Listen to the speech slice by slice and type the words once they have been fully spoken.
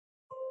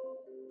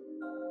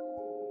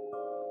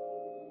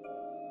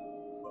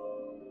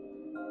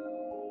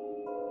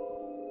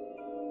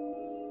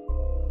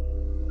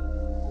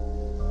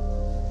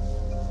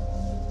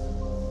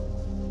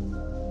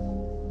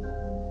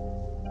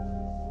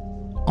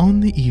On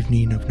the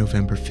evening of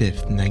November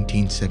 5th,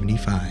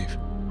 1975,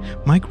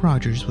 Mike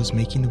Rogers was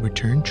making the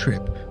return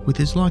trip with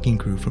his logging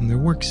crew from their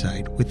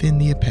worksite within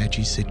the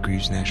Apache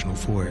Sitgreaves National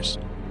Forest.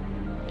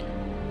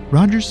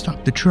 Rogers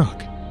stopped the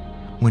truck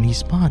when he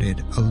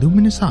spotted a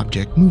luminous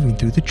object moving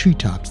through the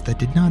treetops that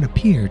did not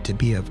appear to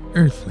be of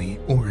earthly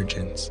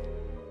origins.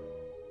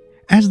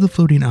 As the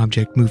floating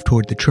object moved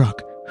toward the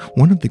truck,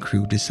 one of the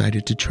crew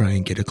decided to try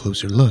and get a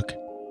closer look.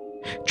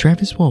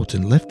 Travis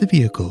Walton left the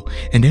vehicle,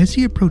 and as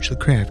he approached the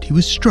craft, he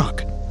was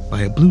struck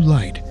by a blue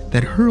light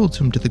that hurled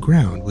him to the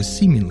ground with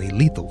seemingly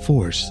lethal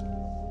force.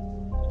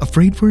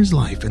 Afraid for his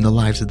life and the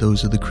lives of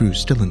those of the crew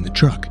still in the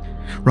truck,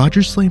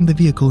 Rogers slammed the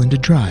vehicle into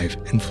drive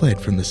and fled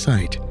from the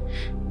site,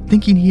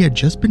 thinking he had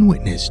just been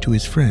witness to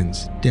his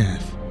friend's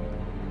death.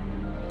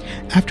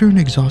 After an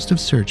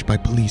exhaustive search by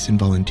police and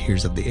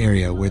volunteers of the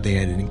area where they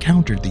had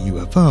encountered the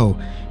UFO,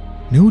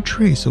 no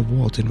trace of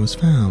Walton was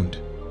found.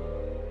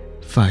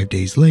 5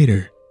 days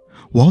later,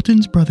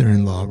 Walton's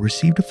brother-in-law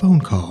received a phone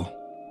call.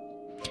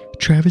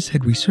 Travis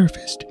had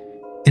resurfaced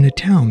in a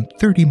town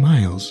 30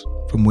 miles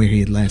from where he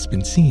had last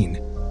been seen,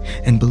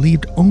 and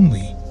believed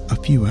only a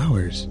few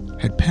hours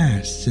had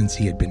passed since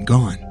he had been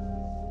gone.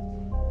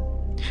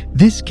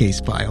 This case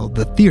file,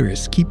 the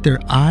theorists keep their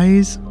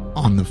eyes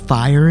on the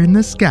fire in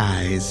the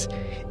skies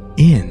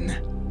in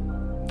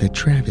the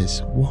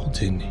Travis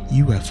Walton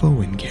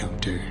UFO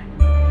encounter.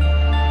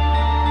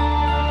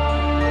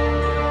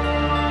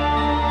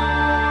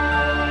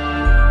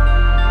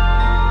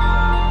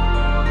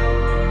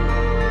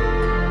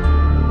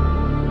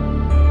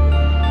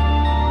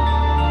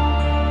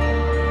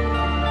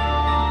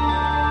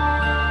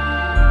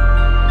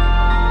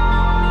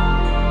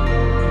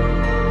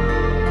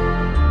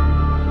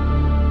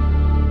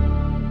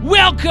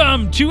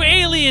 Welcome to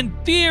Alien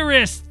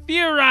Theorists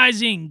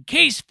Theorizing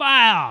Case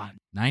File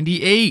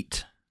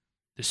 98.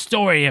 The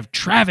story of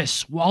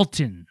Travis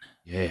Walton.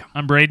 Yeah.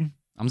 I'm Braden.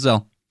 I'm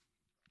Zell.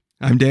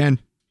 I'm Dan.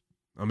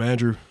 I'm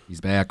Andrew.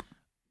 He's back.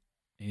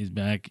 He's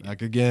back.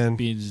 Back again.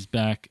 Beans is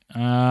back.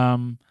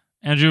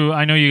 Andrew,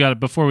 I know you got it.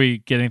 Before we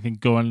get anything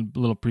going, a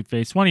little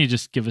preface. Why don't you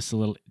just give us a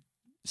little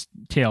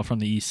tale from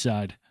the east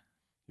side?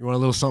 You want a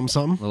little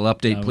something? Little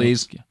update,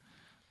 please.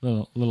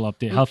 Little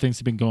update. How things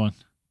have been going.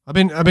 I've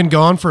been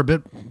gone for a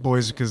bit,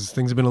 boys, because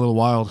things have been a little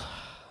wild.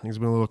 Things have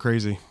been a little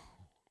crazy.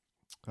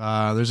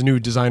 There's a new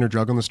designer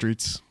drug on the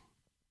streets.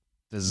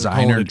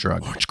 Designer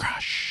drug. Orange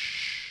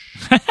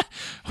Crush.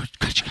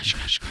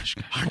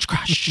 Orange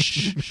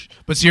Crush.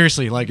 But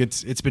seriously, like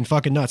it's been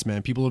fucking nuts,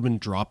 man. People have been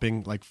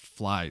dropping like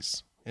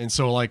flies. And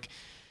so like,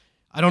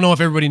 I don't know if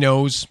everybody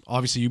knows,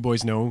 obviously you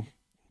boys know,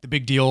 the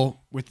big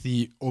deal with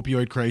the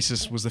opioid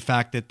crisis was the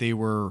fact that they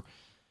were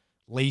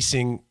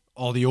lacing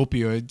all the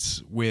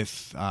opioids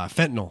with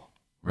fentanyl,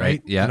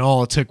 right? Yeah. And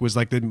all it took was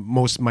like the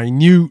most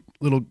minute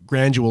little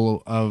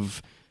granule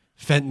of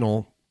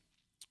fentanyl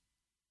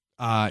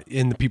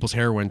in the people's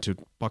heroin to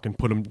fucking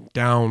put them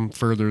down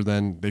further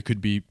than they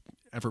could be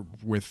ever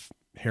with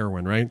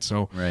heroin, right?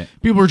 So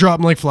people were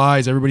dropping like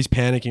flies. Everybody's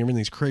panicking.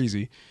 Everything's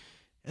crazy.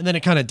 And then it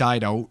kind of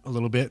died out a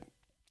little bit.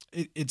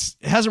 It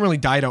hasn't really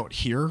died out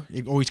here.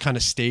 It always kind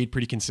of stayed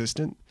pretty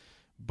consistent.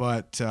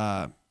 But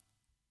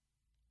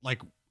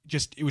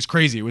it was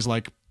crazy. It was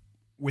like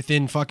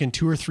within fucking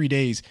 2 or 3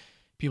 days,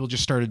 people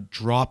just started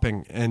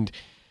dropping. And,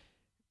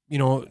 you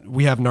know,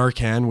 we have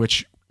Narcan,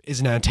 which is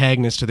an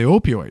antagonist to the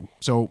opioid.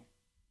 So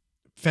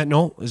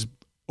fentanyl is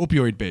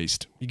opioid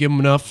based. You give them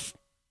enough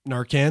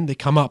Narcan, they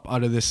come up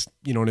out of this,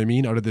 you know what I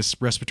mean? Out of this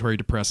respiratory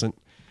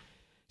depressant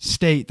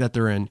state that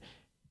they're in.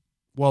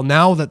 Well,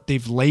 now that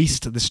they've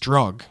laced this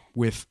drug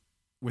with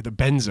a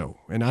benzo,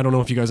 and I don't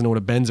know if you guys know what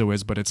a benzo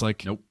is, but it's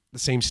like the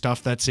same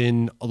stuff that's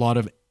in a lot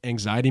of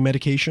anxiety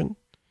medication,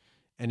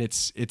 and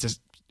it's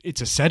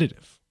a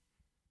sedative.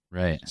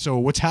 Right. So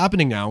what's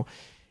happening now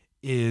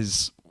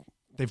is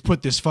they've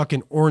put this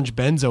fucking orange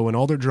benzo in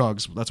all their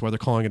drugs. That's why they're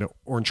calling it an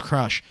Orange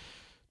Crush.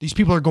 These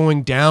people are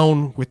going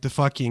down with the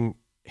fucking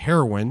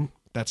heroin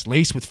that's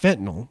laced with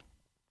fentanyl,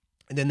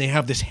 and then they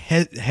have this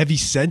heavy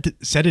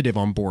sedative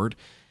on board,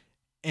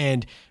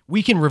 and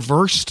we can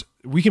reverse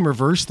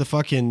the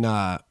fucking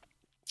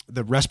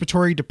the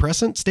respiratory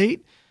depressant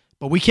state,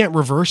 but we can't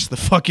reverse the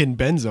fucking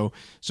benzo.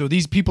 So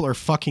these people are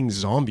fucking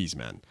zombies,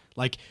 man.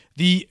 Like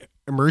the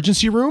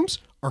emergency rooms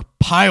are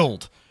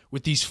piled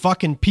with these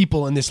fucking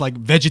people in this like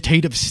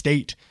vegetative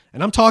state.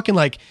 And I'm talking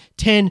like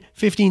 10,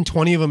 15,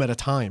 20 of them at a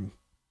time.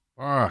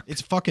 Fuck.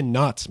 It's fucking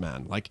nuts,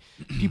 man. Like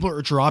people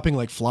are dropping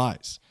like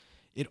flies.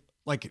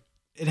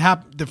 It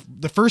happened.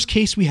 The first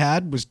case we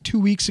had was 2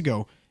 weeks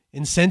ago.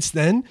 And since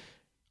then,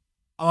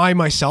 I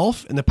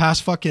myself in the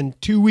past fucking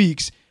 2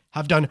 weeks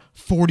have done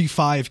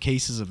 45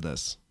 cases of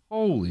this.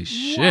 Holy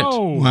shit.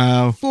 Whoa.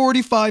 Wow.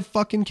 45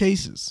 fucking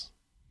cases.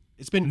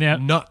 It's been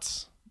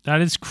nuts.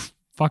 That is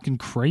fucking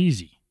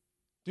crazy.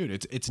 Dude,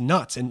 it's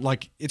nuts. And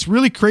like, it's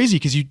really crazy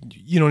because you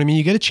know what I mean?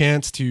 You get a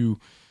chance to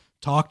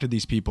talk to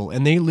these people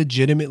and they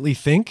legitimately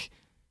think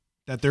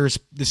that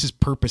this is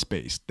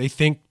purpose-based. They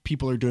think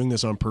people are doing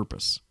this on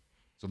purpose.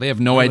 So they have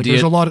no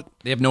idea.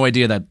 They have no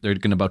idea that they're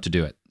about to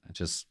do it. It's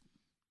just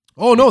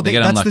Oh no, They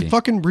get that's unlucky. the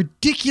fucking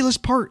ridiculous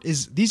part.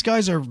 Is these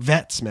guys are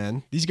vets,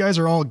 man. These guys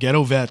are all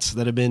ghetto vets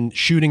that have been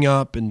shooting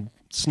up and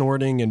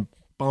snorting and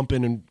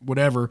bumping and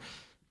whatever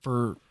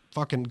for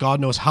fucking God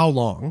knows how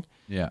long.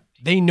 Yeah.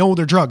 They know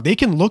their drug. They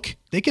can look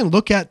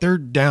at their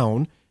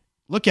down,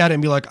 look at it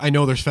and be like, I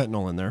know there's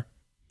fentanyl in there,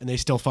 and they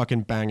still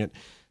fucking bang it.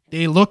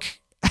 They look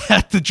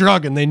at the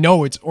drug and they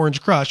know it's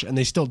Orange Crush, and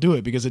they still do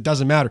it because it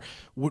doesn't matter.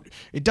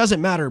 It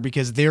doesn't matter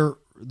because their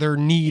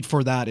need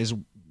for that is,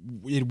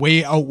 it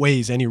way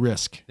outweighs any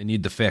risk. They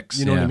need the fix.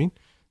 You know what I mean?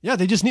 Yeah,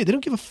 they don't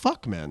give a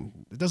fuck, man.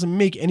 It doesn't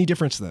make any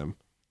difference to them.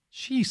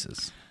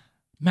 Jesus.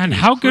 Man, Dude,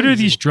 how it's good are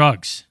crazy. these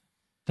drugs?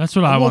 That's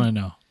what I Well, want to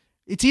know.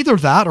 It's either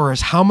that or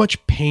is how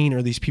much pain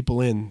are these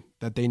people in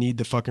that they need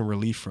the fucking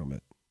relief from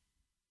it.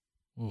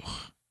 Ooh.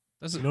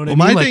 You know what Well, I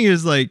my mean? Like, thing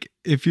is like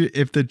if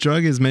the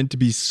drug is meant to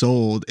be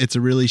sold, it's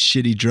a really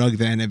shitty drug.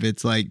 Then if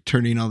it's like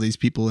turning all these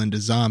people into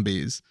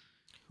zombies,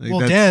 like well,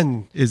 that's-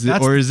 Dan, is it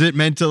that's- or is it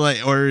meant to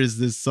like or is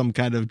this some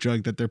kind of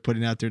drug that they're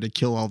putting out there to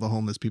kill all the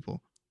homeless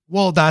people?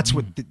 Well, that's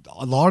what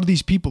a lot of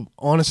these people,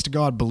 honest to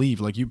God,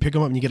 believe. Like you pick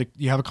them up and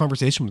you have a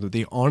conversation with them.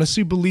 They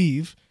honestly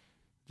believe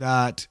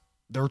that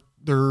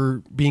they're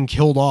being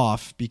killed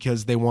off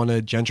because they want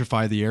to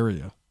gentrify the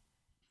area,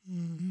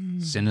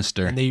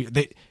 Sinister. and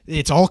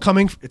it's all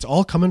coming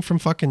from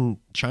fucking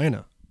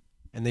China,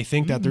 and they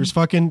think that there's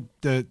fucking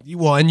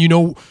and you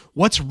know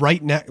what's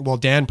right next. Well,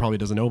 Dan probably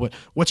doesn't know, but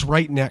what's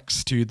right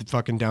next to the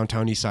fucking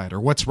downtown east side, or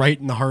what's right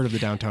in the heart of the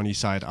downtown east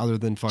side, other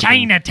than fucking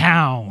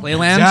Chinatown.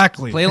 Playland?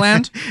 Exactly.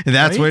 Playland? And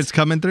that's Right? where it's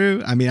coming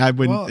through. I mean, I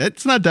wouldn't. Well-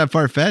 it's not that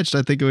far fetched.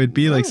 I think it would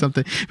be like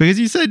something because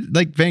you said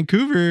like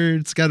Vancouver.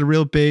 It's got a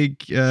real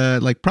big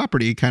like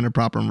property kind of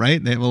problem,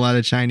 right? They have a lot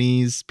of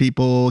Chinese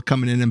people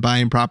coming in and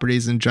buying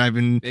properties and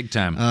driving Big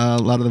time. a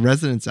lot of the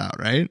residents out,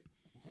 right?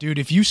 Dude,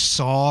 if you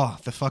saw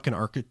the fucking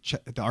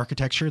the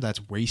architecture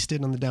that's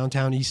wasted on the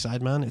downtown east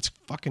side, man, it's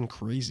fucking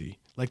crazy.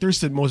 Like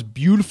there's the most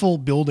beautiful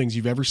buildings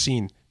you've ever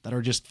seen that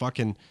are just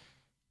fucking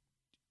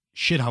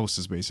shit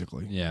houses,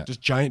 basically. Yeah.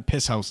 Just giant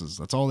piss houses.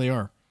 That's all they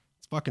are.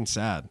 It's fucking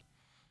sad.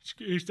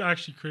 It's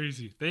actually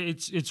crazy.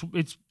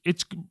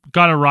 It's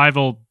got to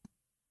rival,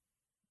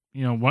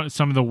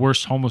 some of the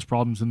worst homeless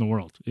problems in the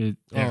world. Oh,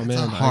 It's man.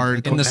 a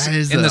hard in the that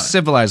is in a- the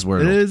civilized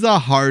world. It is a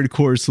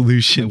hardcore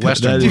solution. In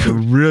Western that is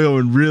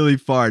world. really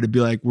far to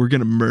be like, we're going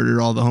to murder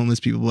all the homeless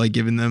people by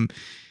giving them.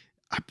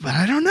 But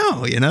I don't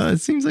know.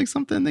 It seems like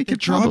something they could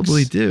drugs-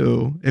 probably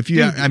do. If you,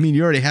 Dude. I mean,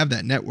 you already have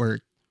that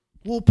network.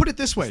 Well, put it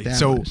this way.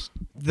 established.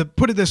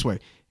 Put it this way.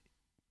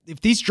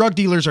 If these drug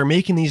dealers are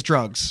making these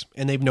drugs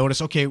and they've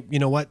noticed, okay, you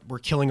know what? We're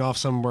killing off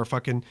some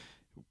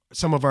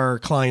of our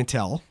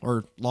clientele,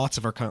 or lots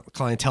of our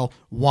clientele.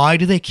 Why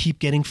do they keep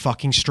getting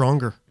fucking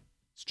stronger?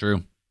 It's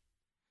true.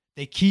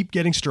 They keep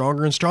getting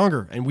stronger and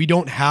stronger, and we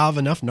don't have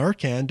enough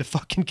Narcan to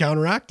fucking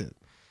counteract it.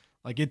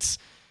 Like it's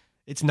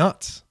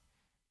nuts.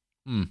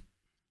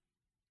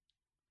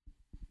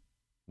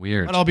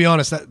 Weird. But I'll be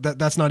honest,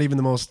 that's not even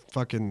the most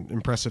fucking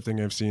impressive thing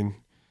I've seen.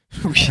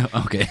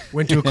 Okay.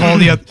 Went to a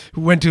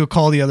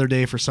call the other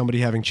day for somebody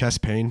having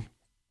chest pain.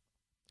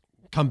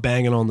 Come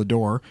banging on the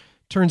door.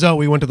 Turns out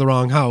we went to the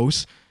wrong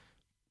house.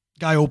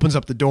 Guy opens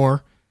up the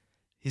door.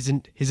 His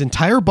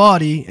entire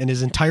body and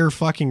his entire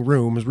fucking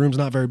room. His room's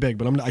not very big,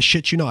 but I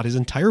shit you not. His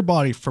entire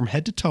body from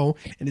head to toe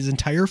and his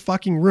entire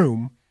fucking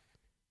room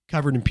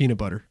covered in peanut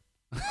butter.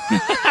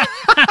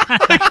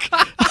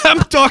 I'm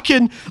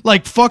talking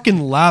like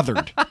fucking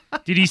lathered.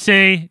 Did he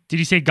say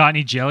got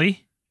any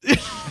jelly?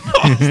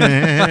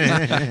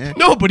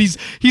 No, but he's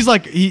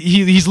like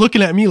he's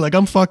looking at me like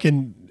I'm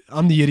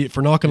the idiot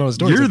for knocking on his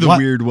door. You're He's the like, "What?"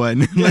 weird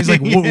one. Yeah, he's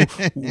like,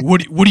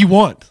 what do you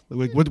want?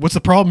 Like, what's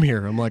the problem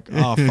here? I'm like,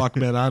 oh fuck,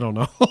 man, I don't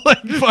know.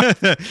 Like, fuck.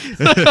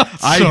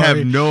 I Sorry.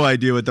 have no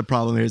idea what the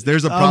problem is.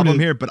 There's a problem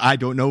here, but I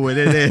don't know what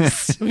it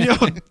is. Yo,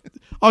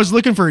 I was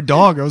looking for a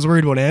dog. I was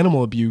worried about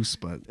animal abuse,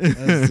 but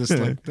that's just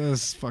like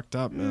that's fucked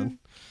up, man.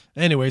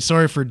 Anyway,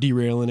 sorry for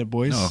derailing it,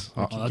 boys. No.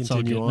 We Oh, can that's all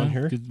continue good, on man.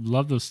 here. Good.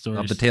 Love those stories.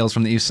 Love the tales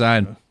from the east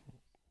side.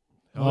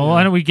 Well,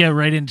 why don't we get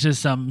right into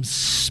some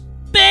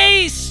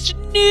space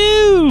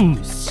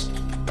news?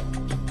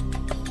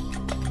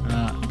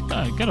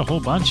 I got a whole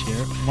bunch here.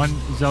 One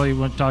Zelly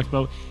one talked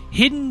about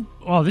hidden.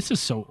 Oh, this is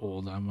so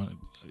old.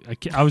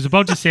 I was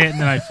about to say it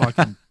and then I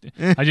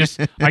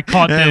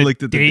caught I the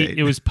looked at the date. date.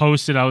 It was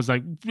posted. I was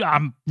like,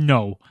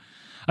 no.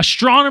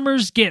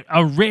 Astronomers get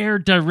a rare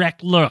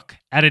direct look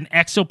at an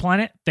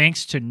exoplanet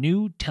thanks to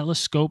new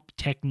telescope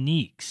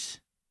techniques.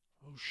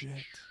 Oh shit.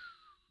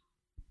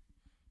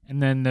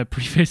 And then the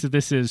preface of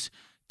this is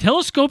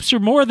telescopes are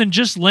more than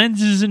just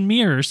lenses and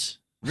mirrors.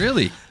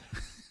 Really?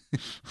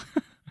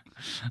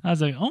 I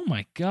was like, oh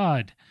my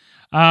God.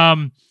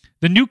 The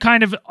new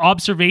kind of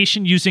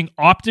observation using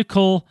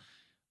optical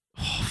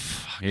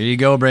Here you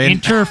go, Braden.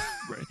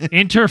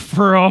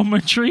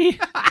 interferometry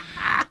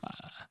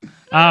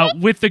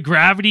with the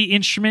gravity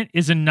instrument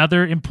is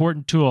another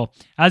important tool,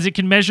 as it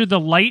can measure the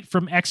light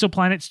from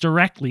exoplanets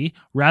directly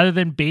rather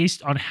than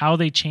based on how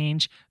they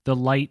change the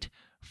light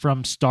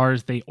from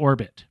stars they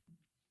orbit.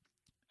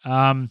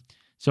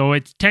 So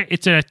it's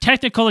a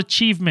technical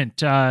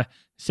achievement,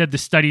 said the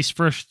study's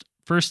first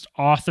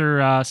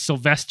author,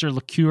 Sylvester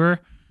Lacour,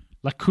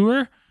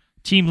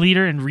 team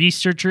leader and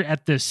researcher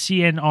at the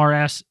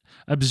CNRS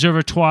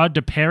Observatoire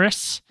de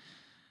Paris.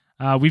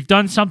 We've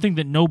done something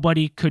that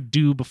nobody could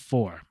do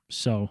before.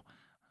 So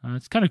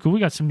it's kind of cool.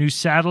 We got some new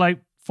satellite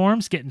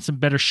forms, getting some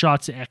better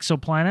shots of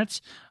exoplanets.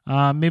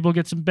 Maybe we'll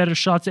get some better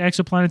shots of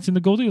exoplanets in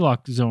the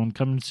Goldilocks zone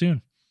coming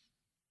soon.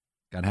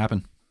 Gotta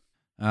happen.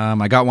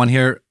 I got one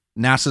here.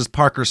 NASA's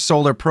Parker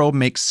Solar Probe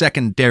makes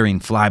second daring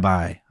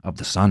flyby of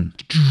the sun.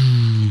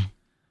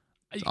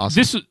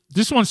 Awesome.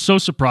 This one's so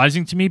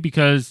surprising to me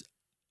because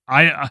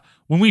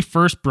when we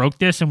first broke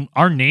this and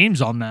our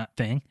names on that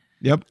thing,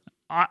 Yep.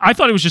 I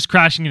thought it was just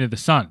crashing into the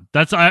sun.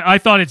 I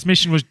thought its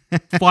mission was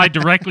fly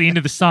directly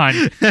into the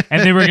sun,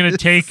 and they were gonna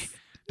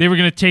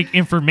take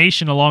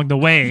information along the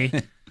way.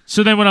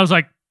 So then when I was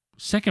like,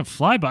 second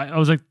flyby, I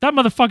was like, that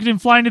motherfucker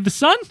didn't fly into the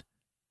sun?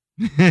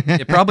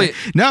 It probably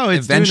No,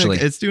 it's Eventually.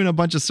 it's doing a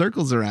bunch of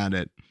circles around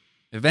it.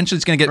 eventually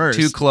it's gonna get First,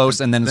 too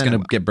close, and then it's then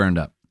gonna get burned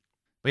up.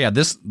 But yeah,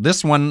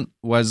 this one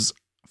was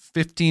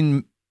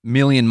 15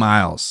 million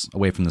miles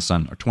away from the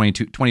sun, or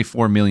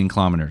 24 million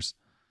kilometers.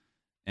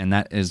 And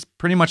that is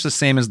pretty much the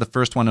same as the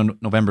first one on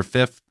November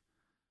 5th.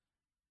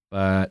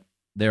 But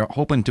they're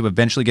hoping to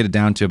eventually get it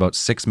down to about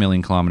 6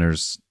 million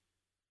kilometers.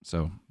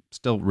 So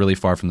still really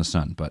far from the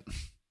sun, but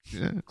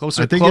Yeah.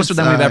 closer I think closer it's,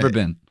 than we've ever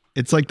been.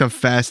 It's like the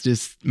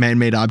fastest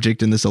man-made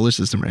object in the solar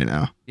system right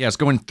now. Yeah, it's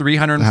going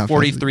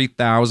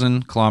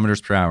 343,000 kilometers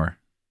per hour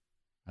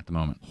at the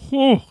moment.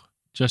 Whew,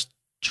 just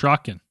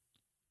trucking.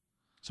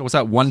 So what's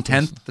that?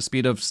 1/10 the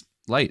speed of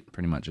light,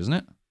 pretty much, isn't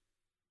it?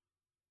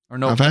 Or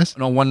no? How fast?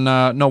 No,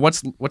 no.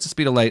 What's the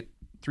speed of light?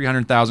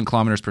 300,000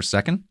 kilometers per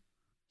second,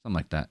 something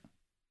like that.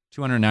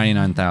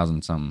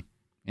 299,000 something.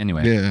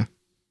 Anyway, Yeah.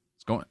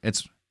 it's going.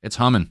 It's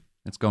humming.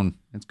 It's going.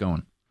 It's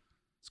going.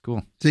 It's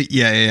cool. So,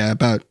 yeah,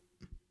 about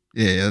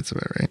that's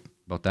about right.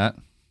 About that,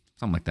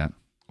 something like that.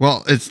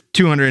 Well, it's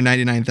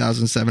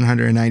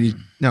 299,790.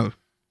 No,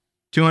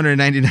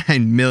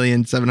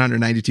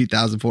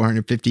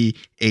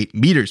 299,792,458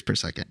 meters per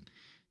second.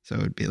 So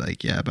it'd be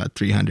like about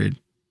 300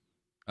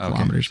 Okay,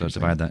 kilometers so per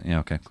divide that. Yeah.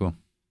 Okay. Cool.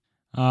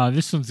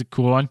 This one's a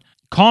cool one.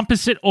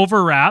 Composite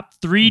overwrap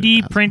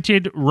 3D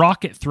printed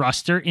rocket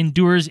thruster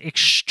endures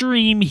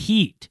extreme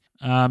heat.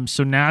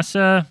 So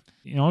NASA,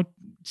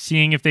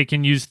 seeing if they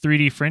can use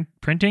 3D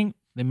printing,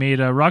 they made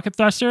a rocket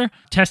thruster,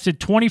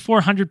 tested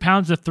 2,400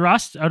 pounds of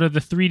thrust out of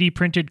the 3D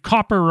printed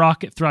copper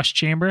rocket thrust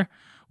chamber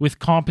with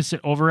composite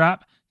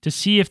overwrap to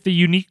see if the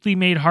uniquely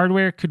made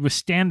hardware could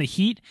withstand the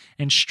heat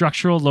and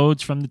structural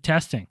loads from the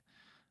testing.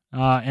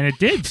 And it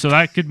did. So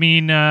that could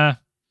mean...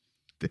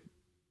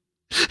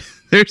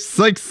 There's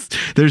so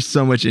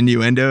much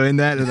innuendo in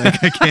that, and I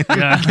can't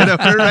get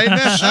over it right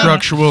now.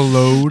 Structural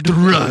load.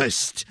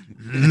 Thrust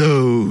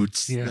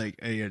loads. Yeah. Like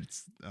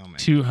it's oh man.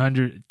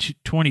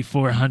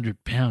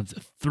 2,400 pounds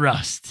of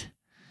thrust.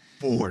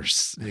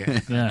 Force. Yeah.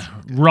 Yeah,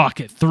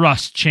 rocket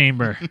thrust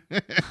chamber.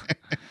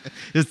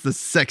 It's the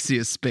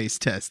sexiest space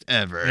test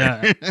ever.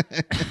 Yeah.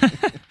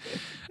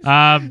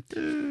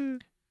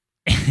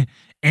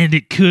 And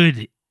it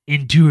could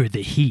endure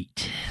the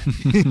heat.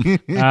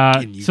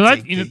 So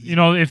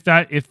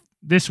that if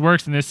this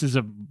works and this is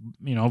a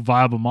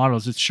viable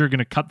models, it's sure going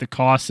to cut the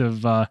cost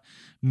of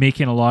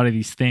making a lot of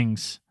these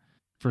things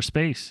for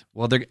space.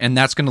 Well, and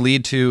that's going to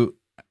lead to,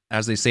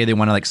 as they say, they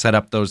want to set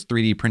up those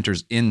 3D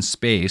printers in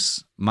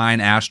space,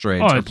 mine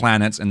asteroids or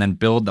planets, and then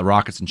build the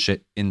rockets and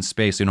shit in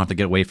space, so you don't have to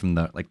get away from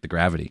the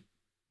gravity.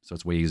 So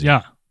it's way easier.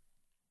 Yeah.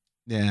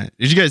 Yeah.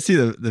 Did you guys see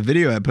the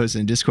video I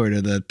posted in Discord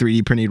of the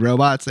 3D printed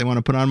robots they want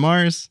to put on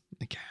Mars?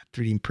 Like,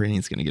 3D printing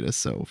is going to get us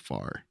so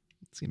far.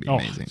 It's going to be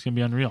amazing. It's going to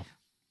be unreal.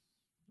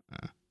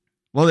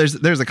 Well,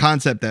 there's a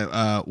concept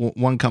that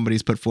one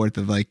company's put forth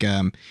of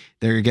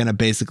they're going to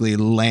basically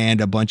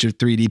land a bunch of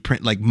 3D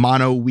print, like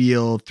mono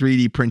wheel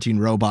 3D printing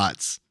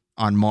robots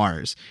on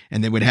Mars.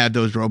 And they would have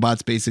those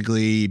robots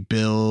basically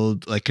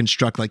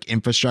construct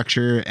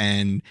infrastructure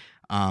and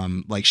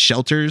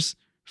shelters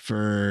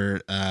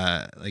for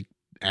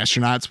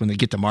astronauts when they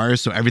get to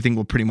Mars. So everything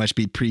will pretty much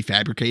be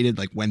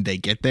prefabricated when they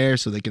get there,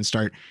 so they can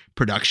start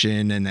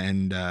production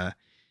and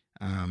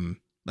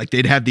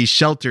they'd have these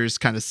shelters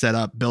kind of set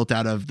up, built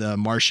out of the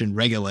Martian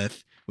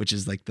regolith, which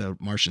is the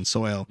Martian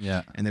soil.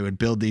 Yeah. And they would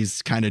build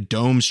these kind of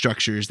dome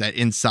structures that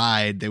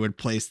inside they would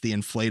place the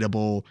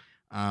inflatable.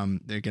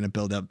 They're going to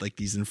build up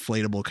these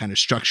inflatable kind of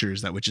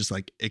structures that would just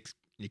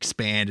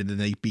expand, and then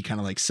they'd be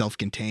kind of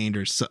self-contained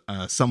or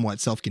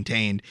somewhat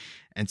self-contained.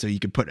 And so you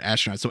could put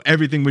astronauts. So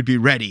everything would be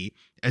ready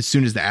as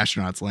soon as the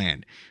astronauts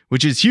land,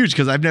 which is huge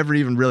because I've never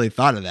even really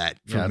thought of that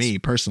for me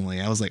personally.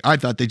 I was I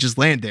thought they just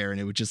land there and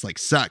it would just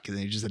suck, and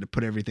they just had to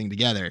put everything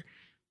together.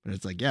 But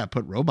it's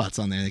put robots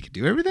on there. They could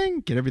do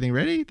everything, get everything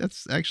ready.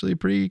 That's actually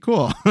pretty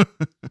cool.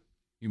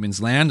 Humans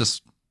land,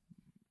 just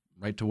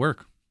right to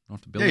work. Don't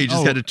have to build Yeah, it. you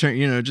just had to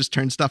turn, just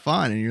turn stuff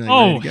on, and you're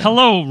Oh, ready to go.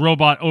 hello,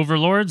 robot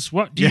overlords.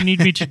 What do you need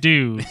me to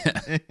do?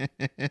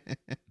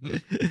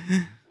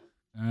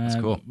 That's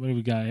cool. What do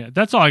we got here?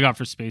 That's all I got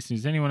for space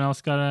news. Anyone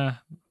else got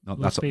No,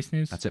 little space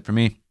news? That's it for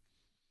me.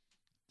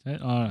 All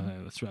right,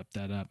 let's wrap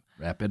that up.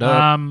 Wrap it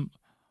up.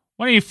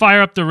 Why don't you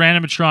fire up the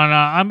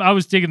Randomatron? I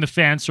was digging the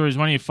fan stories.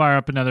 Why don't you fire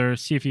up another,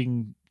 see if you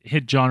can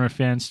hit genre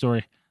fan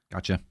story.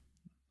 Gotcha.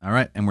 All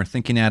right, and we're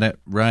thinking at it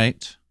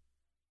right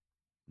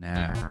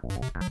now.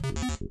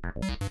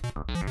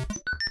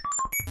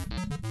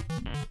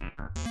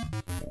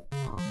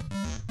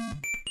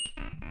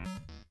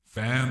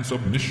 Fan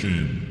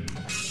submission.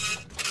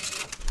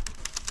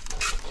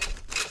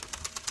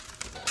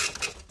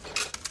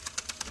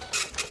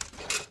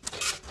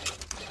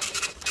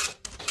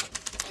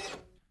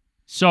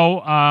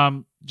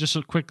 So, just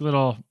a quick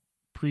little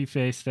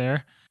preface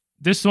there.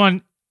 This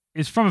one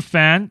is from a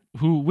fan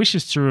who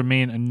wishes to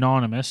remain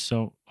anonymous,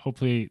 so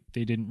hopefully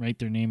they didn't write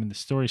their name in the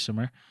story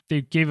somewhere.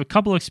 They gave a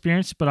couple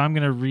experiences, but I'm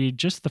going to read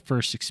just the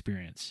first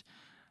experience.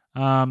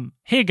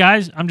 Hey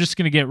guys, I'm just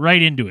going to get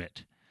right into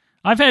it.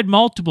 I've had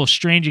multiple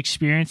strange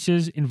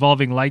experiences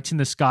involving lights in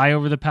the sky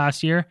over the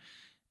past year,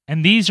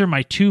 and these are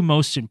my two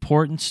most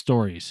important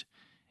stories.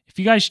 If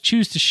you guys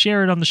choose to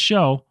share it on the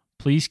show,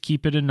 please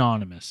keep it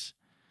anonymous.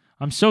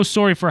 I'm so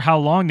sorry for how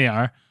long they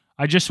are.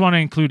 I just want to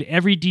include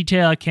every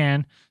detail I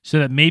can so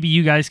that maybe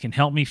you guys can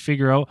help me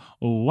figure out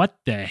what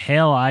the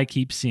hell I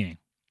keep seeing.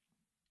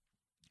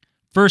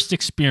 First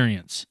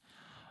experience.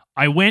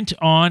 I went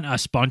on a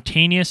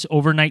spontaneous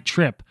overnight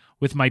trip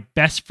with my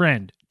best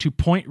friend to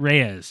Point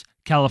Reyes,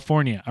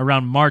 California,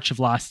 around March of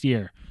last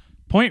year.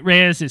 Point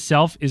Reyes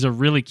itself is a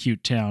really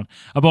cute town,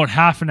 about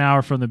half an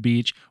hour from the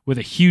beach with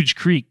a huge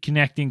creek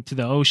connecting to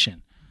the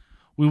ocean.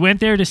 We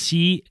went there to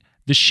see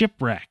the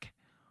shipwreck,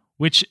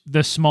 which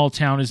the small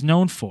town is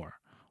known for.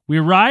 We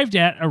arrived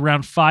at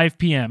around 5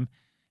 p.m.,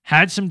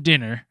 had some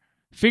dinner,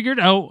 figured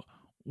out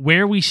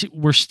where we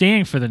were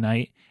staying for the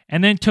night,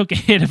 and then took a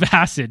hit of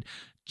acid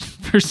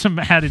for some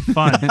added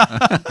fun.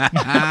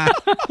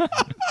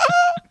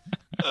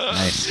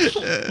 Nice.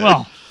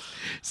 Well,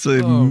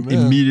 So man.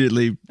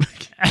 immediately,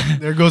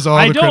 There goes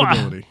all the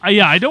credibility.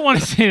 I don't want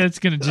to say that's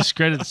going to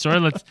discredit the story.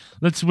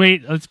 Let's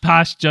wait. Let's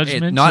pass Hey,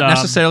 judgment. not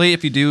necessarily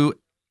if you do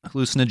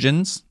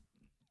hallucinogens.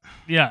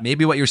 Yeah.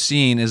 Maybe what you're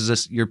seeing is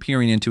just you're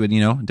peering into it,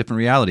 a different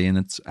reality, and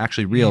it's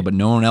actually real, but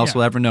no one else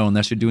will ever know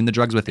unless you're doing the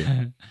drugs with you.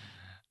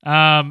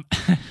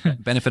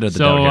 Benefit of the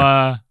doubt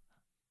here.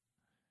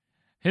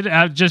 Hit it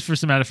out just for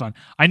some added fun.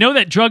 I know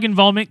that drug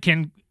involvement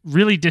can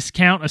really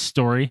discount a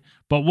story,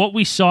 but what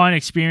we saw and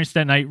experienced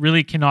that night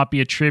really cannot be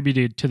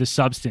attributed to the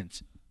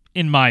substance,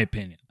 in my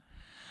opinion.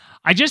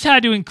 I just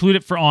had to include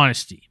it for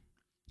honesty.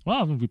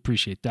 Well, we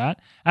appreciate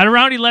that. At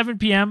around 11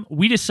 p.m.,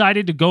 we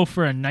decided to go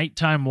for a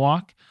nighttime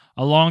walk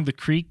along the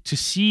creek to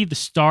see the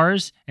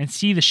stars and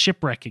see the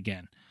shipwreck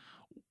again.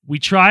 We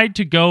tried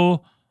to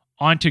go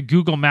onto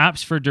Google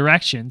Maps for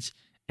directions,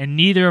 and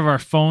neither of our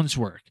phones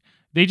worked.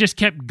 They just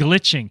kept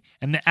glitching,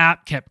 and the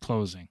app kept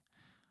closing.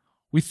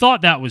 We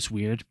thought that was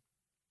weird,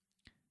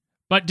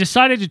 but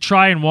decided to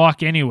try and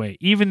walk anyway,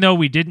 even though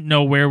we didn't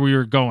know where we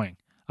were going.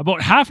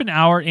 About half an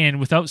hour in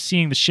without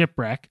seeing the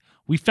shipwreck,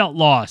 we felt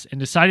lost and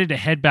decided to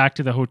head back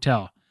to the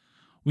hotel.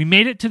 We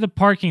made it to the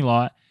parking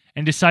lot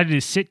and decided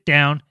to sit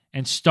down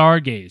and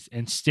stargaze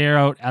and stare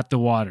out at the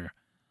water.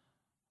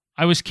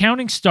 I was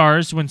counting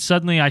stars when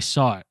suddenly I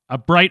saw it. A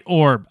bright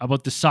orb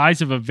about the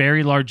size of a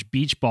very large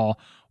beach ball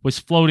was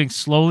floating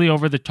slowly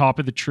over the top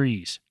of the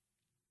trees.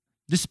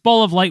 This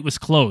ball of light was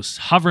close,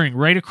 hovering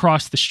right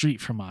across the street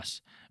from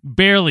us,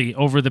 barely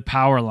over the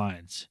power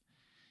lines.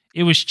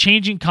 It was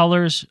changing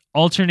colors,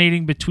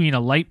 alternating between a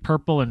light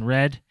purple and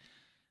red.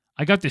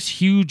 I got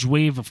this huge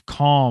wave of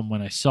calm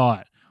when I saw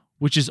it,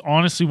 which is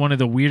honestly one of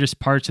the weirdest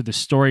parts of the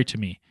story to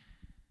me.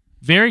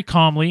 Very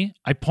calmly,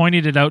 I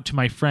pointed it out to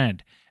my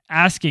friend,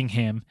 asking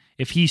him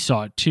if he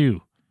saw it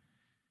too.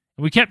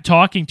 And we kept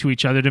talking to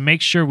each other to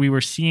make sure we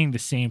were seeing the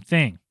same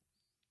thing.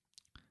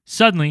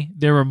 Suddenly,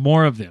 there were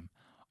more of them,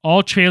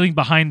 all trailing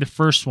behind the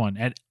first one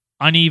at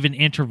uneven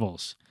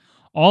intervals,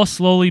 all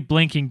slowly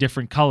blinking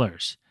different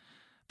colors.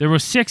 There were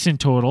 6 in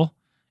total,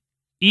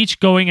 each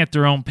going at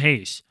their own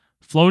pace,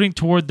 floating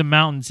toward the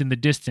mountains in the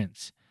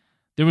distance.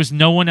 There was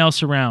no one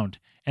else around,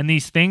 and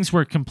these things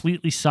were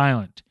completely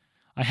silent.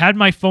 I had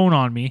my phone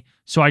on me,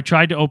 so I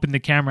tried to open the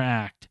camera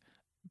app,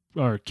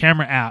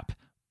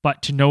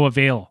 but to no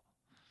avail.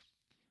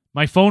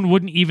 My phone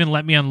wouldn't even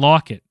let me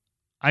unlock it.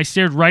 I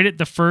stared right at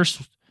the first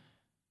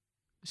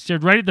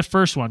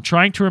one,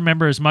 trying to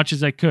remember as much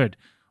as I could,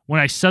 when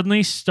I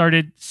suddenly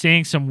started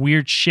saying some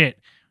weird shit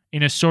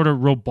in a sort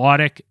of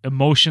robotic,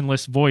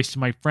 emotionless voice to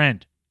my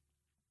friend.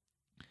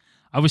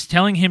 I was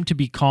telling him to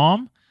be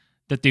calm,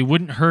 that they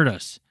wouldn't hurt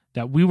us,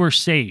 that we were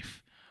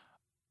safe.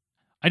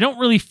 I don't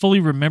really fully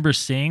remember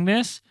saying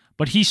this,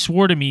 but he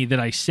swore to me that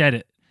I said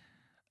it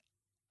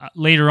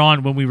later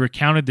on when we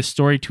recounted the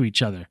story to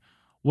each other.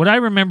 What I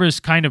remember is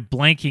kind of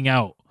blanking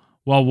out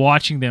while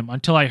watching them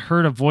until I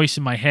heard a voice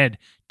in my head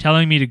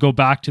telling me to go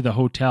back to the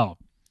hotel.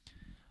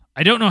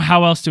 I don't know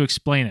how else to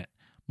explain it.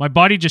 My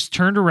body just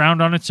turned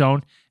around on its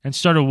own and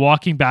started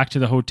walking back to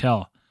the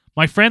hotel.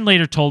 My friend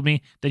later told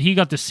me that he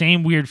got the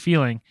same weird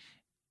feeling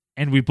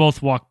and we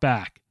both walked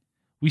back.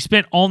 We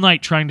spent all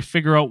night trying to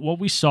figure out what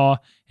we saw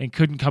and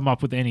couldn't come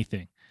up with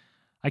anything.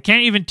 I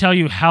can't even tell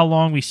you how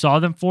long we saw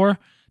them for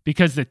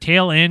because the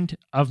tail end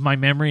of my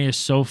memory is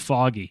so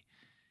foggy.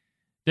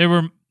 They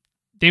were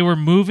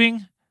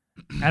moving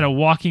at a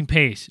walking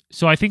pace,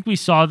 so I think we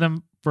saw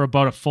them for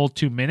about a full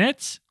 2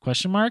 minutes? ?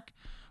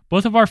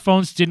 Both of our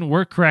phones didn't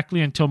work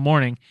correctly until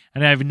morning,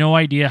 and I have no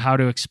idea how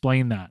to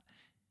explain that.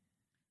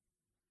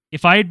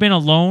 If I had been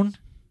alone,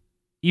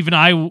 even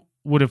I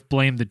would have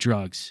blamed the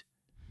drugs.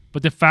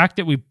 But the fact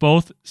that we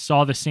both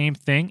saw the same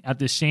thing at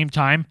the same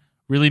time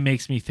really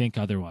makes me think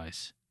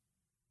otherwise.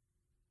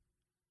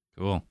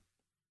 Cool.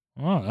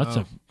 Oh, that's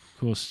a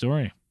cool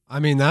story. I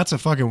mean, that's a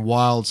fucking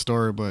wild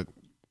story, but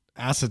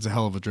acid's a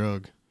hell of a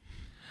drug.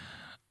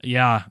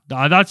 Yeah,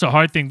 that's a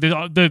hard thing.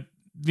 The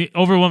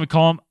overwhelming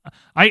column.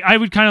 I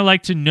would kind of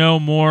like to know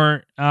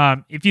more.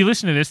 If you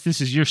listen to this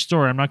is your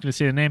story. I'm not going to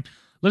say the name.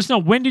 Let us know,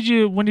 when did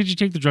you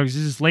take the drugs?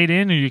 Is this late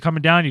in? Are you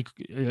coming down?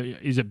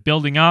 Is it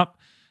building up?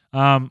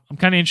 I'm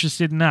kind of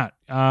interested in that.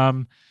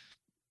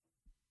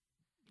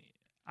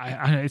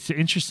 It's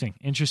interesting.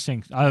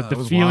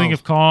 The feeling wild.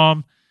 of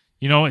calm.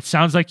 It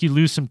sounds like you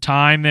lose some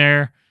time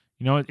there.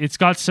 It's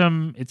got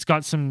some. It's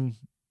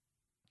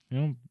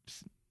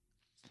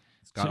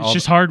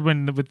just hard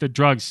with the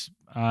drugs.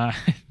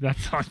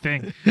 That's our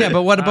thing. Yeah,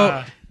 but what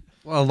about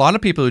a lot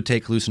of people who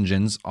take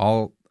hallucinogens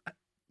all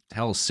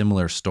tell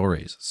similar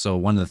stories. So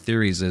one of the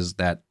theories is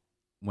that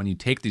when you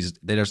take these,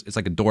 it's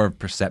like a door of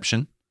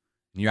perception.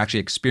 You're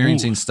actually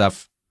experiencing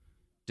stuff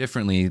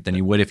differently than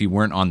you would if you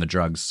weren't on the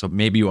drugs. So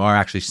maybe you are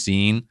actually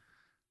seeing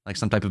like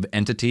some type of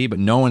entity, but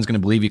no one's going to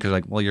believe you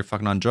because well, you're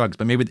fucking on drugs.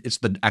 But maybe it's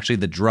actually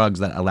the drugs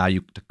that allow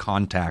you to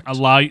contact.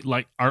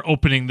 Are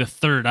opening the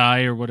third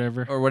eye or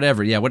whatever. Or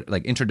whatever. Yeah.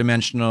 Like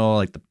interdimensional,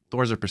 like the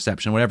doors of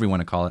perception, whatever you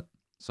want to call it.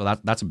 So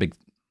that's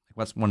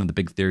one of the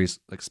big theories,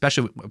 like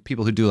especially with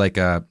people who do like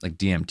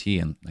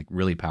DMT and like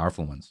really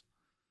powerful ones.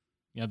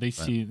 Yeah.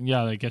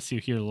 I guess you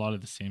hear a lot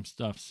of the same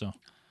stuff. So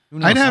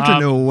I'd have to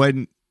know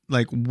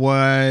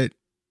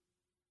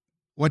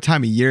what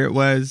time of year it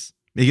was.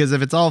 Because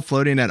if it's all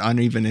floating at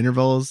uneven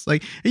intervals,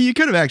 like you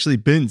could have actually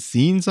been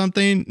seeing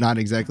something, not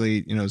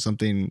exactly,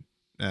 something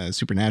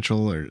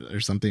supernatural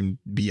or something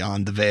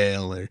beyond the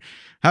veil or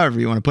however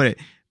you want to put it.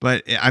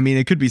 But I mean,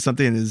 it could be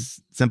something as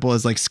simple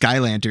as like sky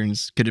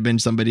lanterns. Could have been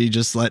somebody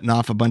just letting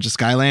off a bunch of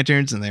sky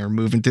lanterns and they were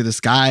moving through the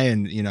sky.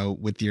 And,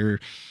 with your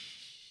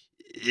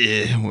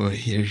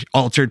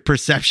altered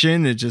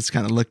perception, it just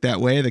kind of looked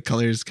that way. The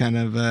colors kind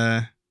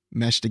of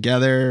meshed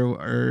together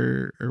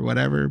or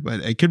whatever, but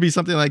it could be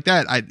something like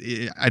that.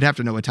 I'd have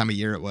to know what time of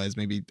year it was.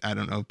 Maybe, I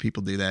don't know if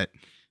people do that.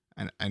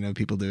 I know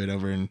people do it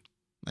over in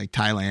like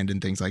Thailand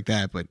and things like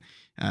that, but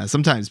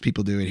sometimes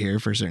people do it here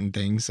for certain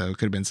things. So it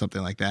could have been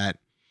something like that.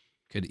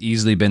 Could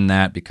easily been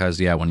that because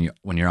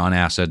when you're on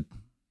acid,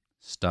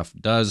 stuff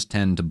does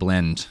tend to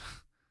blend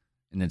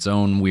in its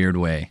own weird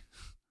way.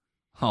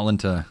 All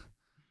into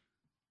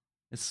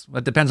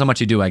it depends on what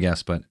you do, I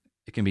guess, but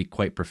it can be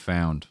quite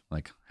profound,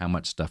 like how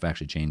much stuff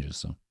actually changes.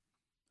 So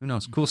who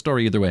knows? Cool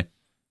story either way.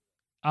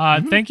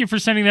 Thank you for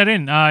sending that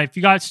in. If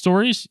you got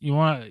stories you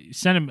want to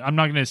send them, I'm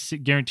not going to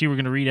guarantee we're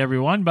going to read every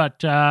one,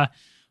 but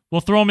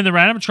we'll throw them in the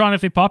randomatron.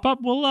 If they pop up,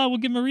 we'll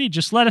give them a read.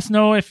 Just let us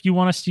know if you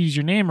want us to use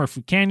your name or if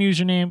we can use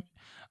your name,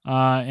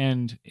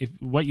 and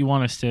what you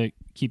want us to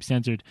keep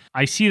censored.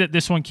 I see that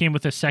this one came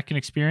with a second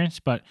experience,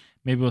 but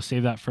maybe we'll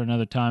save that for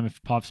another time if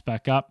it pops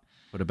back up.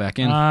 Put it back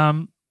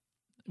in.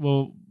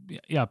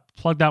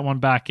 Plug that one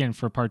back in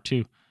for part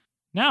 2.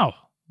 Now,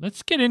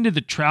 let's get into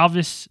the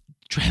Travis.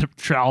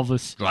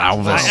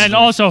 And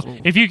also,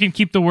 if you can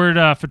keep the word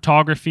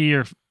photography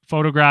or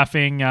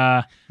photographing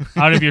out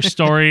of your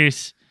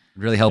stories,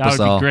 really help us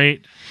all. That would be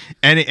great.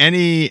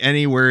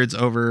 Any words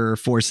over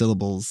 4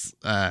 syllables?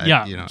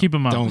 Keep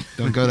them up.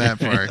 Don't go that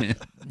far.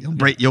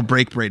 You'll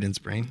break Braden's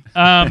brain.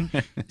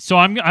 So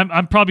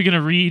I'm probably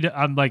gonna read.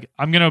 I'm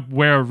gonna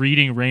wear a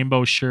Reading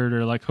Rainbow shirt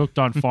or like Hooked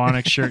on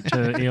Phonics shirt to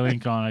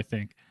AlienCon, I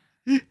think.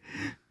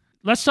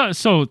 Let's talk.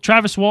 So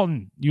Travis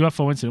Walton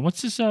UFO incident.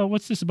 What's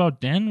this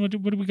about, Dan? What do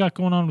we got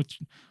going on with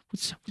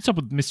what's up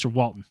with Mr.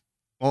 Walton?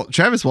 Well,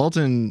 Travis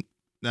Walton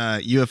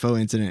UFO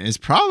incident is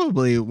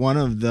probably one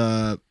of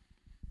the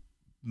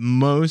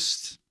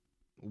most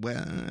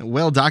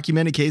well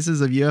documented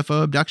cases of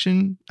UFO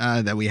abduction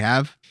that we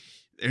have.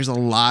 There's a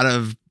lot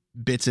of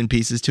bits and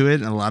pieces to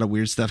it, and a lot of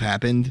weird stuff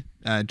happened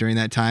during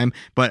that time.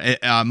 But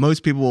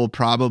most people will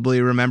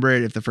probably remember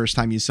it if the first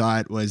time you saw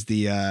it was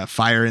the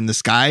Fire in the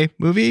Sky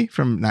movie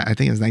from, I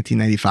think it was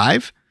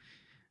 1995,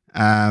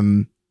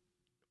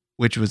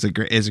 which was a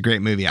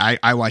great movie.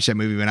 I watched that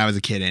movie when I was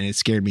a kid, and it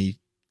scared the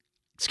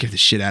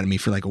shit out of me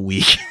for like a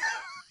week.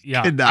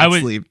 Yeah, could not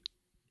sleep.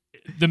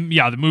 The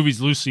movie's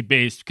loosely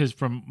based because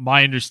from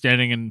my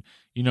understanding and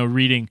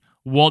reading,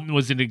 Walton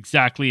wasn't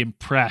exactly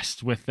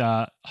impressed with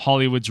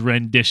Hollywood's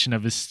rendition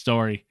of his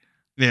story.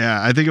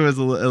 Yeah, I think it was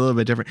a little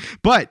bit different.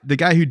 But the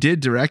guy who did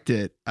direct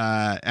it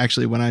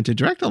actually went on to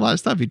direct a lot of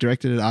stuff. He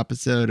directed an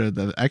episode of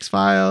the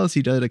X-Files.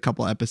 He did a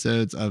couple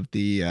episodes of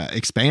the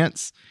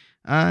Expanse.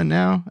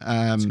 now.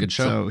 It's a good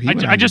show. So he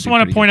went I on just do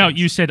want pretty to point good out things.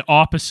 you said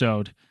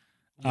episode.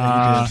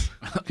 Yeah,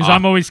 you Because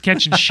I'm always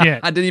catching shit.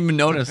 I didn't even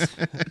notice.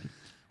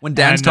 When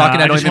Dan's And,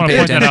 talking, I don't just even wanna pay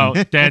point that attention.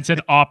 out. Dan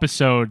said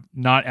episode,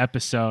 not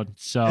episode.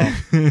 So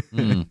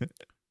Mm.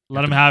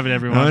 let him have it,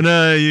 everyone. Oh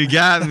no, you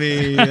got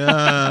me.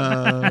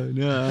 Oh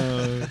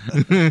no.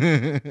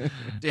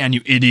 Dan,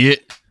 you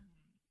idiot.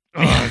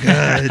 Oh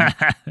god.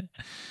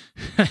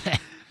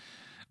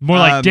 More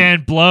like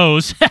Dan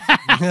blows.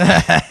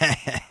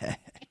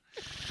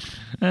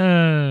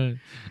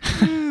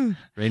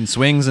 Raiden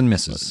swings and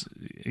misses.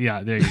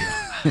 Yeah, there you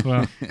go.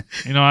 Well,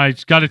 I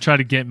got to try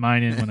to get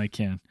mine in when I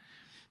can.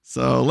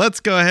 So let's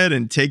go ahead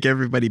and take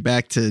everybody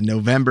back to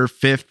November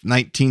 5th,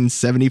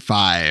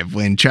 1975,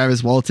 when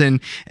Travis Walton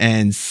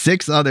and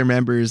 6 other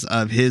members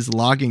of his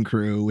logging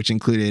crew, which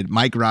included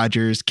Mike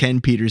Rogers,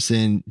 Ken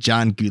Peterson,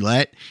 John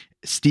Goulet,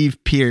 Steve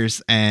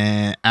Pierce,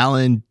 and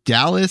Alan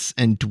Dallas,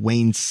 and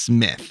Dwayne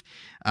Smith.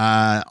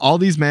 All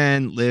these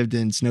men lived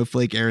in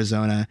Snowflake,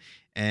 Arizona,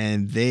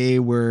 and they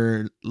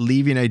were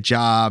leaving a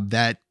job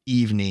that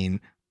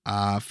evening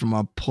from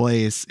a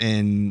place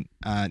in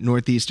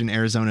northeastern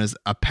Arizona's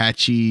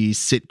Apache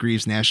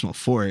Sitgreaves National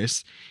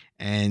Forest.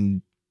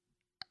 And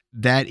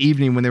that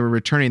evening when they were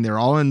returning, they're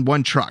all in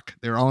one truck.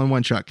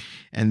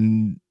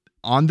 And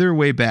on their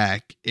way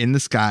back in the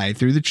sky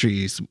through the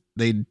trees,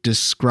 they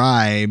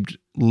described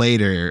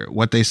later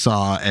what they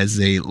saw as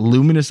a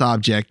luminous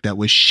object that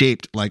was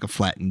shaped like a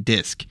flattened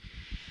disc.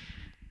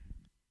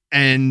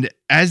 And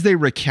as they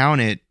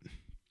recount it,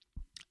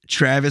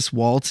 Travis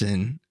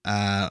Walton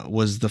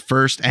was the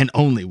first and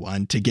only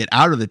one to get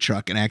out of the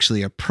truck and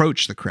actually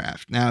approach the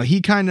craft. Now,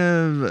 he kind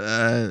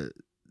of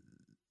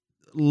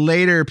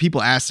later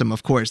people asked him,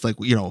 of course, like,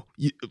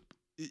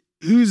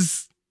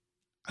 whose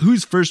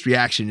first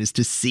reaction is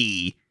to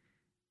see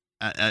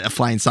a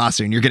flying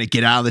saucer, and you're going to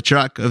get out of the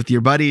truck with your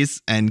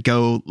buddies and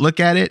go look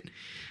at it.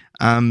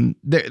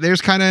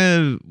 There's kind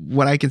of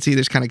what I can see.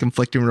 There's kind of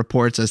conflicting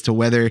reports as to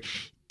whether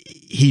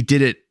he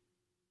did it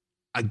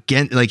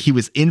again, like he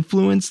was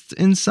influenced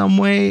in some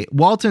way.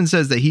 Walton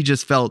says that he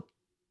just felt,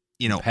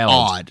 Compelled.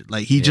 odd.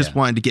 Like he just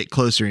wanted to get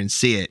closer and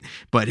see it.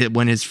 But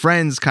when his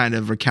friends kind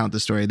of recount the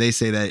story, they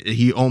say that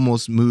he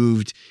almost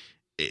moved.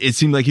 It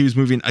seemed like he was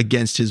moving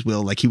against his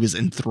will, like he was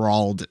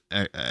enthralled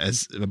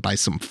by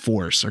some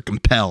force or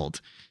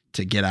compelled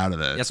to get out of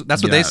the. Yes,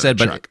 that's what they said.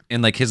 But truck.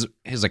 in like his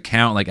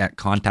account, like at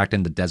Contact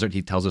in the Desert,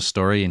 he tells a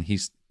story, and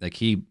he's like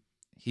he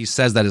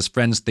says that his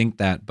friends think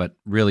that, but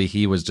really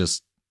he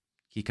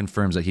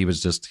confirms that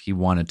he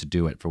wanted to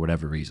do it for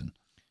whatever reason.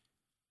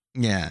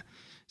 Yeah.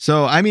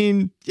 So, I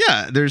mean,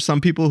 yeah, there's some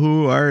people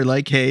who are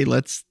like, hey,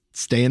 let's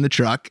stay in the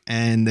truck.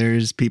 And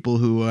there's people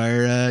who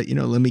are,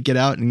 let me get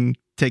out and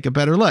take a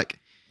better look.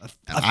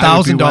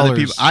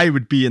 $1,000. I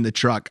would be in the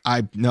truck.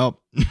 Nope.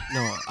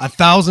 No,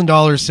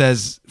 $1,000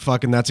 says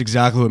fucking that's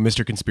exactly what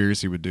Mr.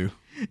 Conspiracy would do.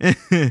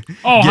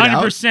 Oh, Get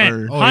out, 100%.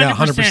 or- Oh, yeah,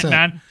 100%,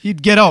 man.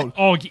 He'd get out.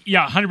 Oh,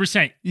 yeah,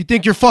 100%. You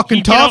think you're fucking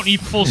He'd get out tough? and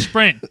he'd full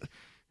sprint.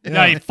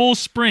 Yeah. Yeah, full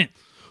sprint.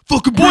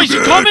 Fucking Boys,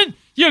 you coming?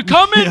 You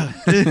coming?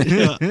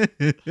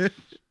 Yeah.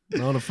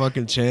 Not a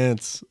fucking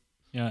chance.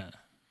 Yeah.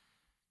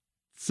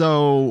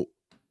 So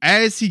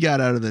as he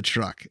got out of the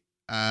truck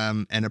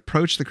and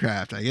approached the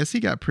craft, I guess he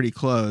got pretty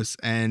close.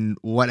 And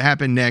what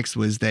happened next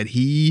was that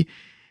he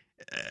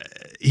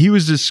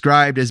was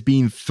described as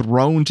being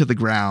thrown to the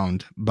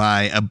ground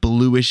by a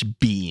bluish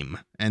beam.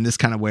 And this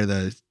kind of where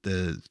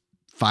the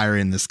fire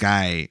in the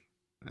sky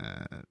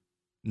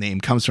name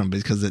comes from,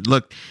 because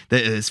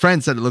his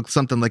friend said it looked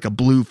something like a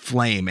blue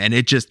flame, and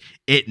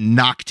it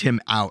knocked him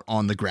out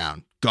on the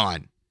ground,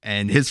 gone.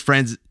 And his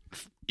friends,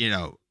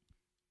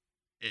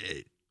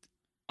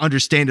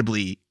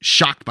 understandably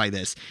shocked by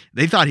this,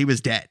 they thought he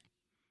was dead.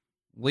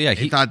 Well, yeah,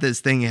 They thought this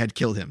thing had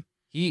killed him.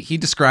 He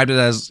described it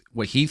as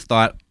what he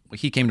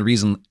came to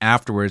reason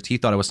afterwards. He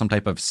thought it was some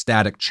type of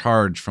static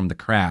charge from the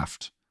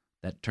craft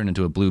that turned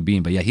into a blue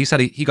beam. But yeah, he said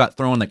he got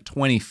thrown like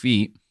 20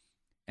 feet,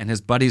 and his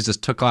buddies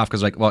just took off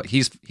because, like, well,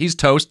 he's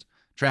toast.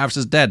 Travis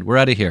is dead. We're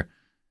out of here.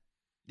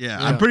 Yeah,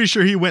 I'm pretty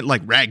sure he went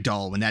like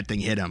ragdoll when that thing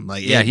hit him.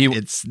 Like, Yeah,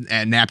 it's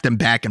napped him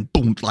back and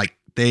boom, like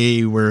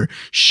they were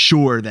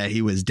sure that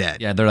he was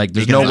dead. Yeah, they're like,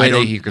 there's Because no way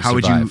that he could How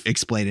survive. would you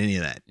explain any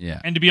of that?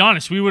 Yeah. And to be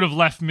honest, we would have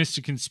left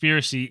Mr.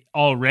 Conspiracy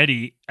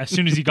already as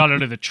soon as he got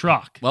out of the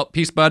truck. Well,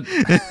 peace, bud.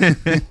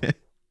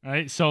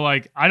 Right? So,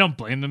 like, I don't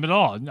blame them at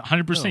all.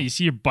 100%. No. You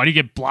see your buddy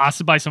get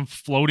blasted by some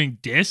floating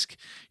disc.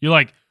 You're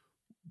like,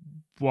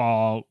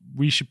 well,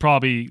 we should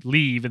probably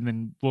leave and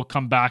then we'll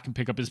come back and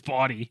pick up his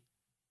body.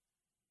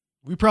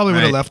 We probably would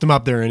have Right. left him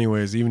up there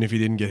anyways, even if he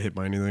didn't get hit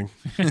by anything.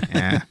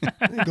 Yeah.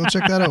 Hey, go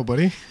check that out,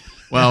 buddy.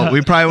 Well,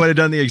 we probably would have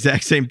done the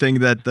exact same thing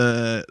that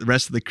the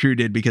rest of the crew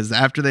did, because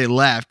after they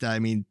left, I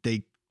mean,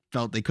 they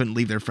felt they couldn't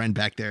leave their friend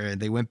back there, and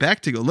they went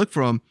back to go look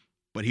for him,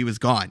 but he was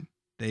gone.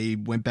 They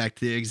went back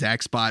to the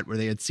exact spot where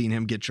they had seen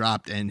him get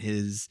dropped, and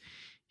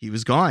he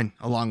was gone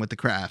along with the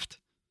craft.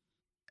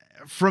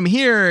 From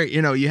here,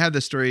 you have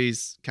the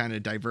stories kind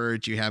of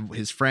diverge. You have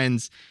his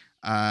friends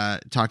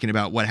talking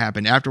about what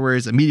happened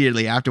afterwards.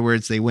 Immediately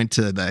afterwards, they went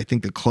to I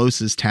think the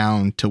closest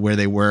town to where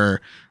they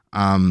were,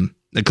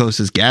 the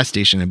closest gas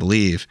station, I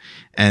believe,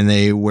 and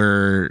they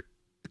were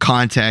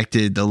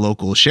contacted the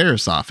local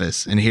sheriff's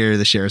office. And here,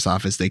 the sheriff's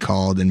office, they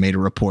called and made a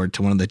report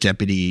to one of the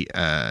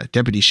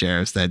deputy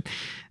sheriffs that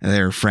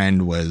their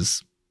friend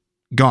was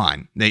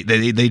gone.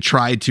 They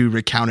tried to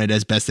recount it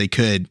as best they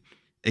could,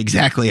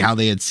 exactly how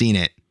they had seen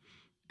it.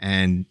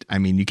 And I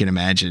mean, you can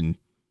imagine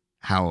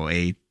how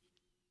a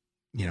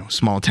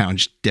small town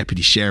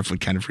deputy sheriff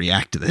would kind of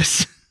react to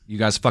this. You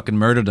guys fucking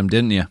murdered him,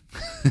 didn't you?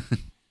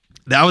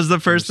 That was the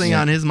first thing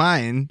on his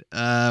mind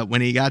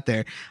when he got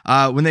there.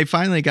 When they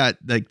finally got,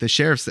 like, the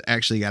sheriffs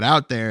actually got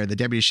out there, the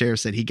deputy sheriff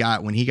said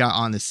when he got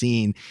on the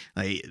scene,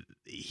 like,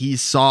 he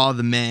saw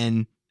the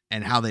men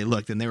and how they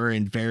looked, and they were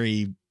in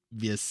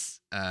various,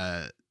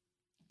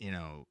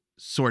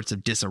 sorts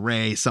of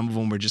disarray. Some of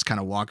them were just kind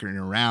of walking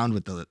around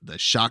with the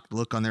shocked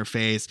look on their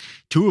face.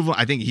 Two of them,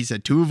 I think he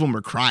said,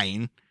 were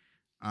crying.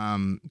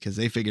 Because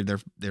they figured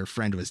their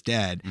friend was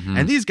dead. Mm-hmm.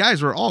 And these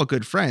guys were all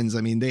good friends.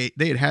 I mean, they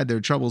had their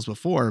troubles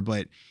before,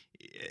 but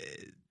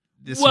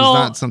this was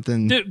not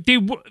something.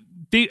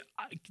 They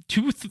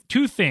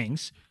two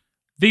things.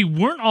 They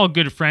weren't all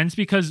good friends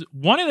because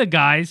one of the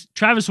guys,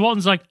 Travis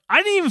Walton's like,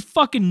 I didn't even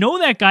fucking know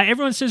that guy.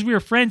 Everyone says we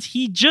were friends.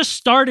 He just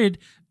started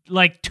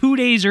like 2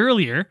 days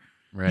earlier.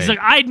 Right. He's like,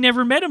 I'd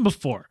never met him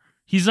before.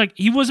 He's like,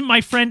 he wasn't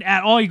my friend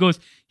at all. He goes,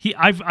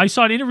 I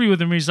saw an interview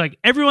with him. Where he's like,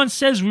 everyone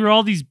says we were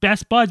all these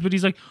best buds, but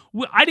he's like,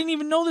 I didn't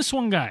even know this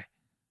one guy.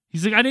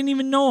 He's like, I didn't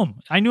even know him.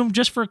 I knew him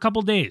just for a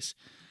couple days.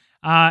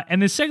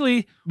 And then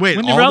secondly, wait,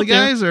 when all the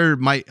guys or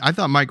Mike? I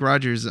thought Mike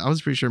Rogers. I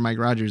was pretty sure Mike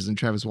Rogers and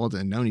Travis Walton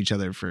had known each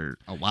other for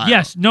a while.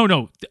 Yes,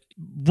 no.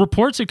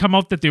 Reports had come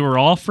out that they were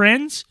all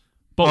friends,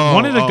 but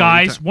one of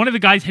the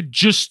guys had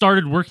just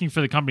started working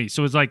for the company.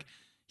 So it's like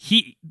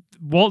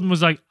Walton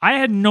was like, I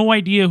had no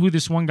idea who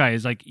this one guy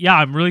is. Like, yeah,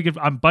 I'm really good.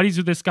 I'm buddies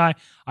with this guy.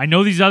 I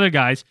know these other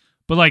guys,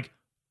 but like,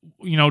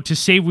 to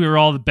say we were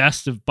all the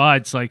best of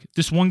buds, like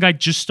this one guy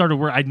just started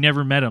work. I'd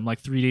never met him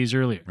like 3 days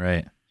earlier.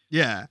 Right.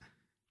 Yeah.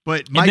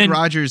 But Mike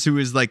Rogers, who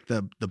is like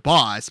the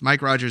boss,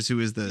 Mike Rogers, who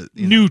is the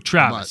new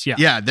Travis. Yeah.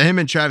 Yeah. Him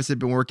and Travis had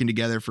been working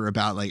together for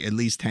about like at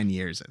least 10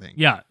 years, I think.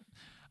 Yeah.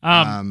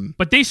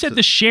 But they said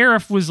the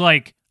sheriff was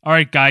like, all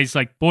right, guys,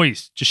 like,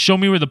 boys, just show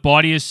me where the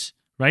body is,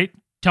 right?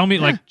 Tell me,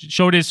 like,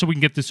 show it is so we can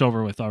get this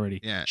over with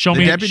already. Yeah. Show the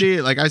me. Deputy,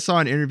 like, I saw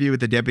an interview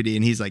with the deputy,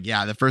 and he's like,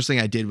 yeah, the first thing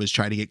I did was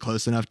try to get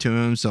close enough to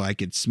him so I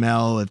could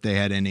smell if they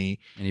had any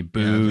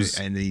booze,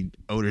 any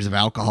odors of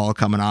alcohol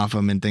coming off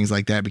them and things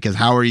like that. Because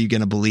how are you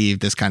going to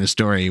believe this kind of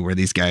story where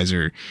these guys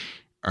are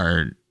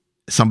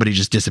somebody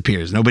just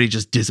disappears? Nobody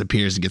just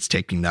disappears and gets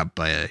taken up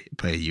by a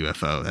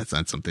UFO. That's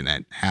not something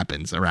that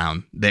happens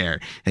around there.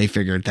 They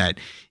figured that,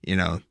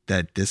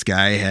 that this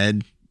guy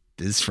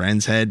his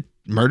friends had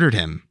murdered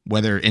him,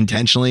 whether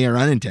intentionally or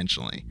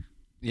unintentionally.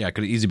 Yeah, it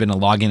could have easily been a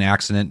logging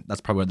accident. That's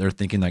probably what they're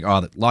thinking. Like,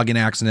 the logging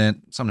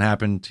accident, something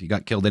happened, he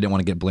got killed. They didn't want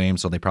to get blamed,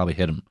 so they probably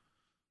hit him.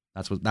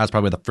 That's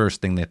probably the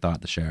first thing they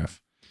thought, the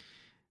sheriff.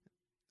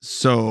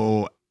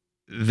 So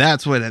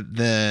that's what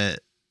the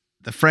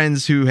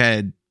friends who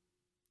had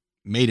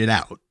made it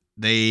out,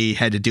 they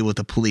had to deal with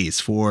the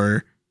police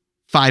for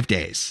 5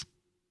 days.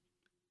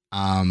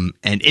 And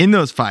in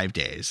those 5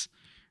 days,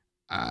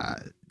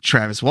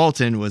 Travis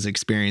Walton was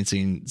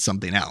experiencing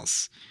something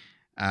else.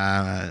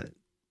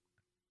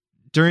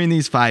 During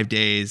these 5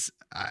 days,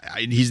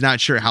 he's not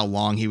sure how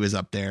long he was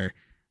up there.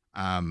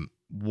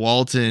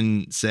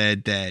 Walton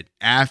said that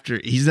after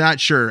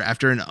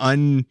an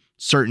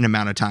uncertain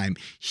amount of time,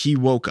 he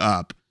woke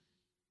up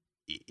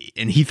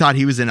and he thought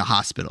he was in a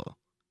hospital.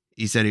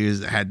 He said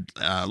he had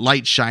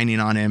light shining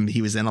on him.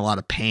 He was in a lot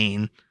of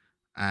pain.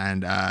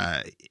 And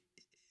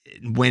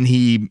when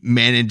he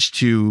managed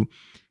to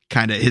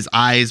his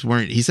eyes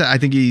weren't, I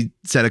think he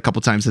said a couple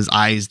times his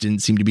eyes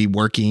didn't seem to be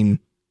working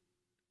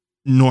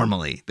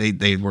normally.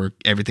 They were,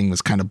 everything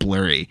was kind of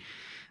blurry.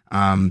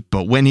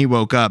 But when he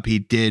woke up, he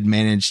did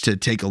manage to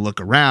take a look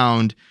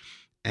around,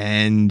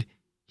 and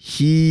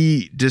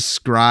he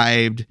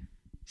described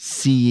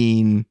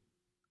seeing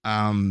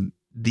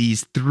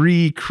these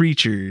 3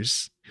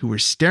 creatures who were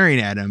staring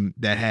at him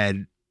that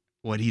had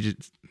what he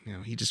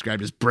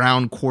described as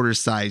brown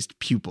quarter-sized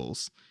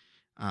pupils.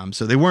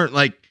 So they weren't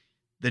like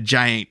the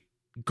giant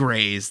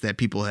grays that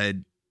people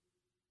had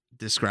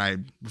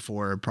described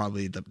before,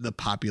 probably the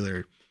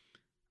popular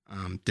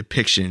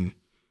depiction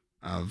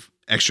of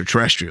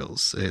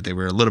extraterrestrials. They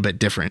were a little bit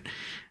different.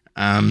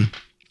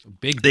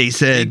 Big. They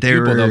said big they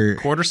pupil, were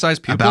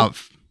quarter-sized pupil.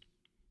 About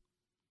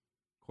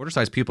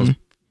quarter-sized pupil is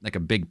like a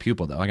big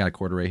pupil, though. I got a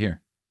quarter right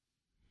here.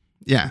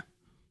 Yeah.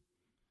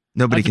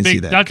 Nobody can see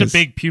that. That's a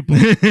big pupil.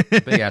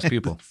 Big ass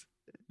pupil.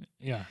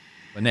 Yeah.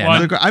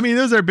 But I mean,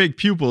 those are big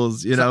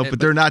pupils, but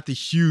they're not the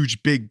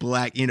huge, big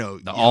black,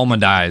 the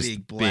almond eyes,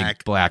 big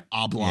black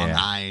oblong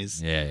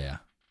eyes. Yeah.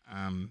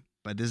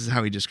 But this is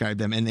how he described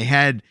them, and they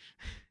had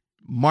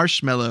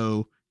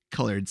marshmallow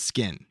colored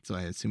skin. So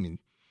I assuming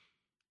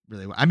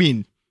really, I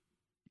mean,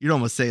 you'd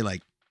almost say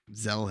like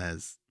Zell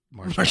has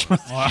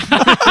marshmallow.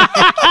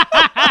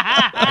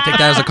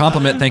 that as a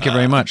compliment. Thank you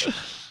very much.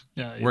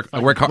 Yeah,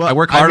 I work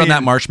hard on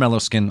that marshmallow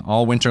skin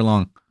all winter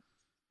long.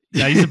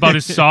 Yeah, he's about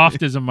as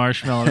soft as a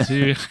marshmallow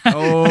too.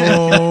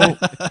 Oh,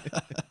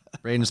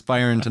 Braden's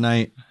firing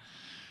tonight.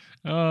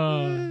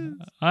 Oh,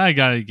 I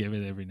gotta give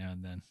it every now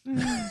and then.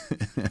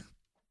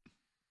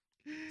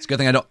 It's a good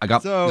thing I don't. I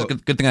got. So- It's a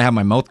good thing I have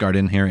my mouth guard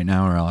in here right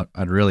now, or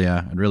I'd really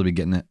be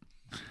getting it.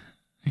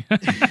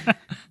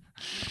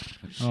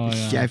 Oh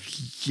yeah.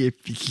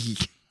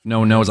 No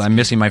one knows I'm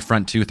missing my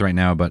front tooth right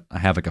now, but I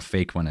have like a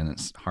fake one, and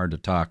it's hard to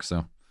talk.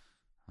 So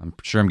I'm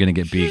sure I'm gonna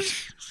get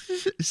beaked.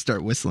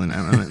 Start whistling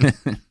out on it.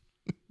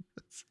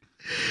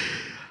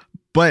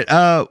 But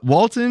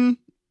Walton,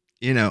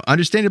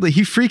 understandably,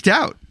 he freaked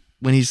out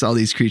when he saw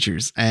these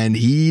creatures, and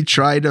he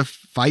tried to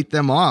fight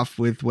them off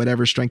with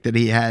whatever strength that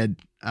he had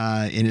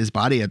in his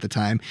body at the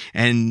time,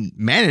 and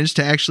managed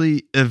to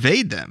actually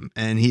evade them.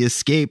 And he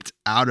escaped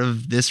out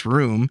of this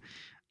room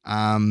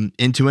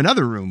into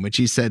another room, which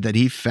he said that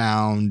he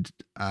found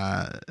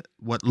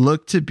what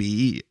looked to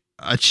be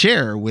a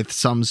chair with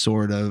some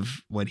sort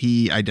of what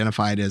he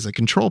identified as a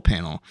control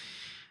panel.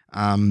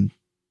 And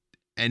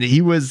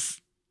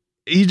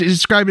he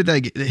described it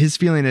like his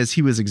feeling as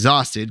he was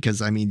exhausted, because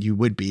you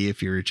would be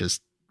if you're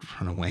just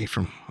run away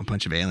from a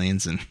bunch of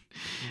aliens and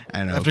I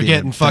don't know, After being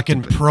getting fucking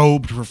abducted.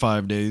 probed for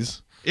 5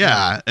 days.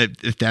 Yeah,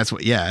 if that's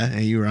what,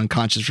 and you were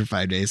unconscious for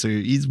 5 days. So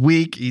he's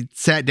weak. He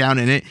sat down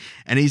in it,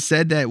 and he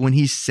said that when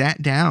he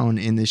sat down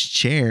in this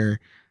chair,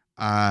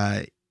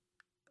 a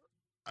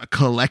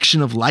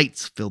collection of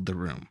lights filled the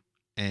room.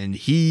 And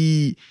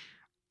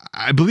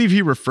I believe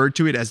he referred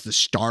to it as the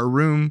star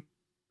room.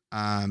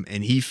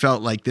 And he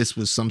felt like this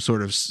was some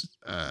sort of,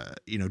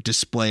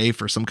 display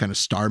for some kind of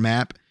star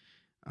map,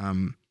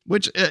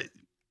 which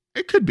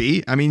it could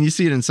be. You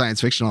see it in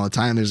science fiction all the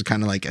time. There's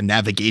kind of like a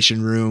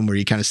navigation room where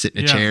you kind of sit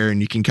in a chair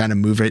and you can kind of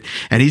move it.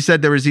 And he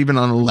said there was even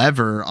a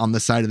lever on the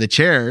side of the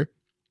chair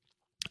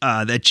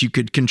that you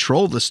could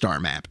control the star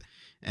map,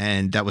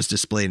 and that was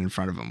displayed in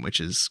front of him, which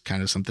is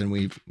kind of something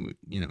we've,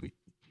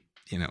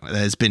 that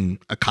has been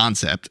a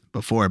concept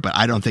before, but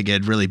I don't think it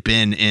had really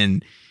been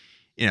in.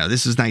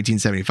 This was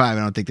 1975. I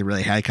don't think they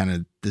really had kind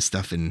of this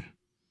stuff in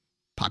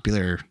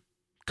popular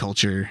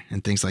culture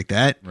and things like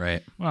that.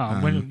 Right.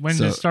 Wow. When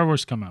did Star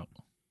Wars come out?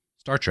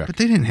 Star Trek. But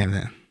they didn't have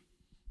that.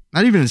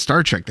 Not even in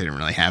Star Trek, they didn't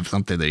really have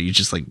something that you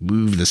just like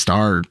move the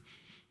star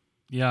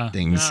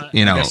things, I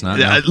guess not,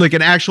 no. like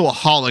an actual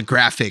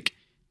holographic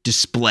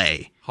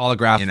display.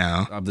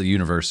 Holograph of the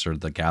universe or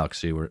the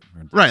galaxy. Or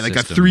Right, like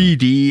system. a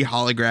 3D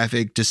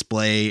holographic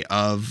display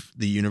of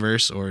the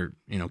universe or,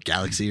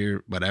 galaxy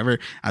or whatever.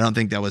 I don't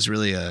think that was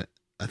really a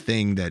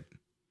thing that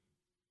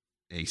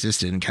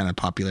existed in kind of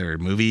popular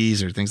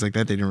movies or things like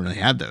that. They didn't really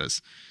have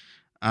those.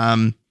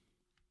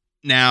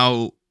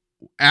 Now,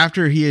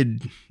 after he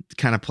had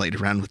kind of played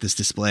around with this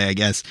display, I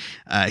guess,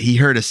 he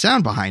heard a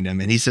sound behind him,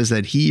 and he says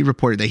that he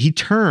reported that he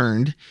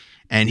turned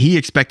and he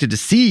expected to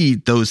see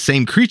those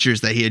same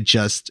creatures that he had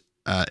just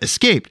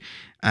escaped.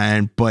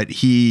 But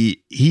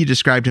he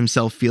described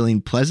himself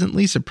feeling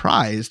pleasantly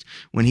surprised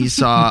when he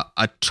saw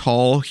a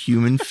tall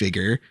human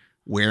figure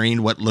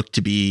wearing what looked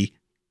to be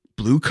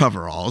blue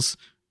coveralls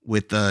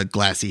with a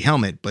glassy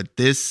helmet. But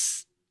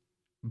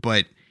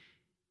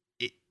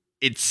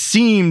it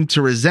seemed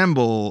to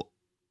resemble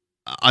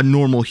a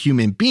normal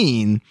human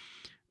being.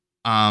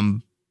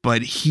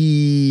 But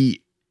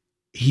he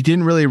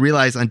didn't really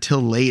realize until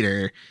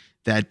later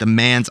that the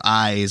man's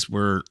eyes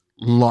were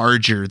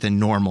larger than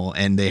normal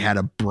and they had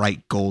a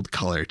bright gold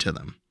color to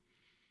them.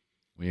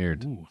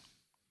 Weird. Ooh.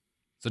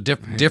 So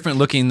different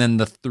looking than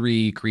the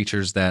 3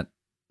 creatures that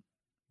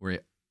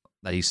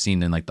he's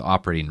seen in like the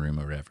operating room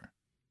or whatever.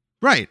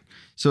 Right.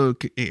 So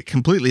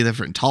completely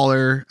different,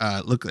 taller,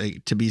 look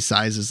like to be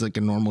sized as like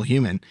a normal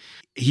human.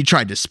 He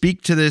tried to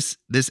speak to this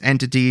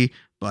entity,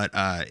 but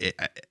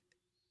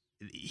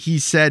he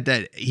said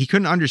that he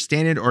couldn't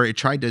understand it, or it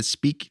tried to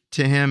speak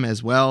to him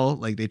as well.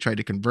 Like they tried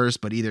to converse,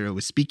 but either it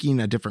was speaking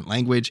a different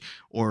language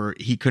or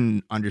he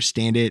couldn't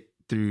understand it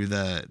through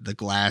the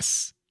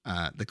glass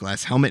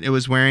helmet it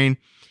was wearing.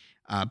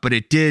 But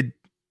it did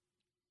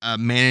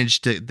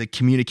manage to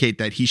communicate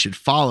that he should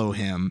follow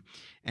him.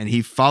 And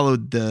he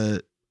followed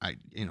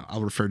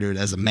I'll refer to it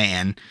as a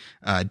man,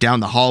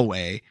 down the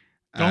hallway,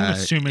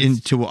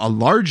 into a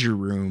larger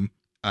room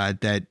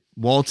that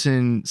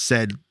Walton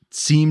said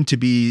seemed to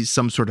be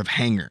some sort of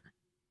hangar.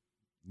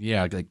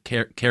 Yeah, like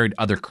carried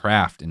other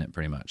craft in it,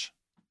 pretty much.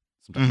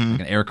 Like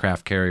an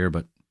aircraft carrier,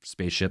 but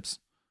spaceships.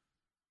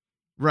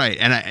 Right,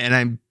 and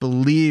I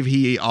believe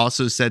he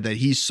also said that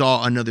he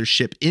saw another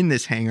ship in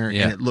this hangar,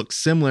 and it looked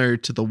similar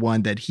to the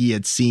one that he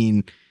had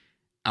seen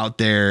out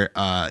there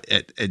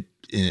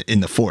in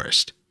the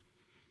forest.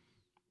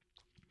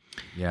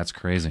 Yeah, it's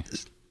crazy.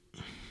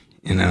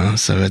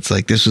 So it's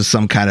like this was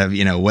some kind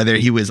of, whether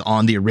he was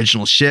on the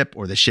original ship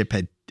or the ship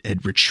had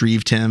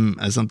retrieved him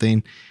as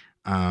something.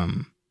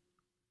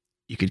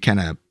 You could kind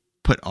of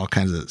put all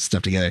kinds of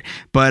stuff together.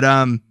 But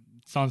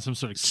it's on some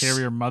sort of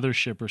carrier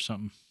mothership or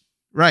something.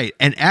 Right.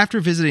 And after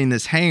visiting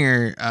this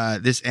hangar,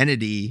 this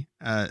entity,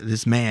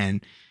 this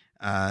man,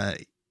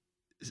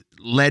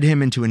 led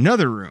him into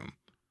another room,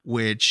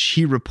 which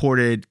he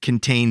reported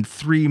contained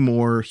 3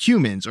 more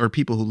humans or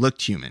people who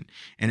looked human.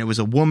 And it was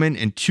a woman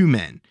and 2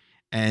 men.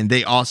 And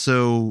they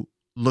also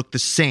looked the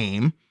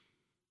same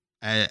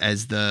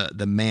as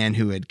the man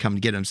who had come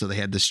to get him. So they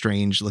had the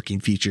strange looking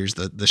features,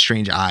 the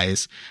strange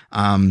eyes.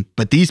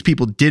 But these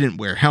people didn't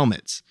wear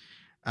helmets.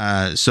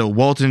 So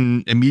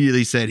Walton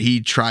immediately said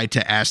he tried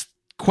to ask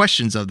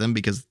questions of them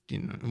because,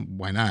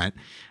 why not?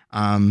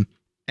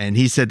 And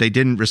he said they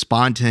didn't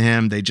respond to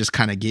him. They just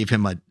kind of gave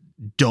him a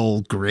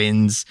dull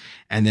grins.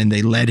 And then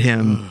they led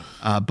him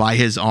by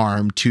his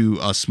arm to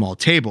a small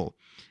table.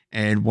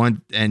 And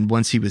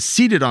once he was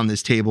seated on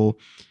this table,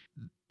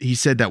 he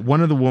said that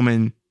one of the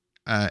women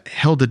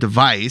held a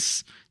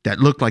device that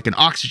looked like an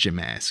oxygen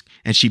mask.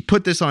 And she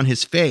put this on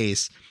his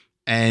face.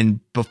 And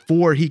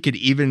before he could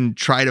even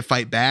try to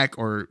fight back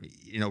or,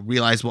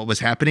 realize what was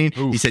happening,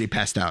 he said he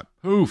passed out.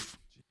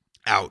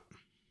 Out.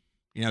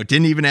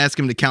 Didn't even ask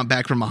him to count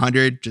back from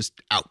 100, just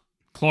out.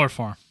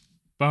 Chloroform.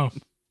 Boom.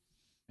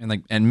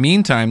 And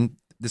meantime,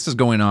 this is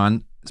going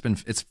on.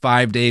 It's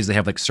 5 days. They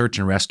have search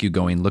and rescue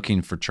going,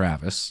 looking for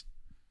Travis.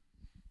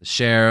 The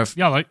sheriff.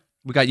 Yeah,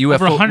 we got UFO.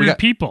 Over 100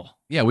 people.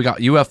 Yeah, we got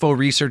UFO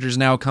researchers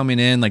now coming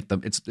in.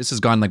 This has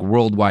gone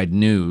worldwide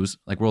news.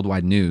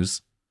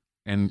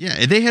 And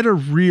yeah, they had a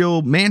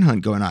real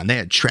manhunt going on. They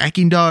had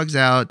tracking dogs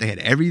out. They had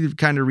every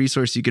kind of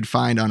resource you could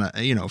find on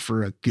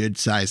for a good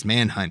sized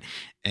manhunt,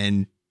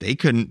 and they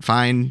couldn't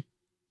find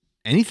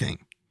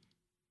anything.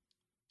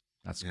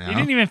 They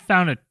didn't even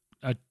found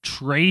a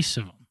trace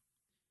of them.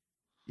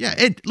 Yeah,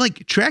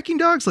 tracking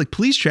dogs,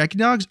 police tracking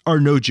dogs, are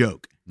no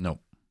joke. No,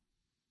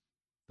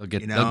 they'll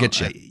get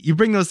you. You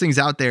bring those things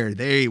out there,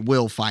 they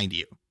will find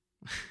you.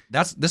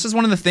 This is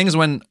one of the things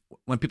when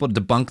people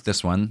debunk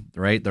this one,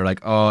 right? They're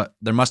like, oh,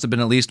 there must have been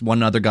at least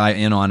one other guy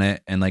in on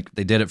it, and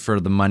they did it for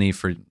the money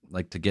for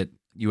to get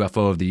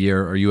UFO of the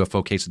year or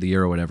UFO case of the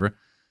year or whatever.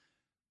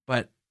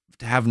 But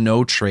to have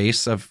no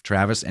trace of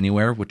Travis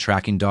anywhere with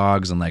tracking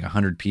dogs and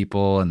 100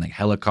 people and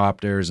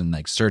helicopters and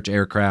search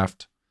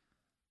aircraft,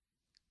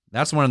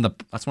 that's one of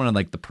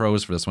the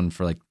pros for this one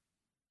for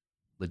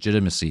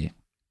legitimacy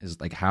is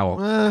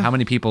how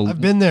many people.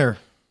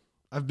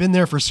 I've been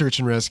there for search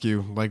and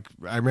rescue.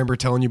 I remember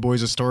telling you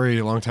boys a story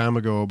a long time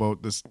ago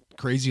about this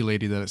crazy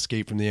lady that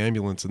escaped from the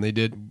ambulance, and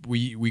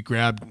we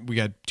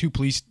had 2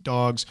 police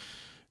dogs.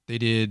 They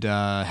did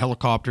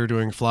helicopter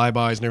doing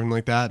flybys and everything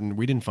like that, and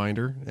we didn't find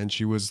her. And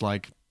she was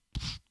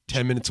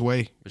 10 minutes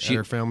away at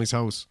her family's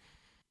house.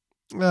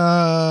 It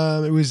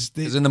was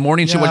in the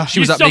morning. Yeah. She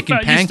was up making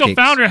pancakes. You still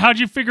found her. How'd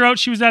you figure out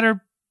she was at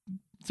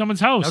someone's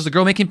house? That was the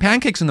girl making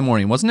pancakes in the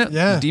morning, wasn't it?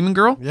 Yeah, the demon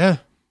girl. Yeah.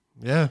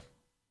 Yeah,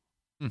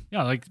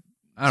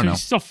 I don't know.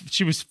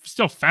 She was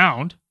still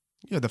found.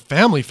 Yeah, the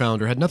family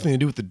found her. Had nothing to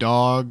do with the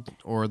dog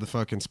or the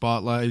fucking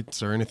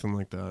spotlights or anything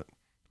like that,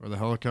 or the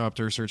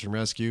helicopter search and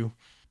rescue.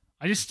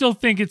 I just still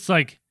think it's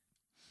that's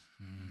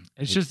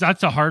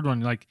a hard one.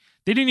 They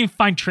didn't even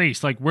find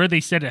trace. Where they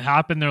said it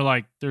happened,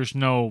 they're there's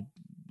nothing.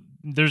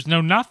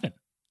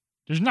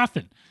 There's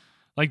nothing.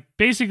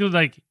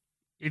 Basically,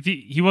 if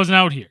he wasn't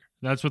out here,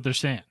 that's what they're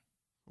saying.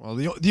 Well,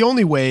 the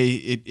only way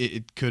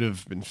it could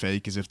have been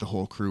fake is if the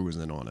whole crew was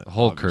in on it. The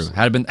whole crew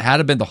had been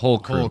the whole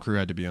crew. The whole crew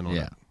had to be in on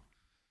it.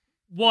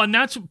 Well, and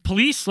that's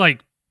police.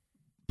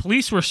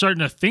 Police were starting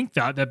to think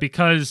that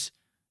because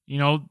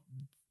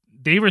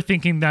they were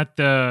thinking that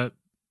the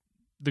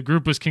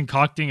group was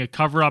concocting a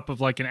cover up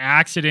of an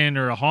accident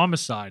or a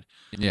homicide.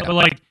 Yeah.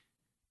 But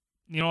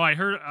I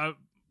heard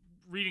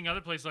reading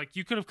other places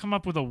you could have come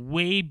up with a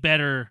way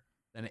better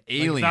than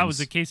aliens. If that was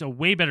the case, a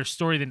way better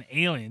story than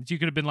aliens. You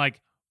could have been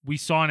we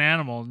saw an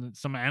animal and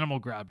some animal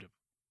grabbed him.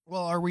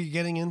 Well, are we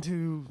getting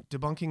into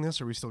debunking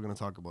this, or are we still going to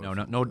talk about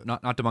it? No,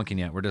 not debunking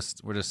yet. We're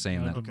just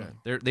saying that. Okay.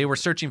 They were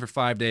searching for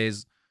 5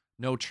 days,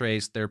 no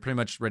trace. They're pretty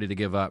much ready to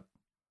give up.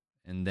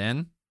 And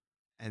then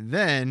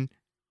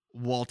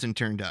Walton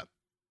turned up.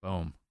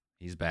 Boom.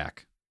 He's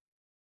back.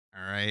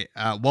 All right.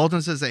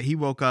 Walton says that he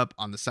woke up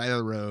on the side of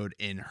the road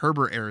in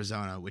Herbert,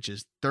 Arizona, which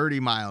is 30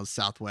 miles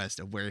southwest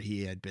of where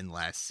he had been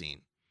last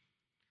seen.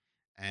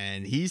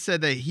 And he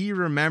said that he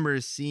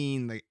remembers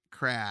seeing the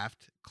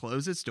craft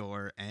close its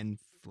door and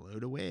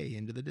float away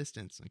into the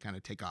distance and kind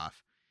of take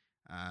off.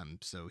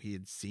 So he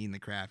had seen the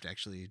craft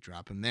actually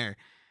drop him there.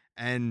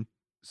 And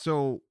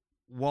so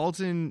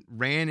Walton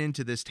ran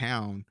into this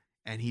town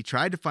and he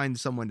tried to find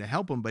someone to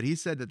help him, but he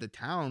said that the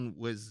town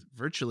was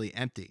virtually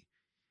empty.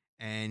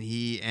 And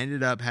he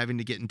ended up having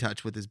to get in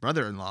touch with his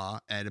brother-in-law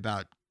at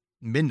about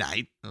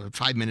midnight,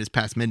 5 minutes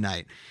past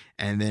midnight.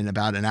 And then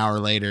about an hour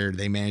later,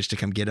 they managed to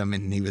come get him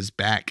and he was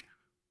back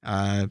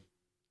to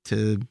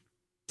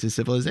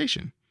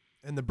civilization.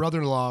 And the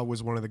brother-in-law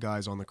was one of the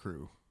guys on the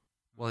crew.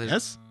 Well,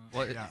 yes.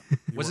 Yeah.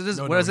 Was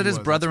it his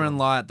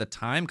brother-in-law at the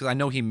time? Because I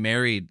know he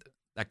married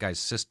that guy's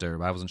sister,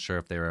 but I wasn't sure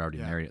if they were already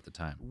married at the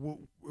time.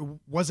 It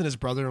wasn't his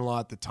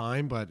brother-in-law at the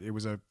time, but it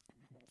was a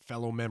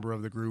fellow member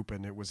of the group,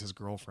 and it was his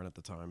girlfriend at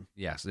the time.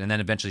 Yes, and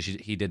then eventually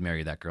he did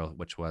marry that girl,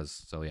 which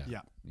was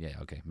Yeah.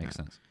 Okay, makes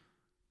sense.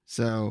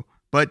 So,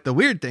 but the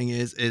weird thing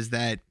is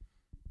that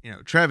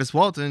Travis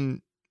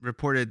Walton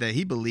reported that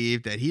he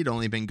believed that he'd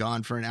only been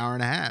gone for an hour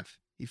and a half.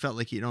 He felt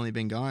like he'd only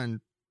been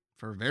gone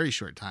for a very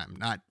short time,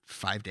 not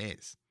 5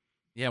 days.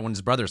 Yeah, when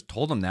his brothers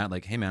told him that,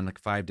 like, hey man, like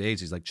 5 days,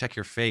 he's like, check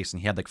your face,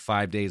 and he had like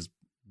 5 days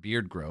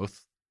beard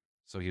growth.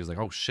 So he was like,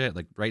 oh shit,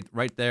 like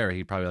right there,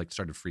 he probably like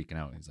started freaking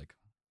out. He's like,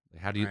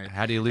 how do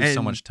you lose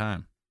so much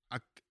time?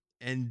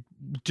 And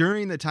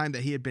during the time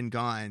that he had been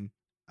gone,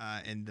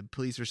 and the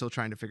police were still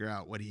trying to figure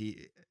out what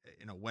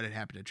had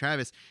happened to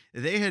Travis,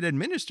 they had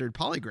administered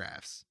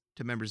polygraphs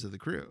to members of the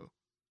crew.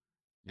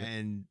 Yep.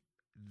 And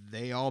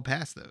they all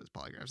passed those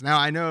polygraphs. Now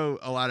I know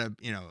a lot of,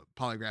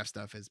 polygraph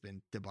stuff has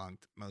been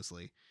debunked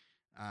mostly.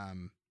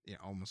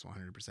 Almost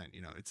 100%,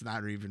 it's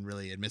not even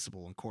really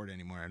admissible in court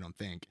anymore. I don't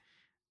think.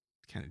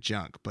 It's kind of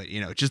junk, but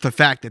just the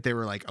fact that they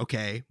were like,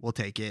 okay, we'll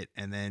take it.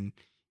 And then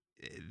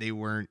they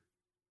weren't,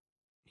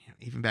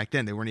 even back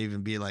then, they weren't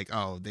even be like,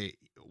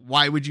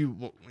 why would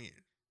you,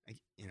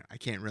 I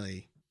can't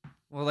really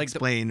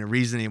explain the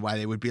reasoning why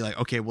they would be like,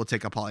 okay, we'll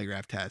take a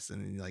polygraph test.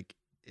 And like,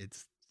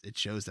 it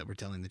shows that we're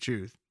telling the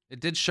truth. It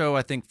did show,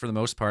 I think, for the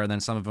most part. And then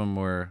some of them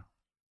were,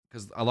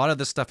 because a lot of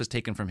this stuff is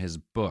taken from his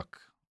book,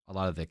 a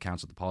lot of the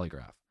accounts of the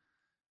polygraph.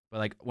 But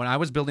like when I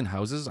was building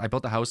houses, I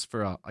built a house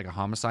for a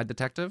homicide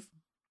detective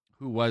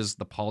who was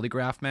the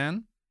polygraph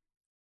man.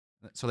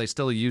 So they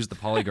still use the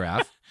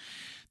polygraph.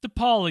 The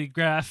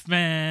polygraph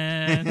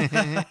man.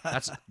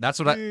 That's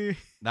what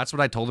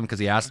I told him, because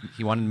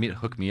he wanted me to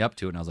hook me up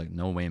to it, and I was like,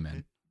 no way,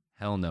 man,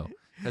 hell no.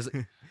 Because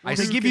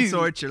they give you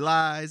sort your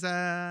lies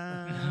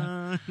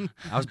out.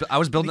 I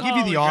was building. They give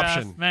you the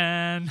option,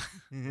 man.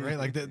 Right?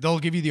 Like they'll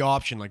give you the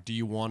option. Like, do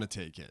you want to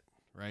take it?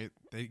 Right?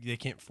 They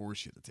can't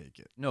force you to take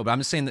it. No, but I'm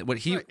just saying that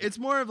it's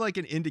more of like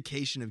an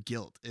indication of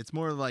guilt. It's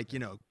more like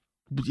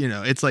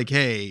it's like,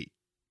 hey,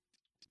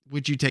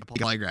 would you take a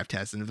polygraph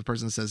test? And if the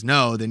person says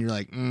no, then you're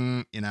like,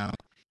 and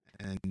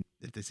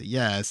if they say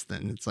yes,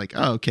 then it's like,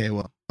 oh, okay,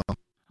 well,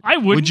 I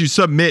wouldn't. Would you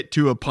submit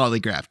to a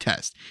polygraph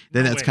test?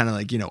 Then that's kind of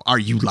like, are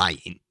you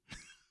lying?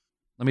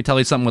 Let me tell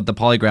you something what the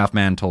polygraph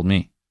man told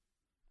me.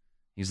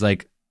 He's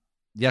like,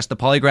 yes, the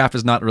polygraph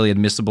is not really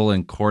admissible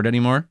in court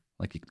anymore.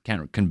 Like, you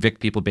can't convict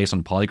people based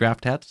on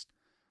polygraph tests.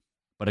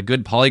 But a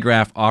good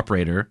polygraph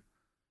operator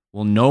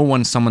will know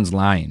when someone's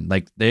lying.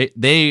 Like,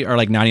 they are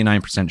like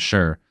 99%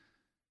 sure.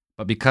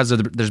 But because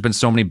there's been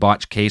so many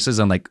botched cases,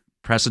 and like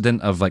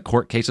precedent of like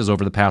court cases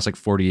over the past like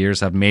 40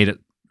 years have made it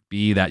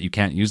be that you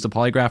can't use the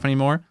polygraph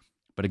anymore.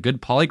 But a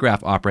good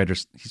polygraph operator,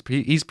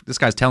 this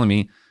guy's telling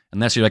me,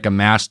 unless you're like a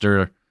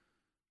master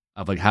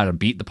of like how to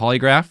beat the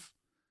polygraph,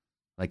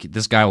 like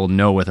this guy will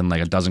know within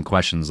like a dozen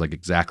questions, like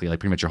exactly like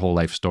pretty much your whole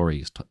life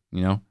story,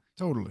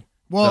 Totally.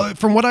 Well,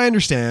 from what I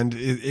understand,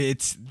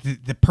 it's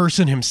the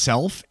person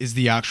himself is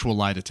the actual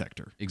lie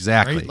detector.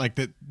 Exactly. Right? Like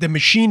the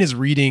machine is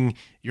reading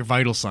your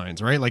vital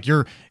signs, right? Like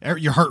your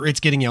heart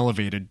rate's getting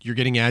elevated, you're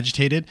getting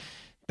agitated.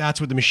 That's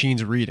what the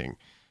machine's reading,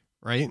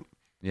 right?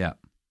 Yeah.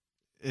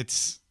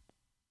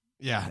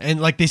 And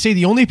like they say,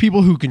 the only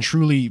people who can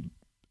truly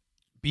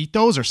beat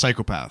those are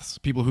psychopaths,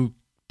 people who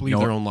believe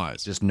their own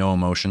lies. Just no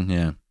emotion,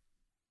 yeah.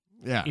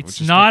 Yeah. It's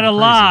not a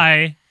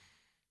lie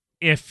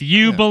if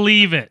you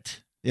believe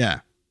it.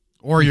 Yeah.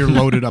 Or you're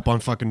loaded up on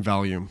fucking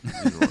Valium.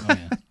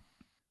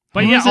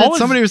 But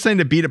somebody was saying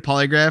to beat a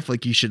polygraph,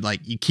 like you should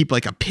you keep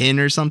like a pin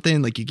or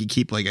something, like you could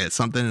keep like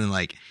something and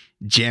like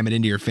jam it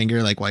into your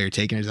finger like while you're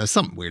taking it.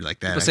 Something weird like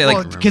that.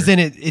 Because then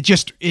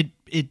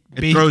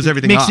it throws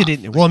everything off.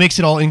 It makes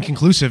it all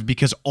inconclusive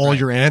because all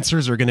your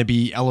answers are going to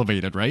be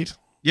elevated, right?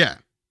 Yeah.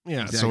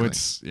 Yeah.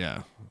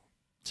 Exactly.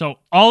 So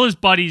all his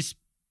buddies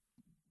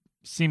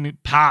seem to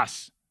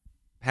pass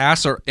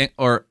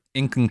or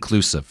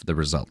inconclusive, the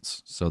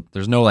results. So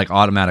there's no like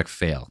automatic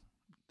fail.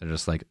 They're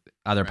just like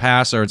either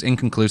pass or it's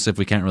inconclusive.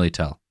 We can't really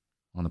tell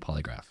on the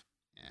polygraph.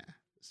 Yeah.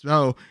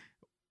 So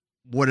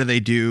what do they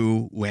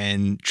do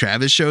when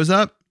Travis shows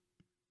up?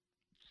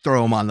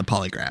 Throw him on the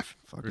polygraph.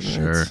 For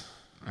sure.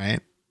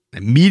 Right?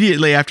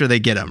 Immediately after they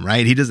get him,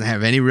 right? He doesn't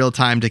have any real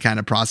time to kind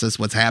of process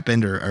what's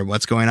happened or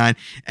what's going on.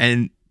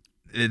 And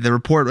the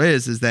report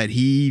is that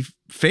he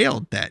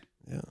failed that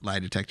lie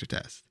detector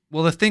test.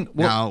 Well, the thing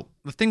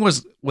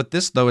was with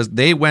this though is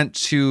they went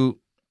to,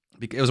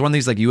 it was one of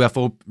these like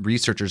UFO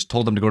researchers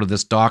told them to go to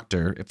this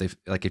doctor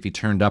if he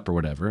turned up or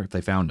whatever, if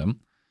they found him.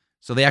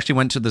 So they actually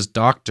went to this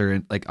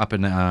doctor like up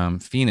in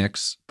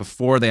Phoenix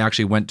before they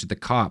actually went to the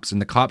cops,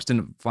 and the cops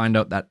didn't find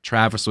out that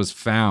Travis was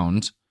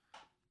found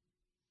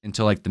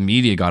until like the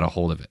media got a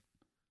hold of it,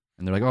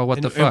 and they're like, "Oh,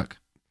 what the fuck?"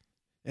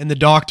 And the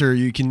doctor,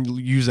 you can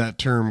use that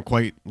term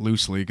quite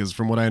loosely because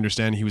from what I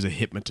understand, he was a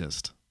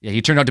hypnotist. Yeah,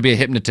 he turned out to be a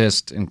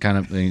hypnotist and kind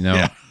of,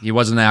 he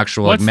wasn't an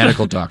actual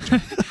medical doctor.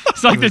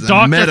 It's like the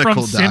doctor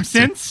from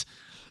Simpsons.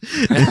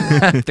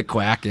 The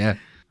quack, yeah.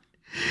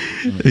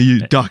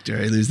 You doctor,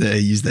 I use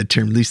that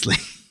term loosely.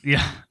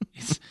 Yeah.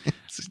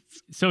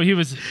 So he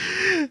was,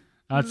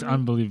 that's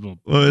unbelievable.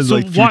 Well, it's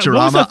like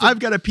Futurama. I've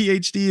got a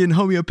PhD in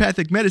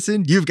homeopathic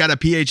medicine. You've got a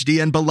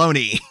PhD in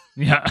baloney.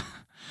 Yeah.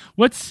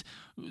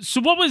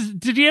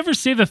 Did he ever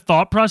say the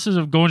thought process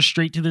of going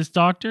straight to this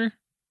doctor?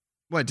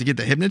 What, to get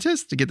the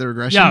hypnotist? To get the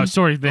regression? Yeah,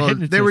 sorry, the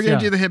hypnotist. They were going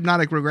to yeah. do the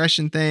hypnotic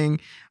regression thing.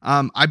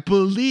 I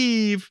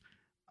believe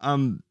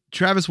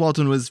Travis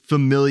Walton was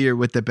familiar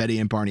with the Betty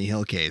and Barney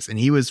Hill case, and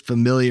he was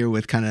familiar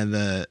with kind of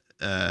the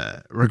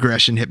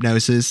regression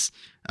hypnosis,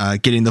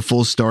 getting the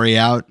full story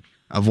out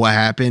of what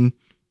happened.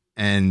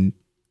 And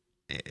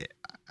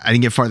I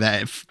didn't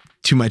get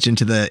too much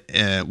into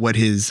the what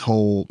his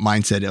whole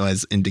mindset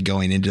was into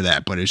going into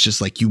that, but it's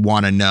just like you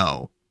want to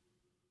know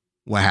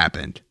what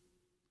happened.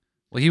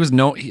 Well, he was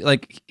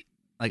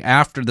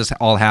after this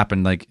all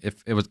happened, like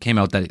if it came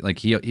out that like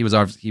he was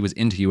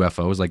into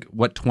UFOs, like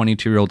what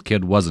 22-year-old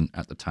kid wasn't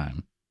at the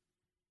time,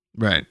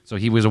 right? So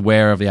he was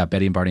aware of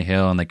Betty and Barney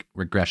Hill and like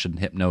regression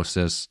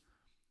hypnosis.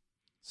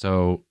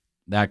 So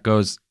that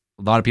goes.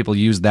 A lot of people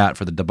use that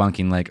for the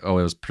debunking, like, oh,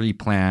 it was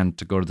pre-planned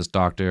to go to this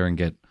doctor and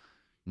get,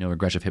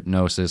 regressive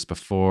hypnosis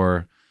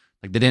before.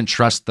 Like they didn't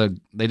trust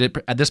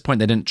at this point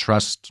they didn't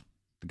trust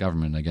the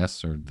government, I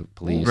guess, or the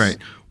police. Right.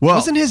 Well,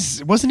 wasn't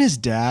his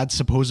dad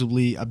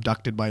supposedly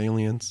abducted by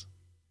aliens,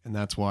 and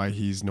that's why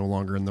he's no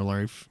longer in their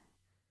life?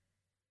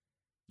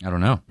 I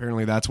don't know.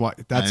 Apparently, that's why.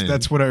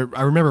 That's what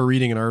I remember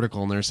reading an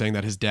article, and they're saying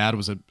that his dad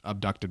was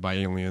abducted by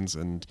aliens,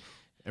 and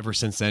ever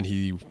since then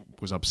he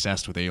was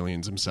obsessed with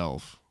aliens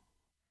himself.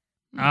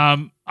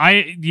 I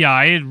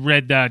had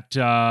read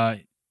that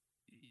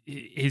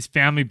his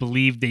family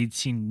believed they'd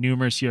seen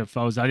numerous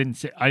UFOs. I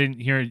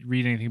didn't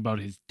read anything about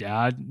his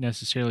dad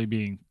necessarily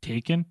being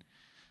taken,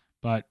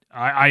 but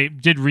I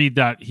did read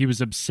that he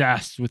was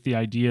obsessed with the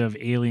idea of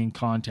alien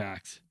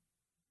contacts.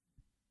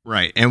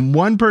 Right. And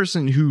one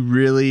person who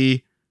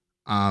really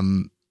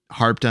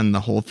harped on the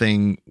whole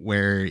thing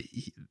where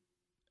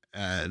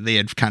they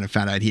had kind of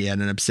found out he had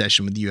an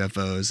obsession with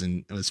UFOs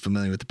and was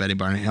familiar with the Betty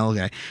Barney Hill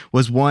guy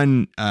was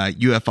one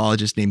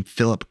ufologist named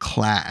Philip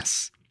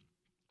Klass.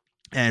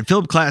 And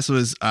Philip Klass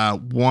was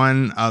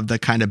one of the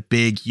kind of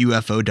big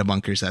UFO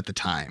debunkers at the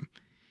time.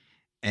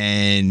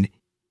 And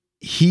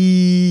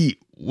he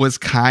was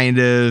kind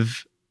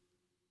of,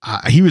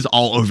 he was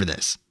all over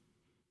this,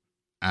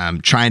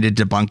 trying to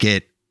debunk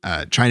it,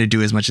 trying to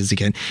do as much as he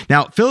can.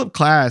 Now, Philip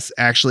Klass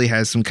actually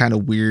has some kind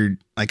of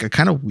weird, like a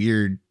kind of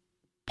weird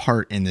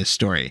part in this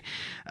story.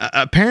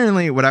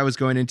 Apparently what I was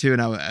going into,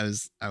 and I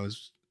was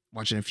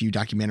watching a few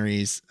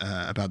documentaries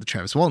about the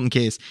Travis Walton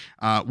case.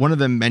 One of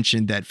them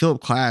mentioned that Philip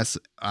Klass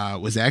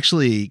was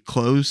actually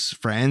close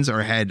friends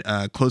or had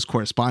close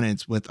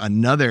correspondence with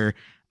another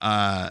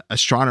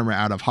astronomer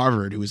out of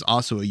Harvard who was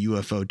also a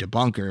UFO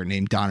debunker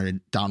named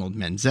Donald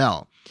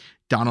Menzel.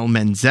 Donald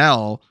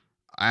Menzel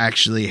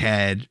actually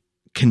had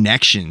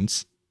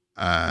connections,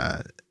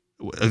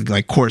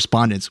 like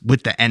correspondence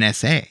with the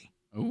NSA.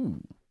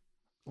 Ooh.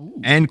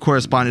 And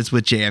correspondence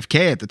with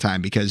JFK at the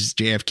time, because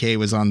JFK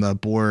was on the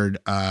board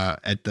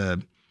at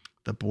the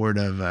board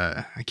of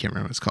I can't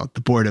remember what it's called,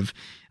 the board of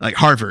like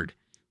Harvard,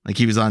 like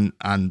he was on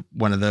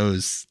one of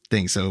those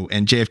things. So,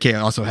 and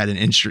JFK also had an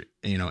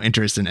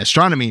interest in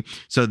astronomy,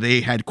 so they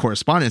had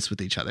correspondence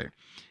with each other.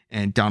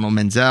 And Donald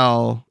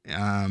Menzel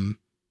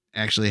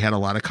actually had a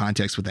lot of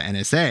contacts with the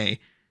NSA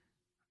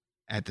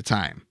at the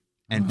time,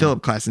 and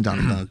Philip Klass and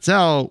Donald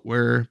Menzel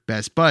were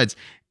best buds.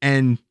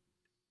 And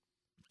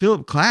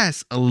Philip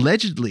Klass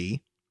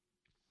allegedly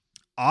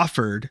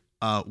offered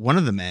one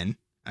of the men,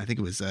 I think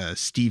it was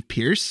Steve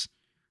Pierce.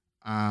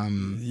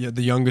 The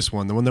youngest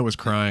one, the one that was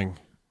crying.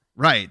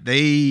 Right.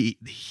 They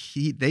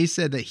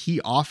said that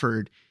he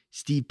offered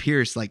Steve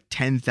Pierce like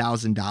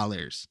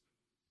 $10,000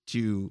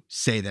 to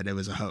say that it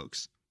was a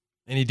hoax.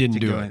 And he didn't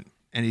do it.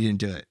 And he didn't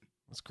do it.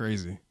 That's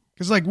crazy.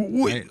 Because like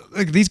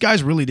these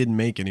guys really didn't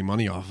make any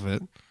money off of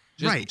it.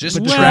 Just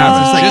But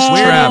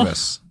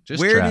Travis.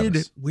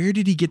 Where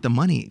did he get the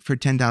money for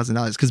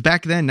 $10,000? Because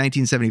back then,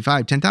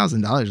 1975,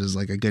 $10,000 was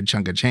like a good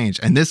chunk of change.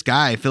 And this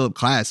guy, Philip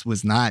Klass,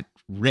 was not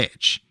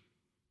rich.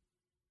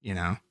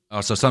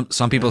 Oh, so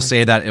some people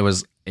say that it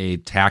was a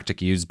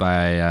tactic used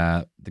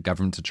by the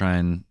government to try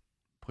and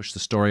push the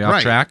story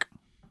off track.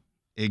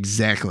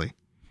 Exactly.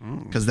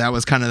 Because that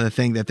was kind of the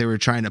thing that they were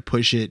trying to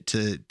push it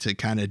to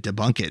kind of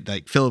debunk it.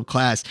 Like Philip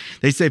Klass,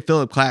 they say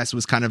Philip Klass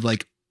was kind of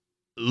like,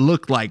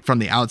 looked like from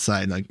the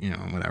outside, like,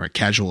 whatever,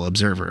 casual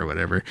observer or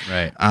whatever.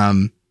 Right.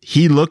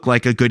 He looked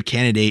like a good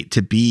candidate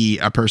to be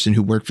a person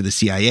who worked for the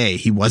CIA.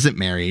 He wasn't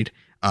married.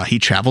 He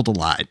traveled a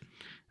lot.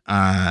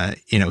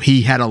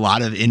 He had a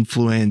lot of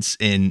influence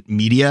in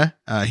media.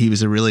 He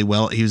was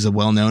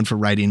well known for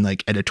writing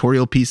like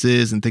editorial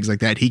pieces and things like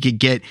that. He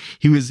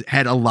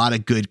had a lot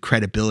of good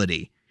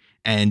credibility.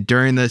 And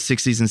during the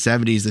 60s and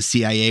 70s, the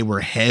CIA were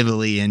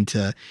heavily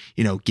into,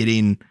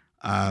 getting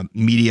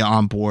media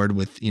on board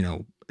with,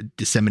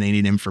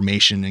 disseminating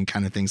information and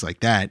kind of things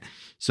like that.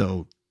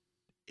 So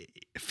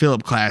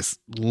Philip Klass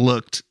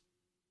looked,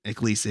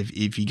 at least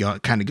if you go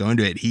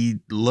into it, he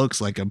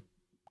looks like a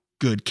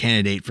good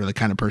candidate for the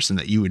kind of person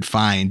that you would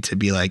find to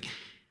be like,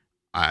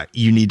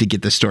 you need to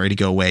get this story to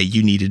go away.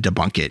 You need to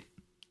debunk it.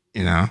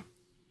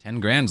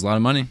 $10,000's a lot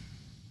of money.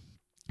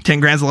 10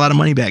 grand's a lot of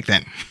money back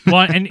then.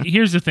 Well, and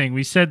here's the thing.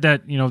 We said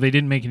that, they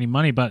didn't make any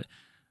money, but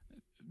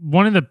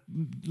one of the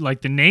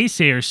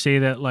naysayers say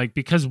that like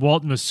because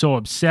Walton was so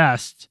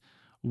obsessed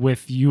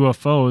with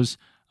UFOs,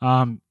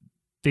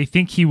 they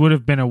think he would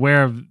have been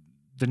aware of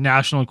the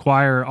National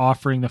Enquirer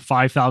offering the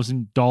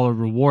 $5,000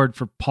 reward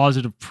for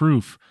positive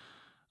proof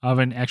of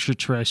an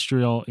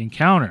extraterrestrial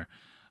encounter.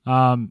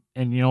 And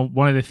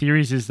one of the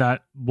theories is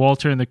that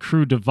Walter and the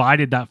crew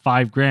divided that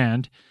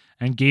 $5,000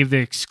 and gave the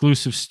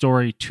exclusive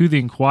story to the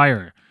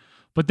Enquirer.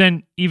 But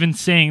then even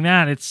saying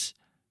that,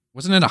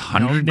 wasn't it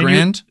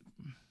 $100,000?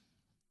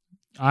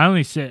 I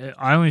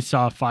only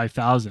saw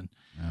 5,000.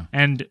 Yeah.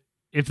 And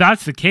if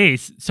that's the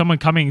case, someone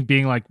coming and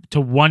being like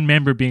to one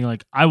member being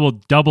like, I will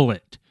double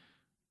it.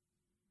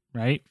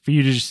 Right? For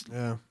you to just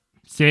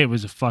say it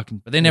was a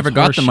fucking. But they never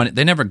got the money.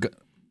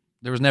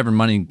 There was never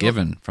money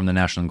given from the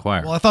National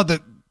Enquirer. Well, I thought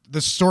that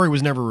the story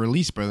was never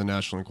released by the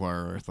National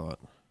Enquirer. I thought.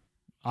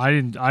 I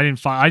didn't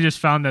find. I just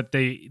found that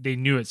they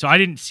knew it. So I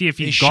didn't see if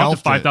he got the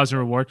 5,000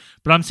 reward.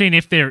 But I'm saying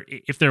if there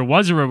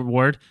was a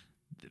reward,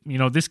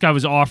 this guy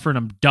was offering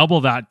him double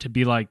that to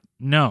be like,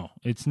 no,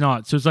 it's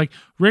not. So it's like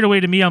right away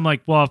to me, I'm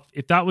like, well,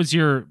 if that was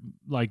your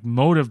like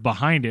motive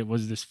behind it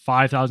was this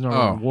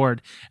 $5,000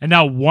 reward, and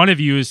now one of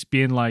you is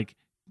being like,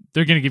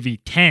 they're gonna give you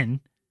 10.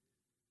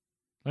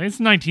 Like it's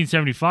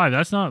 1975.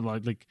 That's not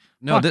like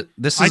no.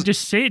 This is. I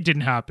just say it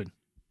didn't happen.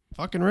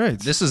 Fucking right.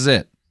 This is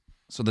it.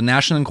 So the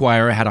National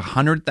Enquirer had a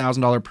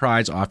 $100,000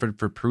 prize offered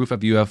for proof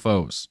of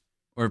UFOs,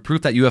 or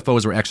proof that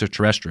UFOs were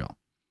extraterrestrial.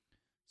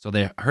 So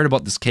they heard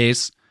about this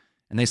case,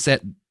 and they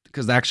said,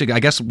 because actually, I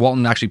guess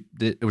Walton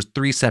it was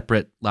 3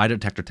 separate lie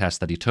detector tests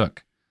that he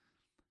took.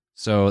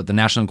 So the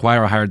National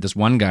Enquirer hired this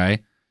one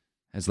guy,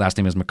 his last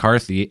name is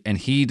McCarthy, and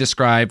he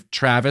described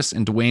Travis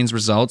and Dwayne's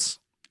results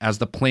as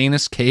the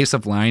plainest case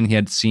of lying he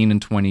had seen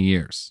in 20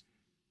 years,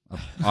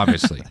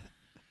 obviously.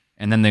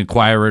 And then the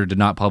Enquirer did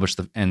not publish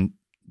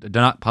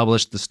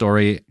the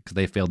story because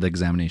they failed the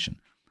examination.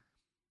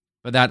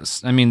 But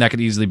that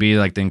could easily be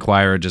like the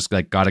Enquirer just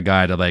like got a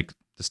guy to like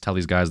just tell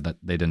these guys that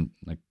they didn't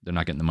like they're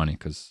not getting the money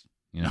because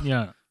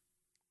yeah,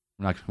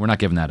 we're not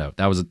giving that out.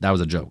 That was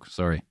a joke.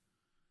 Sorry.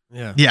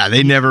 Yeah,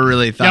 they never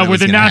really thought. Yeah, it we're was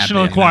the gonna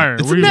National happen. Enquirer.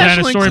 It's We the ran a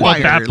National story about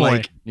Enquirer, Bat Boy.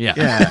 like,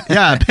 Yeah.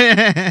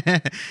 yeah.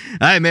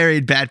 I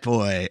married Bat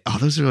Boy. Oh,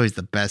 those are always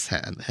the best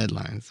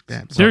headlines.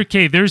 Bat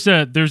Boy. There's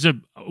a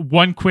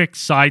one quick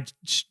side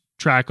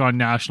track on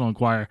National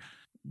Enquirer.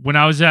 When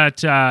I was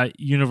at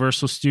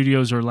Universal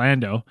Studios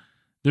Orlando,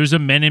 there's a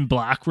Men in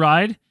Black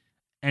ride,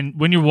 and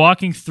when you're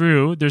walking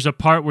through, there's a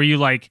part where you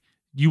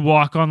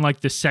walk on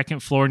like the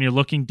second floor and you're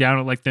looking down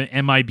at like the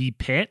MIB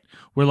pit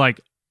where like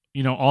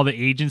all the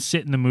agents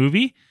sit in the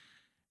movie.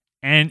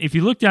 And if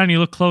you look down and you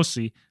look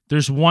closely,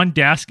 there's one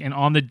desk, and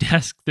on the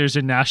desk there's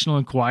a National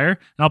Enquirer. And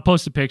I'll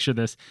post a picture of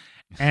this.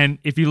 And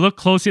if you look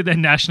closely at the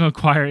National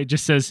Enquirer, it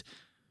just says,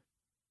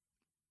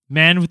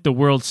 "Man with the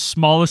world's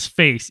smallest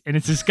face." And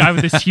it's this guy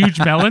with this huge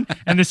melon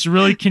and this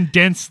really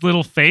condensed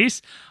little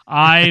face.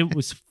 I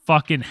was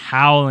fucking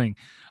howling.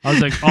 I was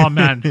like, oh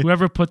man,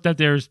 whoever put that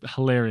there is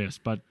hilarious.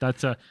 But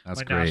that's my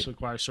great. National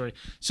Enquirer story.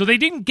 So they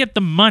didn't get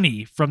the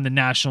money from the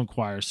National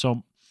Enquirer.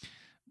 So,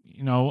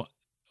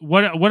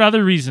 what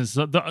other reasons?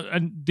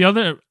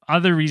 The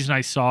other reason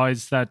I saw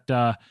is that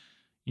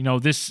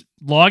this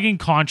logging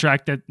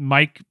contract that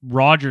Mike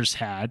Rogers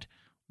had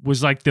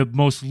was like the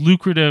most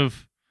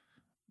lucrative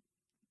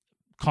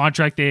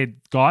contract they had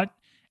got,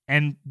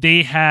 and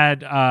they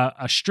had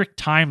a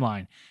strict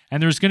timeline,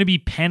 and there's going to be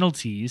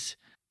penalties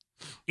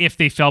if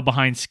they fell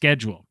behind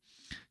schedule.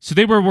 So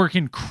they were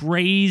working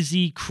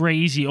crazy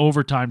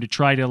overtime to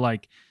try to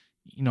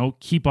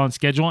keep on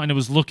schedule, and it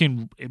was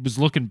looking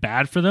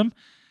bad for them.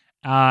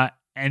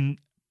 And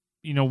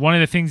one of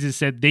the things is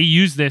that they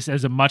used this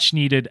as a much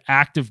needed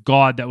act of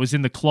God that was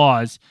in the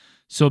clause,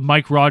 so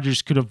Mike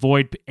Rogers could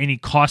avoid any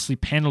costly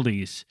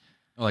penalties.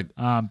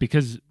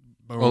 Because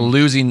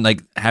losing,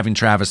 like having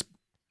Travis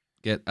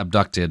get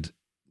abducted,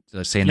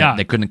 saying that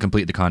they couldn't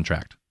complete the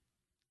contract.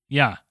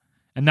 Yeah.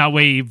 And that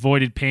way he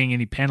avoided paying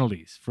any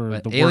penalties for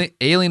the work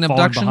alien falling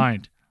abduction.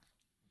 Behind.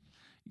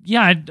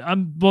 Yeah,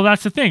 well,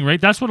 that's the thing, right?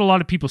 That's what a lot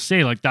of people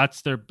say. Like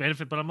that's their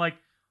benefit, but I'm like,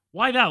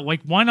 why that?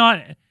 Like, why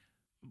not?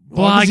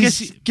 Well, I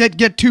guess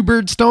get 2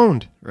 birds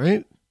stoned,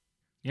 right?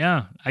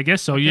 Yeah, I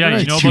guess so. Yeah,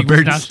 right. you know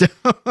about this.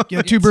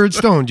 Get 2 birds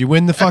stoned. You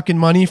win the fucking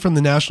money from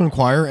the National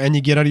Enquirer, and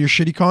you get out of your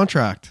shitty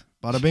contract.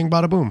 Bada bing,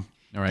 bada boom.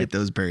 All right. Get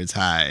those birds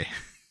high.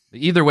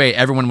 Either way,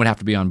 everyone would have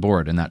to be on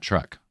board in that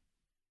truck.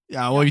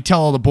 Yeah, well, you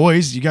tell all the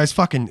boys, you guys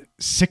fucking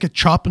sick of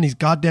chopping these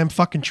goddamn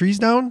fucking trees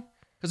down?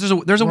 Because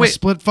there's a way.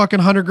 Split fucking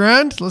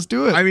 $100,000? Let's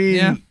do it. I mean,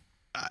 Yeah.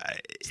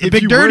 If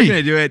big you dirty. were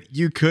going to do it,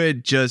 you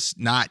could just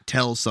not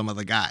tell some of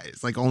the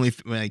guys. Like only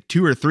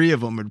 2 or 3 of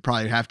them would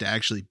probably have to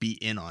actually be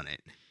in on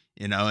it,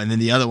 and then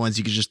the other ones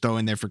you could just throw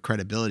in there for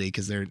credibility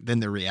because then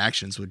their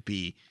reactions would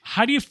be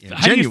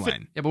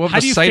genuine. Yeah, but what How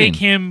was do the you sighting?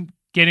 fake him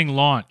getting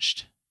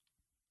launched?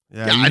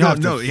 Yeah, you'd I have don't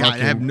to know. Yeah, I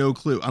fucking have no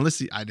clue.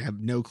 I'd have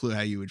no clue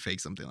how you would fake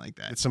something like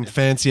that. Get some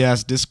fancy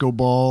ass disco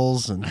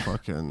balls and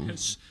fucking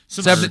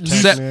Some Seven-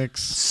 loose-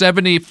 Technics.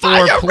 74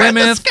 Fire in the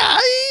Plymouth. sky.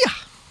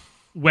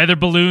 weather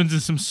balloons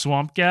and some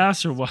swamp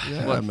gas or what?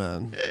 Yeah,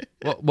 man.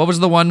 What was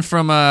the one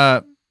from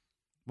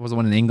what was the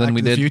one in England Back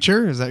we to the did?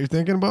 Future? Is that what you're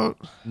thinking about?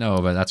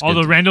 No, but that's Oh,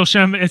 good. the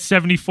Rendlesham at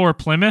 74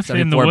 Plymouth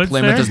in the 74 woods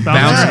Plymouth there, just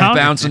bouncing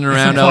bouncing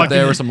around. around out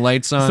there with some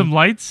lights on. Some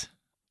lights.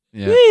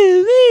 Yeah.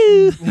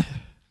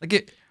 Like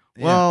it.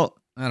 Well,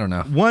 I don't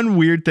know. one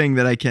weird thing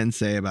that I can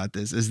say about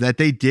this is that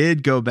they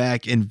did go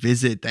back and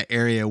visit the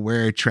area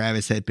where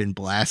Travis had been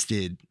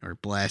blasted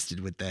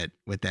with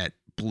that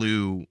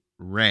blue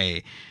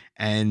ray,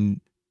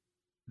 and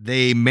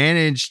they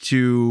managed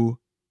to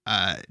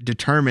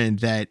determine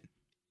that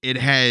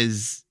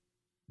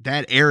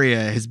that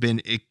area has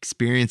been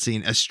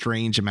experiencing a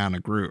strange amount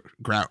of growth.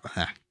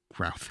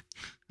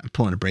 I'm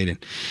pulling a Braden.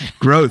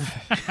 Growth.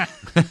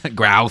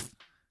 Growth.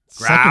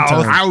 Second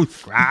time.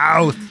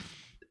 Growth.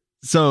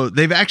 So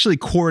they've actually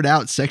cored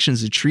out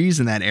sections of trees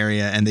in that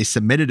area and they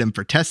submitted them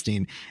for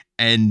testing.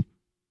 And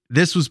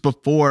this was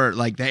before,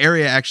 like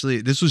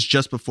this was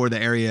just before the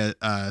area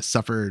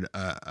suffered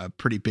a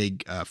pretty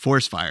big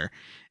forest fire.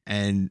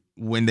 And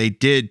when they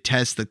did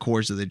test the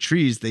cores of the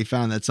trees, they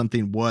found that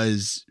something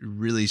was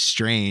really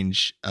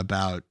strange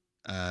about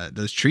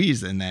those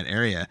trees in that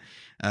area.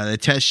 The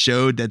test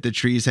showed that the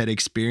trees had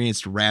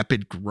experienced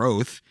rapid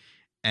growth,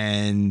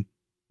 and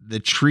the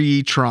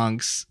tree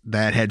trunks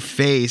that had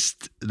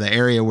faced the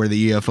area where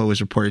the UFO was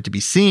reported to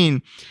be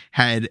seen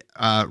had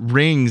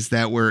rings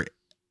that were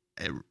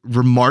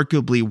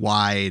remarkably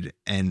wide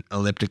and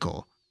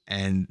elliptical.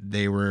 And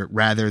they were,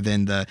 rather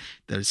than the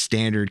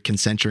standard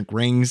concentric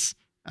rings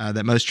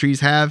that most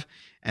trees have.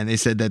 And they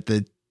said that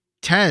the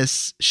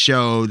tests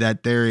show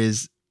that there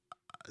is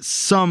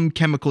some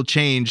chemical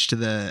change to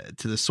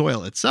the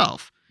soil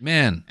itself.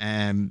 Man.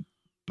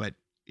 But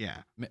yeah.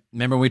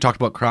 Remember when we talked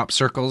about crop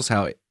circles,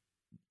 how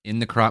in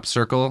the crop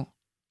circle,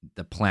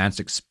 the plants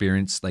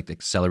experience like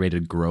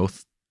accelerated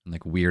growth and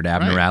like weird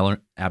abnormalities.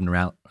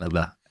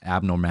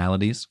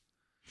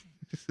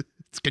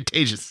 It's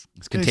contagious.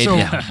 It's contagious. so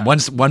Yeah.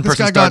 Once one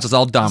person starts, it's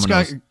all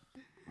dominoes.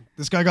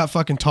 This guy got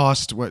fucking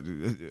tossed.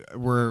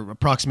 We're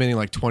approximating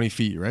like 20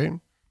 feet, right?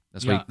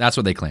 That's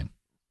what they claim.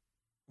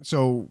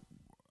 So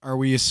are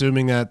we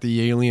assuming that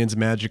the aliens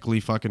magically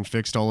fucking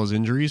fixed all his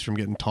injuries from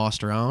getting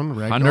tossed around?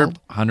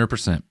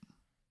 100%.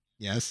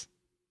 Yes.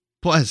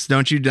 Plus,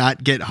 don't you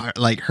not get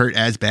hurt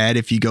as bad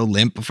if you go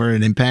limp before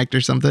an impact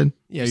or something?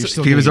 Yeah, you're So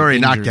still if he was gonna get already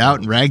knocked injured. out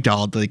and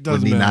ragdolled,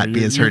 wouldn't he not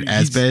be as hurt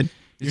as bad?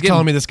 You're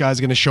telling me this guy's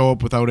going to show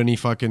up without any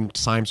fucking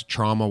signs of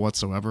trauma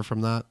whatsoever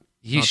from that?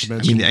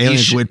 The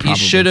aliens would probably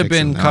he should have fix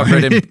been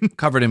him,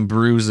 covered in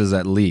bruises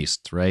at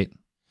least, right?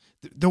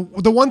 The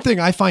one thing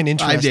I find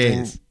interesting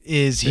days.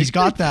 is he's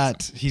got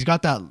that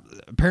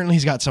apparently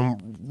he's got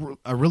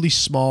a really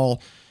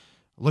small,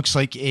 looks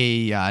like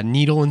a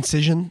needle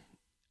incision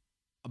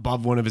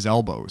above one of his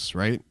elbows,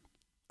 right?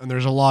 And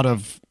there's a lot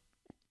of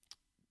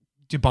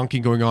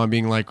debunking going on,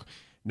 being like,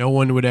 no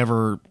one would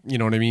ever, you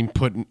know what I mean,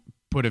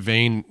 put a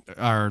vein,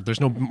 or there's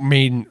no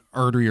main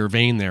artery or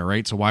vein there,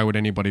 right? So why would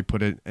anybody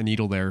put a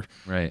needle there?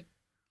 Right.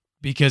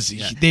 Because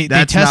That's they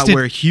not tested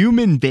where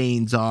human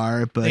veins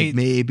are, but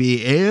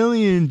maybe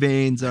alien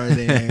veins are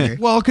there.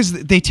 well, because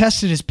they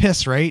tested his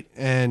piss, right?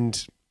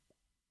 And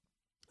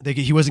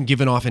he wasn't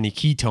giving off any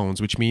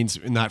ketones, which means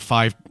in that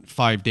five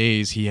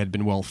days he had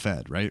been well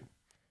fed, right?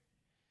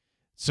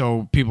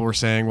 So people were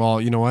saying,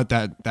 well, you know what,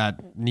 that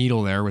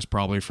needle there was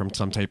probably from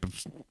some type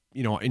of,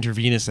 you know,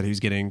 intravenous that he was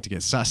getting to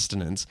get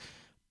sustenance.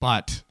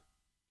 But,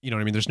 you know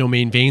what I mean, there's no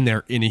main vein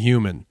there in a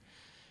human.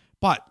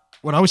 But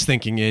what I was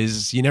thinking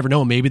is, you never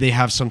know, maybe they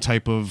have some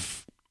type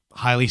of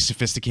highly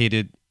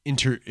sophisticated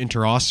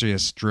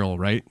interosseous drill,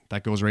 right?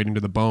 That goes right into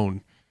the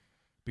bone,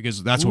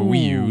 because that's what we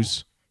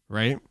use,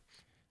 right?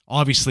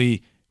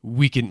 Obviously,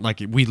 we can,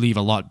 we leave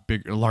a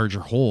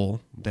larger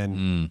hole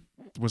than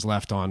was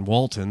left on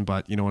Walton,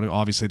 but, you know,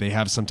 obviously they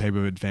have some type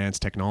of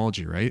advanced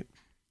technology, right?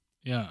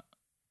 Yeah.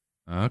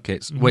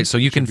 Okay. Wait, so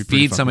you can be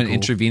pretty feed someone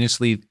fucking cool.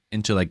 intravenously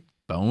into like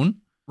bone?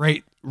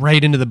 Right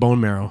into the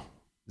bone marrow.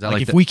 Is that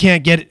Like if we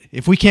can't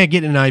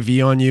get an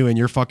IV on you and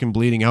you're fucking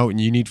bleeding out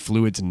and you need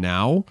fluids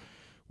now,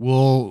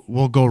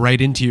 we'll go right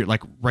into your,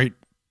 right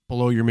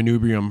below your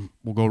manubrium.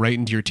 We'll go right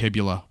into your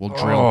tibula. We'll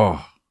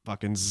drill,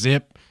 fucking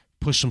zip,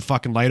 push some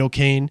fucking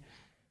lidocaine,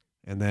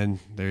 and then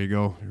there you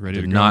go, you're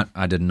ready to go.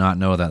 I did not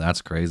know that.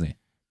 That's crazy.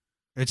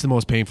 It's the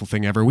most painful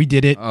thing ever. We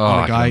did it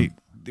on a guy.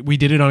 We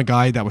did it on a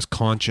guy that was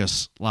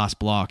conscious last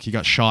block. He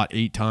got shot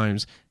 8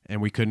 times,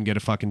 and we couldn't get a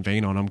fucking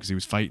vein on him because he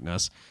was fighting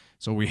us.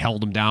 So we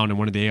held him down, and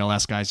one of the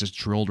ALS guys just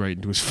drilled right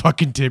into his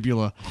fucking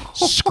tibula,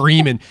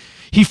 screaming.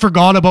 He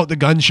forgot about the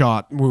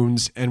gunshot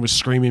wounds and was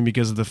screaming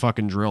because of the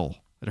fucking drill.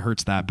 It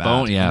hurts that bad.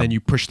 Bone, yeah. And then you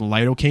push the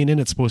lidocaine in.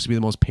 It's supposed to be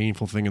the most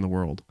painful thing in the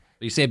world.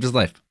 But you saved his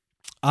life.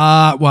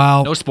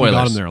 Well, No spoilers. We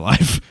got him there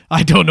alive.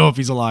 I don't know if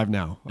he's alive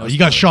now. He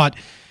got shot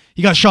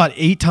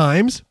 8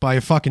 times by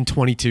a fucking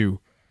 22.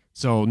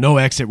 So no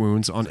exit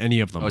wounds on any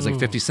of them. Oh, it's like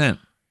 50 Cent.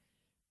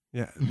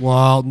 Yeah.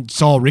 Well,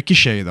 it's all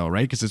ricochet though,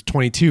 right? Because it's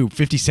 22.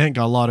 50 Cent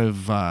got a lot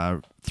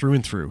of through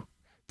and through.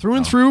 Through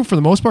and through, for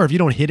the most part, if you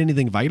don't hit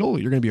anything vital,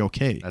 you're going to be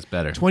okay. That's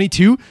better.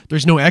 22,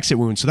 there's no exit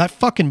wound. So that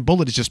fucking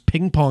bullet is just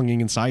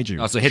ping-ponging inside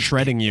you. Also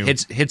shredding you.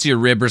 Hits your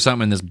rib or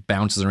something and just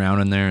bounces around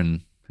in there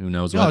and who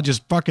knows what.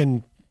 Just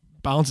fucking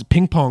bounces,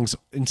 ping-pongs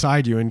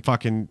inside you and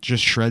fucking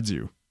just shreds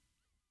you.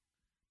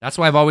 That's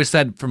why I've always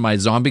said for my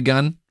zombie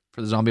gun,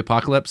 for the zombie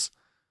apocalypse,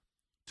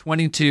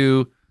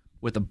 22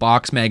 with a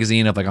box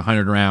magazine of like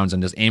 100 rounds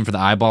and just aim for the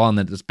eyeball and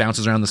then just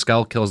bounces around the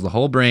skull, kills the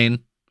whole brain.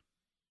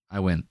 I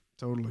win.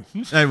 Totally.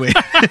 I win.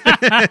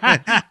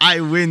 I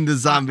win the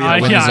zombie.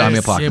 I win the zombie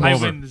it's apocalypse. game I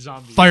over. win the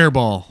zombie.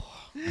 Fireball.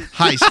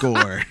 High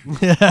score.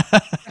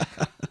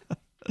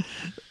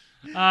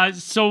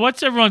 So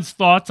what's everyone's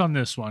thoughts on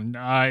this one?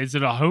 Is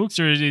it a hoax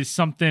or is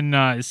something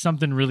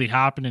really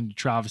happening to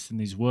Travis in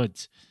these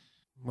woods?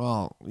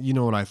 Well, you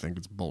know what I think?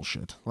 It's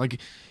bullshit.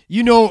 Like,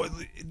 you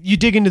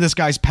dig into this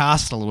guy's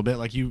past a little bit.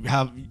 Like you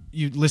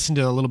listen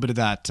to a little bit of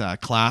that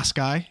Class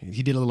guy.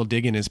 He did a little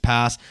dig in his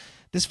past.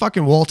 This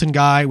fucking Walton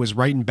guy was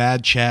writing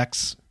bad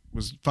checks,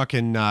 was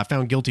fucking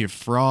found guilty of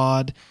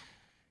fraud.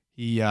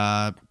 He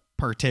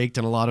partaked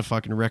in a lot of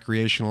fucking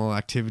recreational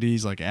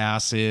activities like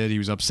acid. He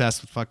was obsessed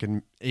with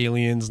fucking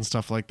aliens and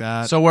stuff like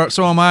that. So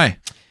am I.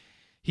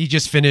 He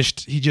just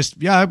finished.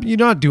 You're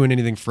not doing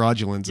anything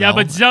fraudulent, Zell. Yeah,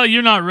 but Zell,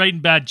 you're not writing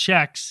bad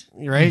checks.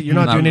 Right? You're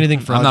not doing anything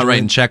I'm fraudulent. not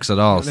writing checks at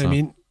all. You know what I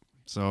mean?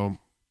 So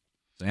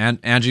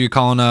Andrew, you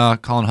calling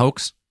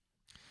hoax?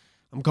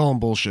 I'm calling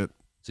bullshit.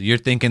 So you're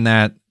thinking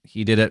that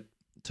he did it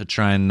to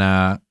try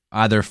and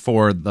either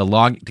for the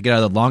to get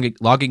out of the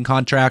logging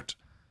contract,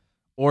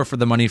 or for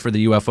the money for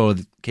the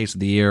UFO case of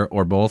the year,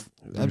 or both.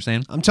 Is that what you're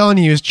saying? I'm telling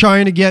you, he was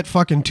trying to get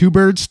fucking two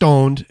birds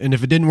stoned, and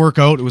if it didn't work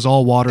out, it was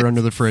all water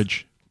under the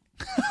fridge.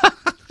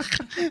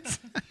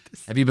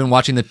 Have you been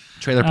watching the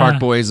Trailer Park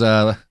Boys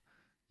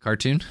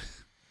cartoon?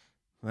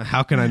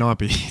 How can I not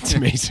be? It's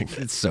amazing.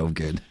 It's so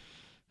good.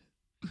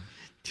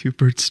 Two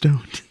birds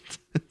stoned.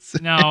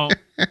 Now,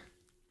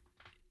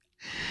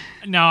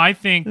 I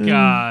think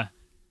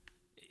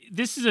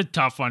this is a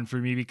tough one for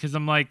me because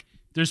I'm like,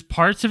 there's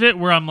parts of it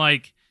where I'm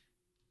like,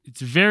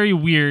 it's very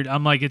weird.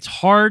 I'm like, it's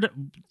hard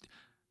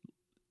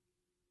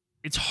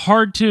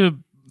to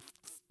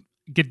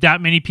get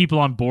that many people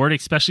on board,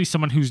 especially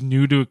someone who's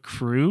new to a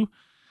crew.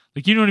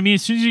 Like, you know what I mean?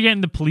 As soon as you're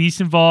getting the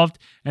police involved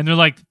and they're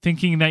like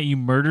thinking that you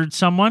murdered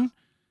someone,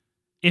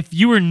 if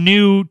you were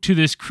new to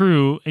this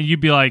crew and you'd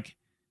be like,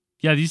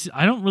 yeah,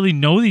 I don't really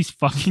know these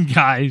fucking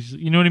guys.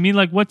 You know what I mean?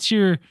 Like, what's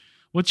your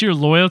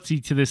loyalty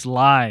to this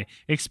lie?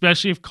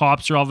 Especially if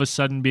cops are all of a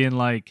sudden being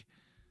like,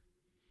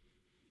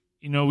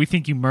 we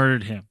think you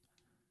murdered him.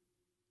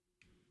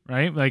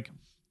 Right? Like,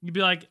 you'd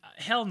be like,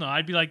 hell no.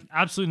 I'd be like,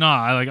 absolutely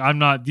not. I'm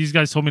not. These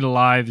guys told me to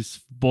lie. This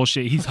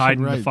bullshit. He's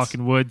hiding in the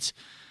fucking woods.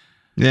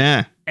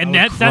 Yeah. And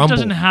that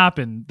doesn't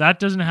happen. That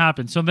doesn't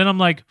happen. So then I'm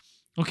like,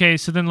 okay,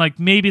 so then like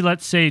maybe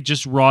let's say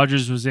just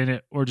Rogers was in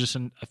it or just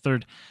a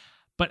third.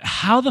 But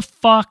how the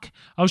fuck?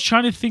 I was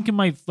trying to think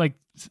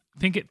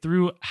it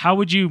through. How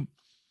would you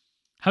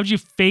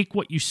fake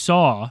what you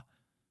saw,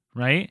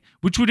 right?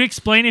 Which would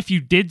explain if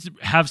you did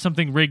have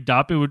something rigged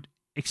up. It would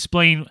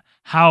explain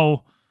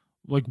how,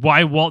 like,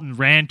 why Walton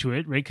ran to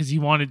it, right? Because he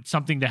wanted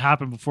something to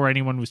happen before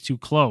anyone was too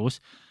close.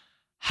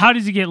 How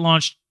does he get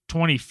launched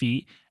 20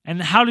 feet? And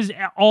how does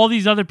all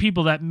these other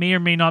people that may or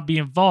may not be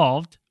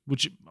involved,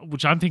 which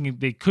I'm thinking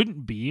they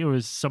couldn't be, or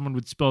someone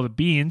would spill the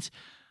beans,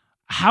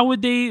 how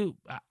would you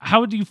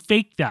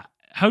fake that?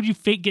 How would you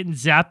fake getting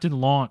zapped and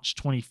launched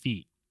 20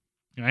 feet?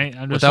 Right?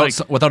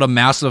 Without a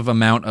massive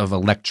amount of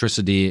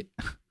electricity,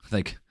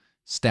 like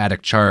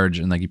static charge,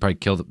 and like you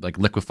probably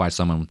liquefy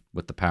someone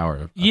with the power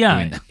of doing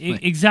that.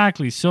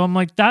 Exactly. So I'm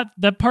like,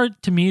 that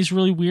part to me is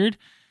really weird.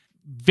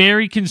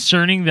 Very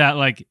concerning that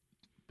like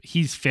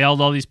he's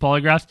failed all these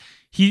polygraphs.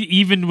 He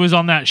even was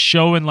on that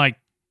show in like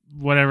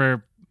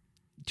whatever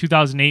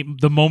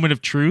 2008, The Moment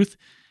of Truth,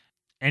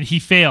 and he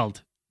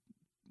failed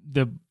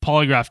the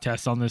polygraph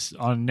test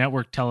on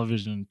network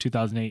television in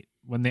 2008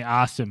 when they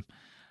asked him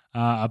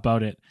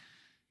about it.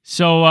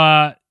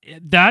 So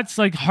that's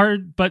like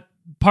hard, but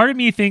part of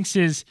me thinks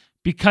is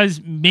because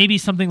maybe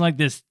something like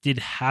this did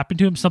happen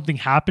to him, something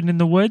happened in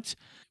the woods,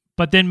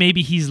 but then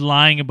maybe he's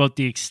lying about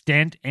the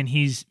extent and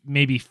he's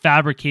maybe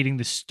fabricating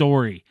the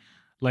story.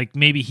 Like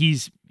maybe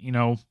he's,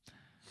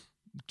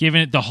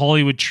 giving it the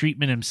Hollywood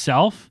treatment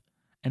himself,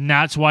 and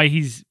that's why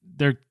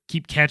they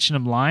keep catching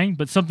him lying.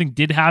 But something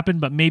did happen,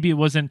 but maybe it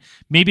wasn't.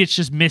 Maybe it's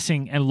just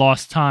missing and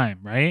lost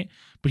time, right?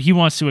 But he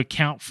wants to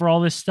account for all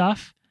this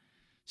stuff,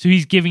 so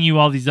he's giving you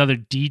all these other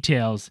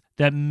details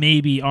that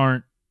maybe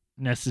aren't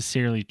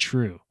necessarily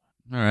true.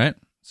 All right,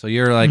 so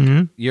you're like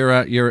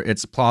you're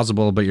it's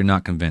plausible, but you're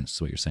not convinced.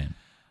 Is what you're saying?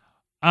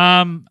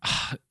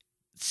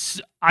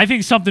 I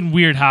think something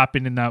weird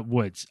happened in that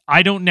woods.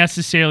 I don't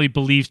necessarily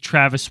believe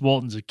Travis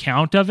Walton's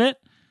account of it.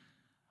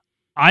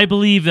 I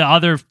believe the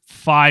other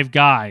 5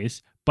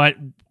 guys, but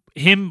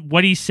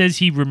what he says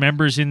he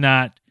remembers in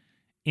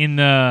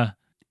the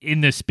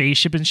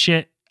spaceship and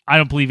shit, I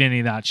don't believe any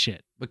of that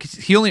shit. Because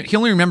he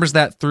only remembers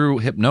that through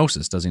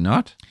hypnosis, does he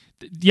not?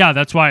 Yeah,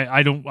 that's why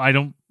I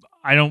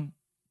don't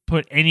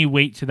put any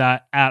weight to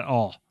that at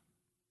all.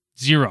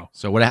 Zero.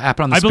 So what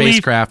happened on the I believe-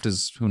 spacecraft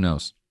is who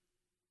knows.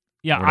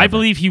 Yeah, Whatever. I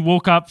believe he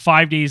woke up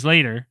 5 days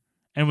later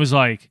and was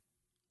like,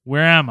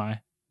 where am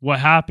I? What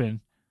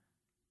happened?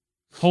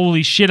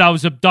 Holy shit, I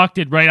was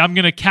abducted, right? I'm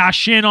going to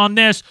cash in on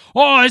this.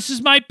 Oh, this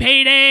is my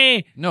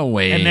payday. No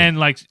way. And then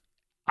like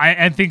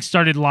I think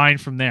started lying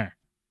from there.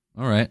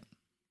 All right.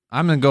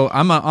 I'm gonna go.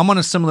 I'm on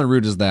a similar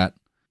route as that.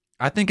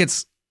 I think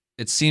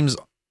it seems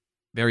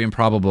very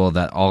improbable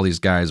that all these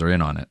guys are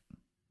in on it.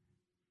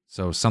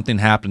 So something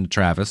happened to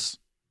Travis,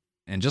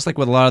 and just like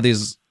with a lot of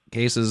these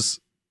cases,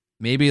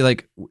 maybe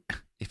like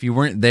if you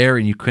weren't there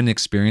and you couldn't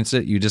experience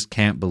it, you just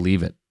can't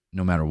believe it,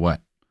 no matter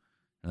what.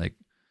 Like,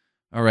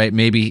 all right,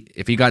 maybe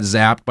if he got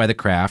zapped by the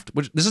craft,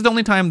 which this is the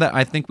only time that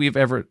I think we've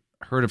ever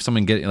heard of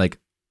someone getting like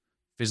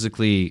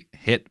physically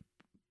hit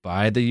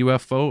by the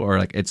UFO or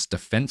like its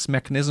defense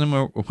mechanism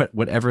or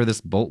whatever this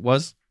bolt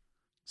was.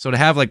 So to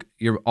have like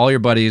all your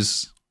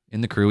buddies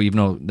in the crew, even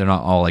though they're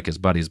not all like his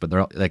buddies, but they're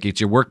all, like it's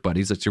your work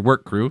buddies, it's your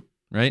work crew,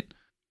 right?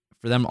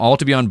 For them all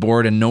to be on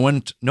board and no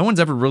one's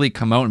ever really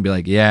come out and be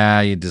like,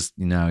 yeah,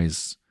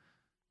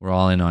 we're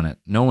all in on it.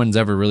 No one's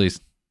ever really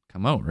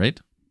come out, right?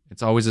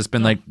 It's always just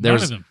been like None of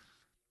there's them.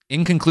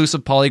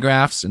 inconclusive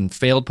polygraphs and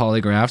failed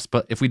polygraphs,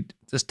 but if we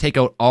just take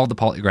out all the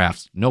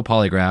polygraphs, no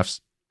polygraphs,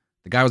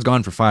 the guy was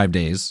gone for 5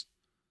 days.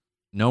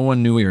 No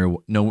one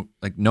knew no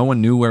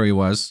one knew where he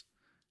was.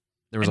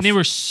 They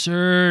were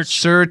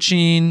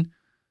searching.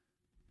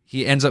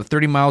 He ends up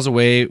 30 miles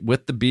away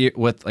with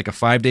with like a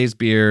 5 days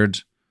beard.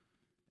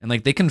 And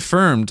like they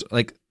confirmed,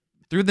 like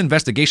through the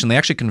investigation, they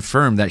actually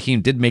confirmed that he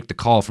did make the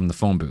call from the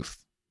phone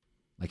booth.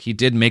 Like he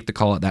did make the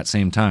call at that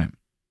same time.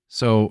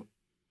 So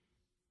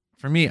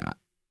for me,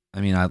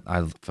 I mean,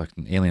 I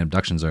fucking alien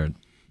abductions are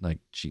like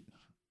cheap.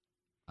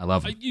 I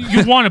love them.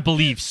 You want to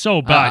believe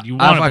so bad. You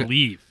want to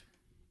believe.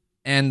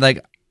 And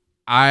like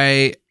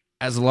as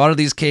a lot of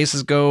these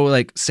cases go,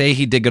 like say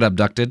he did get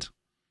abducted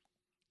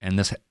and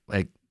this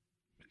like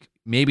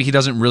maybe he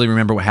doesn't really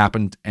remember what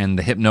happened and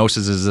the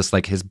hypnosis is just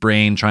like his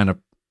brain trying to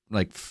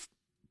like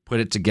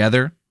put it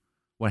together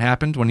what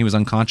happened when he was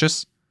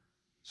unconscious.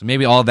 So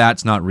maybe all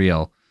that's not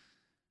real.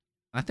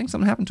 I think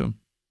something happened to him.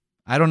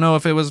 I don't know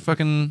if it was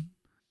fucking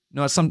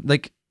it's some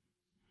like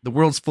the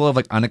world's full of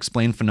like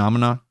unexplained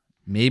phenomena.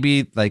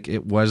 Maybe like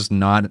it was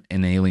not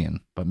an alien,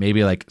 but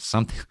maybe like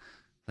something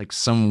like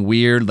some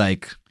weird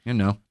like,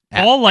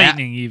 All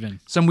lightning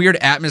even. Some weird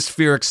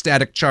atmospheric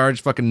static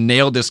charge fucking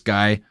nailed this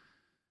guy.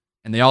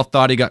 And they all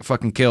thought he got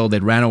fucking killed. They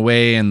ran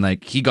away and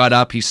like he got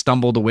up, he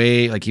stumbled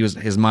away. Like he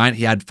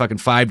had fucking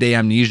 5-day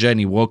amnesia and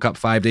he woke up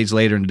 5 days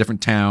later in a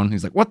different town.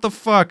 He's like, what the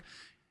fuck?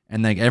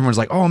 And like everyone's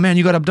like, oh man,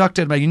 you got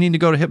abducted. Like you need to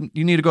go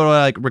to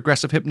like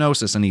regressive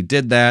hypnosis. And he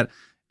did that.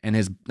 And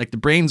his like the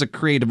brain's a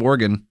creative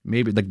organ.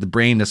 Maybe like the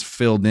brain just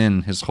filled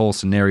in his whole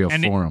scenario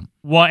for him.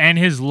 Well, and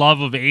his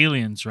love of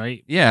aliens,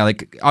 right? Yeah,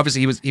 like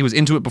obviously he was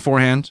into it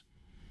beforehand.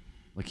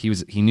 Like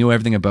he knew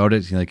everything about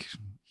it.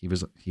 He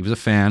was a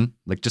fan.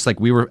 Like just like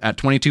we were at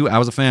 22, I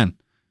was a fan.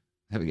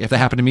 If that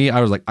happened to me,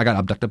 I was like, I got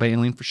abducted by an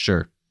alien for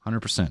sure,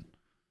 100%.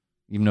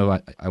 Even though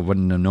I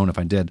wouldn't have known if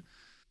I did.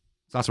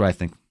 So that's what I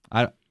think.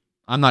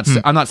 I'm not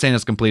saying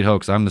it's a complete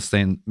hoax. I'm just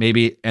saying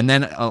maybe. And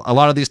then a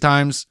lot of these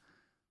times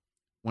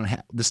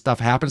when this stuff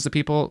happens to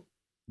people,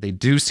 they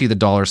do see the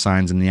dollar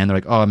signs in the end. They're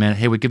like, oh man,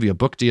 hey, we give you a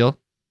book deal.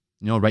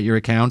 Write your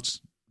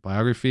accounts,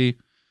 biography,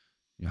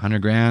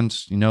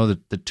 $100,000.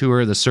 The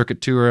tour, the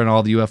circuit tour, and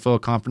all the UFO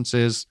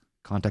conferences.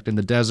 Contact in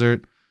the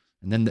desert,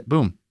 and then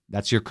boom,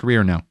 that's your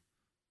career now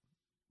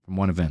from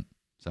one event.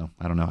 So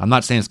I don't know. I'm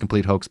not saying it's a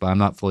complete hoax, but I'm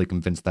not fully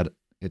convinced that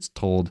it's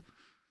told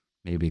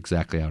maybe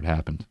exactly how it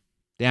happened.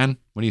 Dan,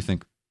 what do you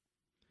think?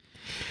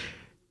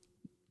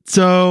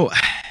 So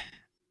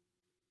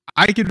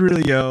I could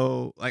really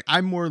go like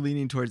I'm more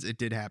leaning towards it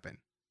did happen.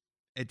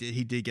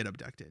 He did get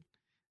abducted.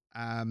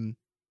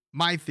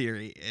 My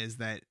theory is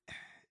that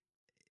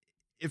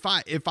if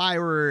I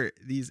were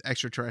these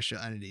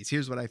extraterrestrial entities,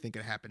 here's what I think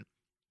could happen.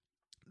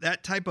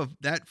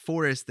 That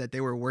forest that they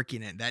were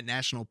working in, that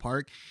national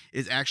park,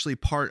 is actually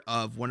part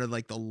of one of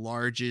like the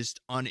largest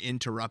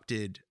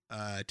uninterrupted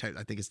type,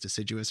 I think it's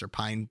deciduous or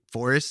pine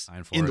forests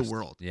in the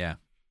world. Yeah.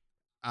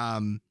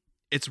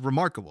 It's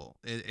remarkable.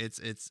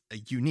 It's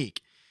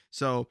unique.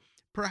 So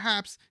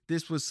perhaps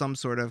this was some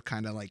sort of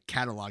kind of like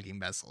cataloging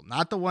vessel,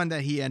 not the one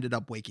that he ended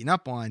up waking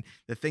up on.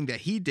 The thing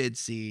that he did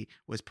see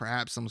was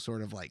perhaps some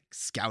sort of like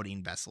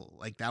scouting vessel.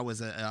 Like that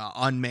was a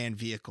unmanned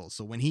vehicle.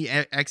 So when he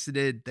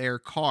exited their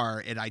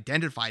car, it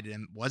identified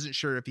him, wasn't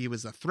sure if he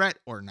was a threat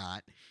or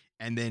not.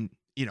 And then,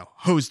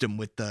 hosed him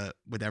with the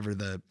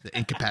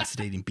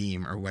incapacitating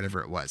beam or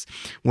whatever it was.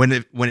 When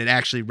it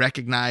actually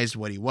recognized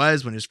what he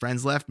was, when his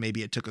friends left,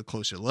 maybe it took a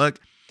closer look.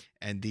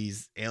 And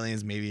these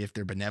aliens, maybe if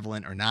they're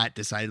benevolent or not,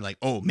 decided like,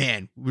 oh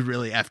man, we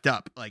really effed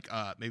up. Like,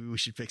 maybe we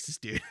should fix this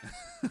dude.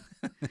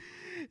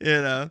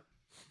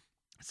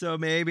 So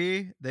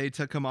maybe they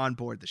took him on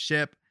board the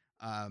ship.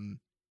 The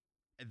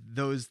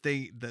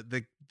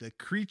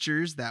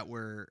creatures that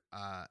were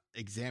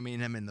examining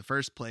him in the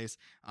first place,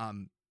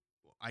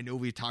 I know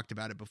we talked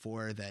about it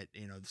before that,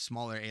 you know, the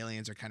smaller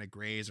aliens are kind of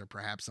grays, or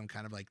perhaps some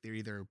kind of like they're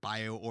either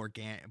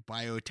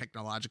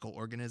biotechnological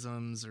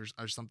organisms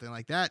or something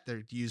like that.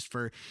 They're used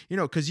for, you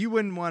know, because you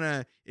wouldn't want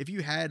to, if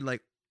you had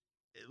like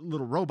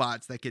little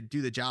robots that could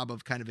do the job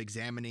of kind of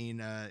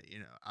examining,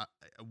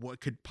 what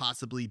could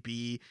possibly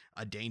be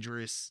a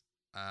dangerous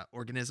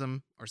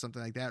organism or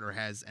something like that, or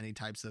has any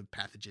types of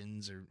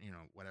pathogens or, you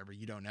know, whatever,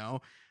 you don't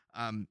know.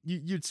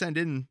 You'd send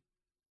in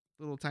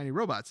little tiny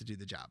robots to do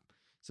the job.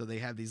 So they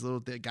have these little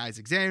guys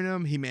examine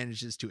him. He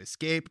manages to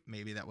escape.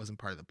 Maybe that wasn't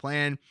part of the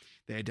plan.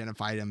 They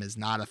identified him as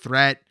not a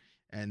threat.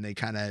 And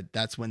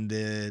that's when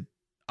the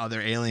other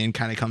alien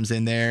kind of comes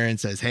in there and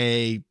says,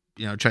 hey,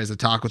 you know, tries to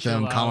talk with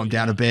him, calm him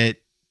down a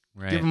bit,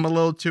 give him a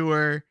little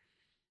tour,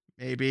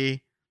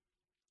 maybe.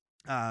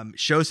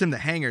 Shows him the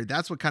hangar.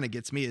 That's what kind of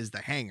gets me, is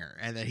the hangar,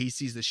 and that he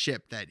sees the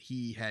ship that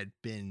he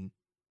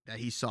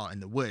saw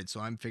in the woods. So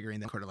I'm figuring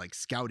that sort of like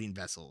scouting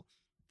vessel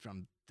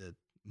from the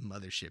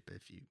mothership,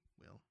 if you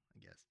will, I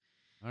guess.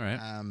 All right.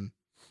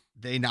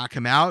 They knock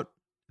him out.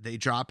 They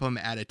drop him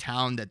at a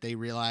town that they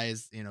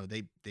realize, you know,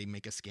 they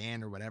make a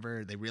scan or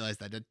whatever. They realize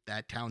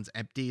that town's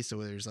empty.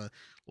 So there's a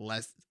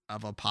less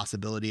of a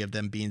possibility of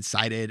them being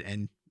sighted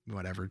and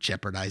whatever,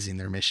 jeopardizing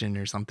their mission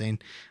or something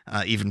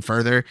even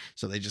further.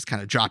 So they just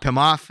kind of drop him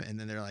off, and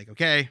then they're like,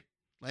 okay,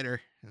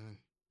 later.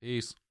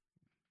 Peace.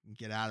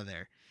 Get out of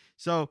there.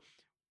 So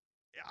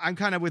I'm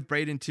kind of with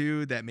Braden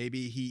too, that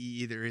maybe he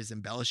either is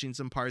embellishing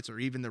some parts, or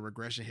even the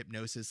regression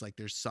hypnosis, like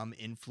there's some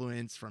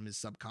influence from his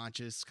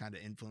subconscious kind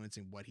of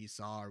influencing what he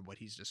saw or what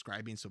he's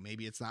describing. So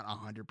maybe it's not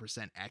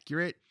 100%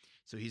 accurate.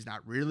 So he's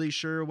not really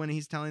sure when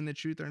he's telling the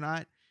truth or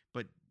not,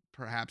 but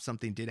perhaps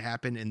something did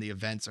happen and the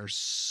events are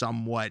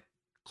somewhat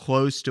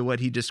close to what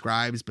he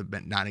describes,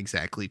 but not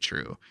exactly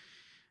true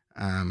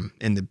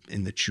in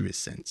the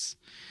truest sense.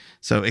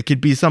 So it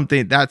could be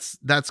something that's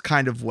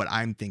kind of what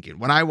I'm thinking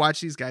when I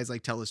watch these guys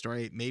like tell the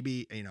story.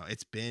 Maybe, you know,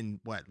 it's been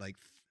like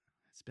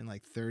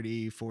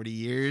 30, 40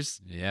 years.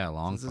 Yeah,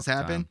 long since this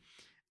happened.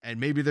 And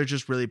maybe they're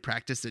just really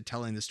practiced at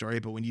telling the story.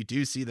 But when you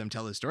do see them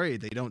tell the story,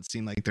 they don't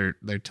seem like they're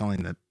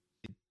telling that.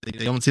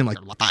 They don't seem like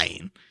they're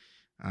lying.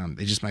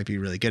 They just might be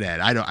really good at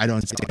it. I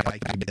don't see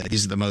like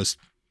these are the most,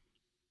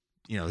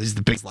 you know, these are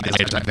the biggest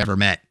liars I've ever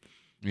met.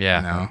 Yeah,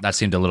 you know? That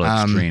seemed a little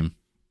extreme.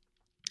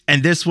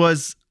 And this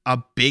was a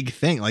big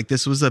thing. Like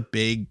this was a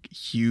big,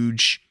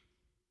 huge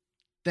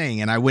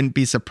thing. And I wouldn't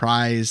be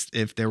surprised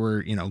if there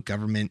were, you know,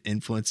 government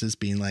influences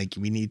being like,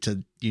 we need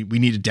to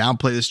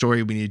downplay the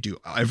story. We need to do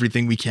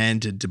everything we can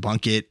to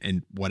debunk it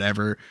and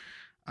whatever.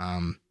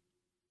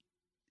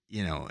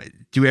 You know,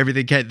 do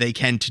everything they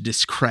can to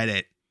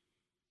discredit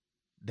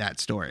that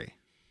story.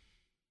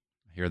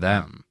 Hear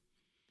that.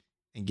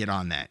 And get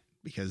on that,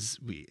 because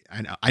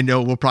I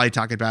know we'll probably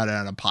talk about it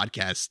on a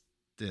podcast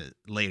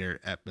later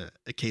at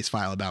a case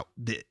file about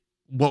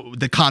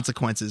the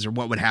consequences, or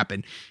what would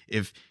happen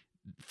if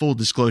full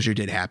disclosure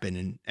did happen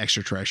and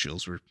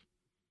extraterrestrials were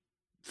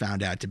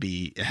found out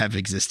to have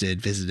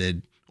existed,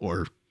 visited,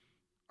 or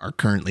are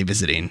currently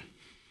visiting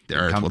the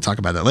Earth. We'll talk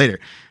about that later,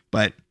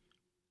 but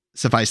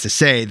suffice to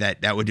say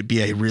that would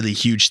be a really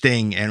huge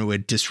thing and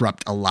would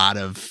disrupt a lot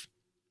of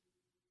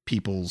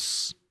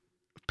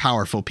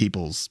powerful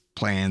people's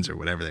plans, or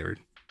whatever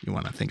you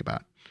want to think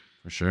about.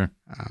 For sure.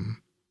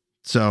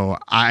 So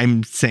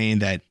I'm saying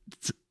that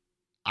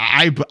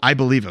I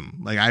believe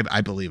him. Like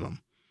I believe him.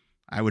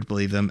 I would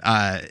believe them.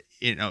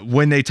 You know,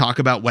 when they talk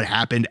about what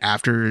happened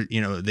after,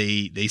 you know,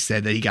 they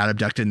said that he got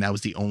abducted and that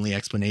was the only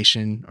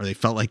explanation, or they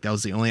felt like that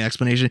was the only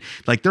explanation.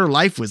 Like their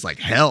life was like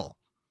hell.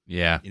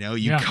 Yeah. You know,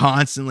 you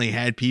constantly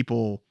had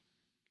people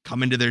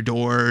come into their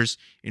doors.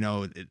 You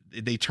know,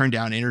 they turned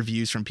down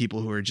interviews from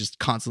people who are just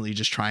constantly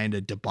just trying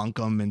to debunk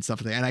them and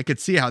stuff like that. And I could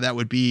see how that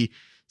would be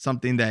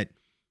something that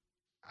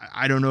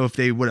I don't know if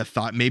they would have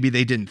thought. Maybe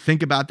they didn't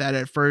think about that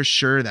at first.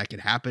 Sure, that could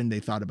happen. They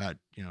thought about,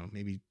 you know,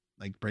 maybe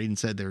like Braden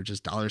said, they were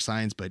just dollar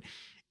signs, but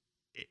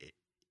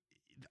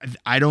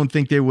I don't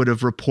think they would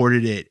have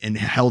reported it and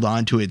held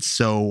on to it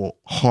so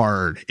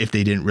hard if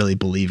they didn't really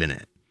believe in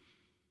it,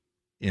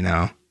 you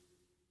know?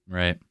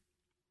 Right.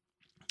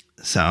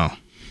 So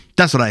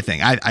that's what I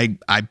think.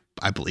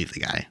 I believe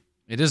the guy.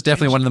 It is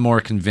definitely one of the more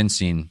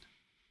convincing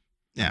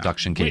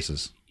abduction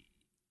cases.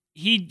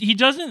 He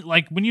doesn't,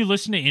 like, when you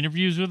listen to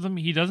interviews with him,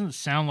 he doesn't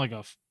sound he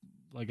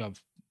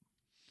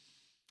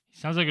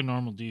sounds like a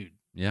normal dude.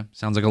 Yeah.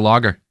 Sounds like a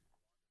logger.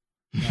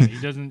 Yeah,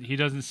 he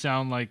doesn't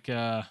sound like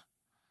a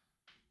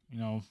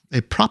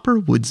proper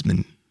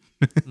woodsman.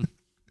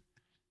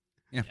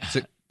 Yeah.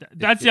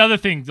 That's the other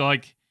thing.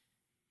 Like,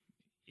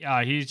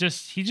 yeah, he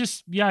just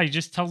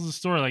tells the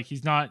story. Like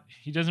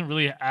he doesn't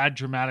really add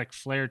dramatic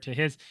flair to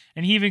his,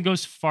 and he even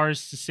goes far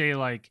as to say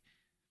like,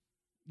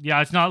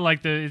 yeah, it's not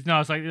like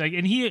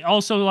and he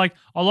also, like,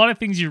 a lot of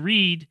things you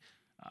read,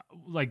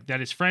 like that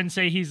his friends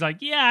say, he's like,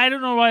 yeah, I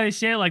don't know why they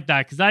say it like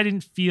that, because I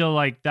didn't feel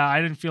like that.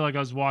 I didn't feel like I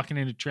was walking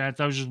into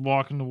trance. I was just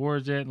walking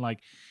towards it, and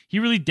like he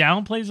really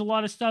downplays a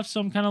lot of stuff. So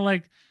I'm kind of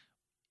like,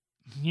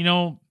 you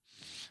know,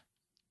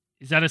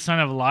 is that a sign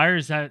of a liar?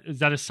 Is that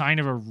a sign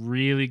of a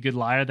really good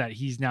liar that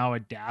he's now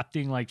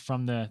adapting like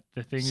from the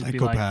things to be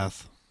like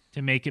Psychopath.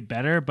 to make it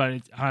better?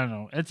 But I don't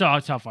know. It's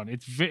a tough one.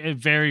 It's a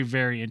very,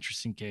 very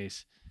interesting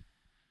case.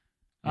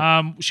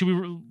 I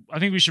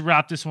think we should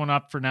wrap this one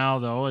up for now,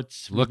 though.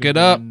 Look it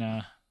up.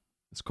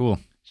 It's cool.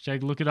 Should I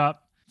look it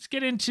up? Let's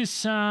get into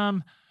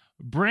some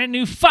brand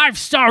new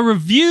 5-star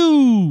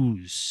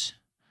reviews.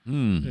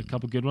 A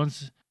couple good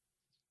ones.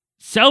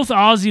 South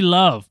Aussie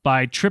Love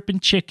by Trippin'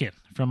 Chicken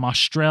from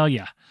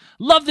Australia.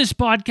 Love this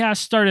podcast.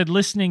 Started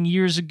listening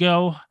years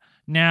ago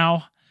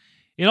now.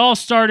 It all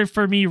started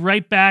for me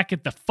right back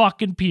at the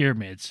fucking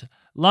pyramids.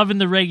 Loving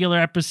the regular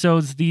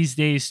episodes these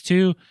days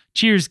too.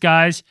 Cheers,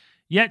 guys.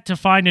 Yet to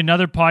find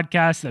another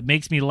podcast that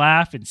makes me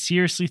laugh and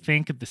seriously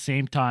think at the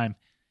same time.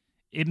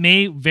 It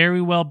may very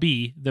well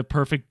be the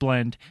perfect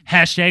blend.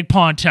 #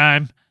 pawn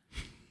time.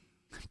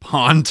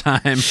 Pawn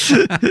time.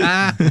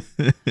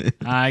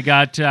 I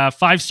got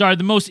 5-star,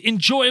 the most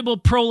enjoyable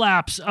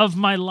prolapse of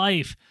my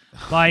life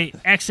by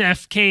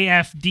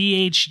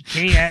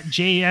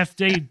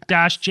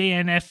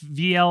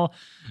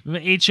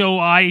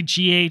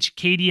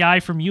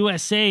XFKFDH-JNFVLHOIGHKDI from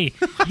USA.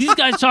 These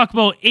guys talk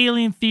about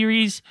alien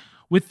theories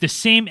with the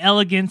same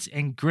elegance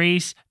and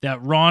grace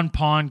that Ron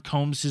Pawn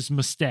combs his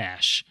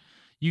mustache.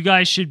 You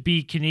guys should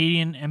be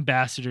Canadian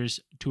ambassadors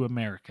to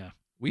America.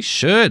 We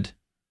should.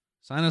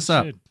 Sign us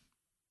up.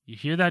 You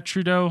hear that,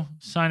 Trudeau?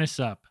 Sign us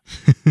up.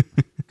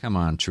 Come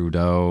on,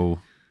 Trudeau.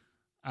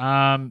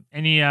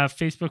 Any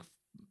Facebook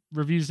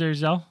reviews there,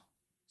 Zell?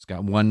 It's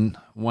got one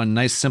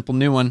nice, simple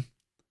new one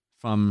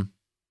from,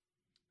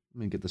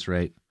 let me get this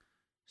right,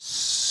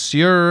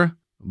 Sir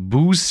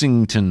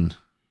Boosington.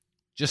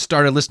 Just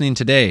started listening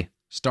today.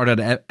 Started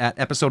at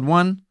episode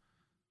 1.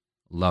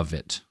 Love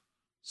it.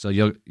 So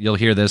you'll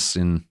hear this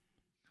in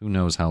who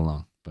knows how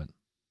long. But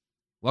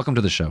welcome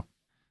to the show.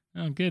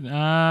 Oh, good.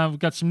 We've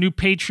got some new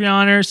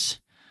Patreoners.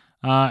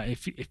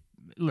 If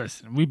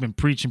listen, we've been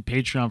preaching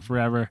Patreon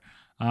forever.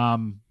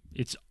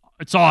 It's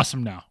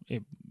awesome now.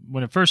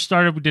 When it first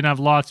started, we didn't have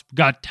lots. We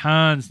got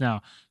tons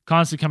now.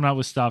 Constantly coming out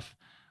with stuff.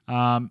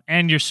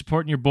 And you're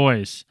supporting your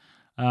boys.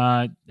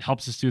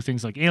 Helps us do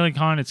things like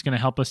AlienCon. It's going to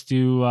help us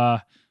do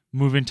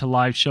move into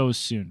live shows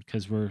soon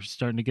because we're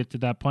starting to get to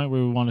that point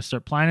where we want to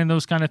start planning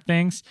those kind of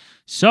things.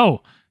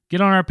 So get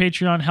on our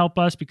Patreon, help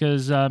us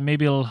because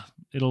maybe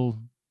it'll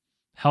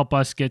help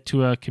us get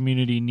to a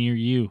community near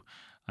you.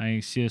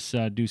 I see us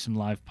do some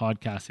live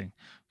podcasting.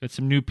 Got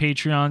some new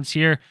Patreons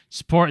here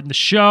supporting the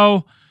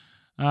show.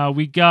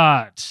 We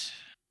got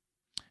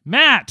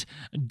Matt,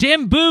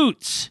 Dim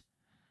Boots,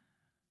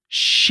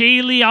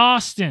 Shaylee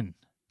Austin.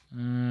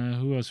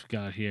 Who else we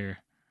got here?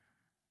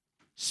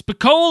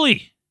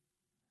 Spicoli,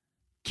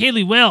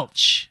 Kaylee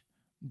Welch,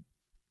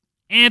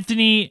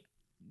 Anthony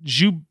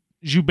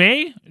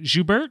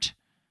Joubert,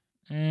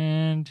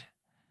 and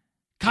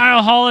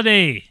Kyle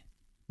Holiday,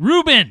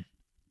 Ruben,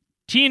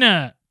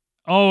 Tina.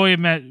 Oh,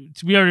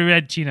 we already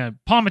read Tina.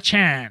 Palma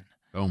Chan.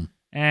 Boom.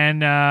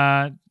 And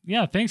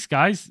yeah, thanks,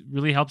 guys.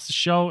 Really helps the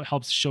show.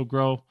 Helps the show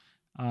grow.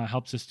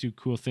 Helps us do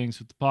cool things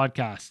with the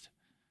podcast.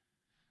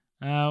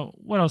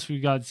 What else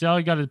we got? Zell,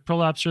 you got a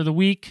prolapser of the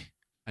week?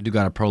 I do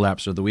got a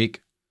prolapser of the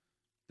week.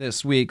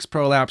 This week's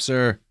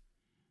prolapser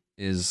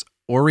is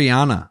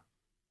Oriana.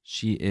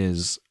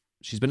 She's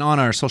been on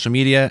our social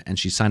media and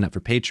she signed up for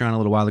Patreon a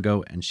little while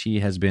ago and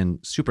she has been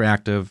super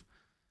active.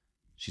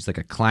 She's like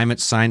a climate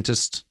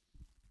scientist.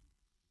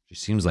 She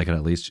seems like it,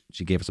 at least.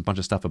 She gave us a bunch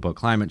of stuff about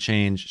climate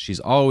change.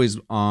 She's always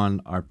on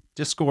our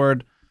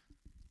Discord,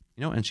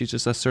 and she's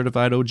just a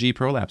certified OG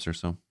prolapser.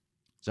 So,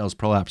 Zell's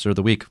prolapser of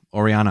the week,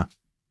 Oriana.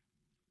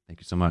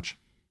 Thank you so much.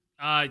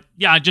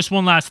 Yeah, just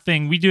one last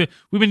thing. We've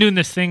been doing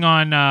this thing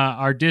on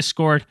our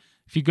Discord.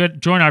 If you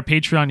join our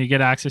Patreon, you get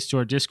access to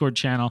our Discord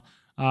channel.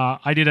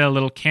 I did a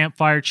little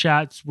campfire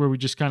chat where we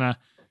just kind of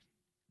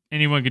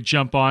anyone could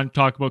jump on,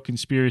 talk about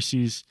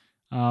conspiracies.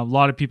 A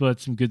lot of people had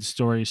some good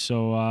stories,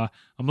 so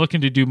I'm looking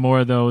to do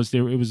more of those.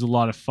 It was a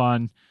lot of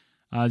fun.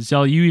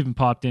 Zell, you even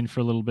popped in for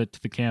a little bit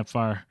to the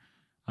campfire.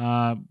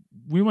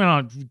 We went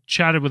on,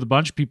 chatted with a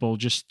bunch of people,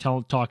 just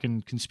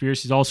talking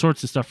conspiracies, all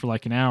sorts of stuff for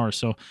like an hour.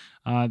 So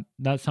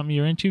that's something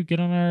you're into. Get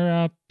on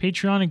our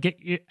Patreon and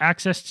get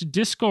access to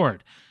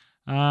Discord.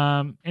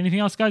 Anything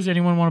else, guys?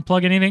 Anyone want to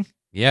plug anything?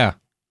 Yeah,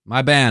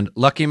 my band,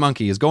 Lucky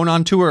Monkey, is going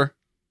on tour.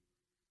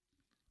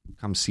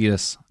 Come see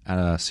us at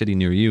a city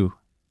near you.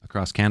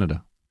 Across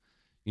Canada.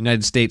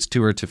 United States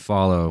tour to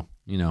follow,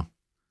 in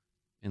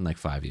like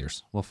 5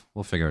 years.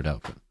 We'll figure it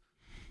out. But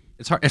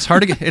it's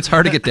hard to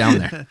get down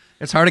there.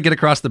 It's hard to get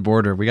across the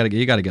border.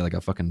 You gotta get like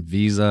a fucking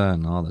visa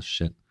and all this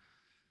shit.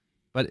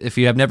 But if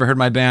you have never heard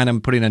my band,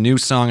 I'm putting a new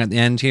song at the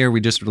end here.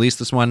 We just released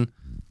this one.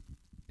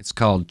 It's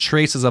called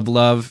Traces of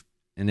Love.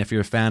 And if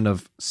you're a fan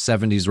of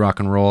 70s rock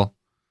and roll,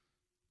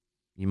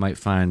 you might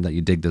find that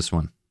you dig this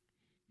one.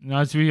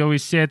 As we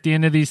always say at the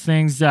end of these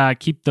things,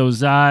 keep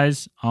those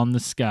eyes on the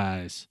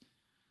skies.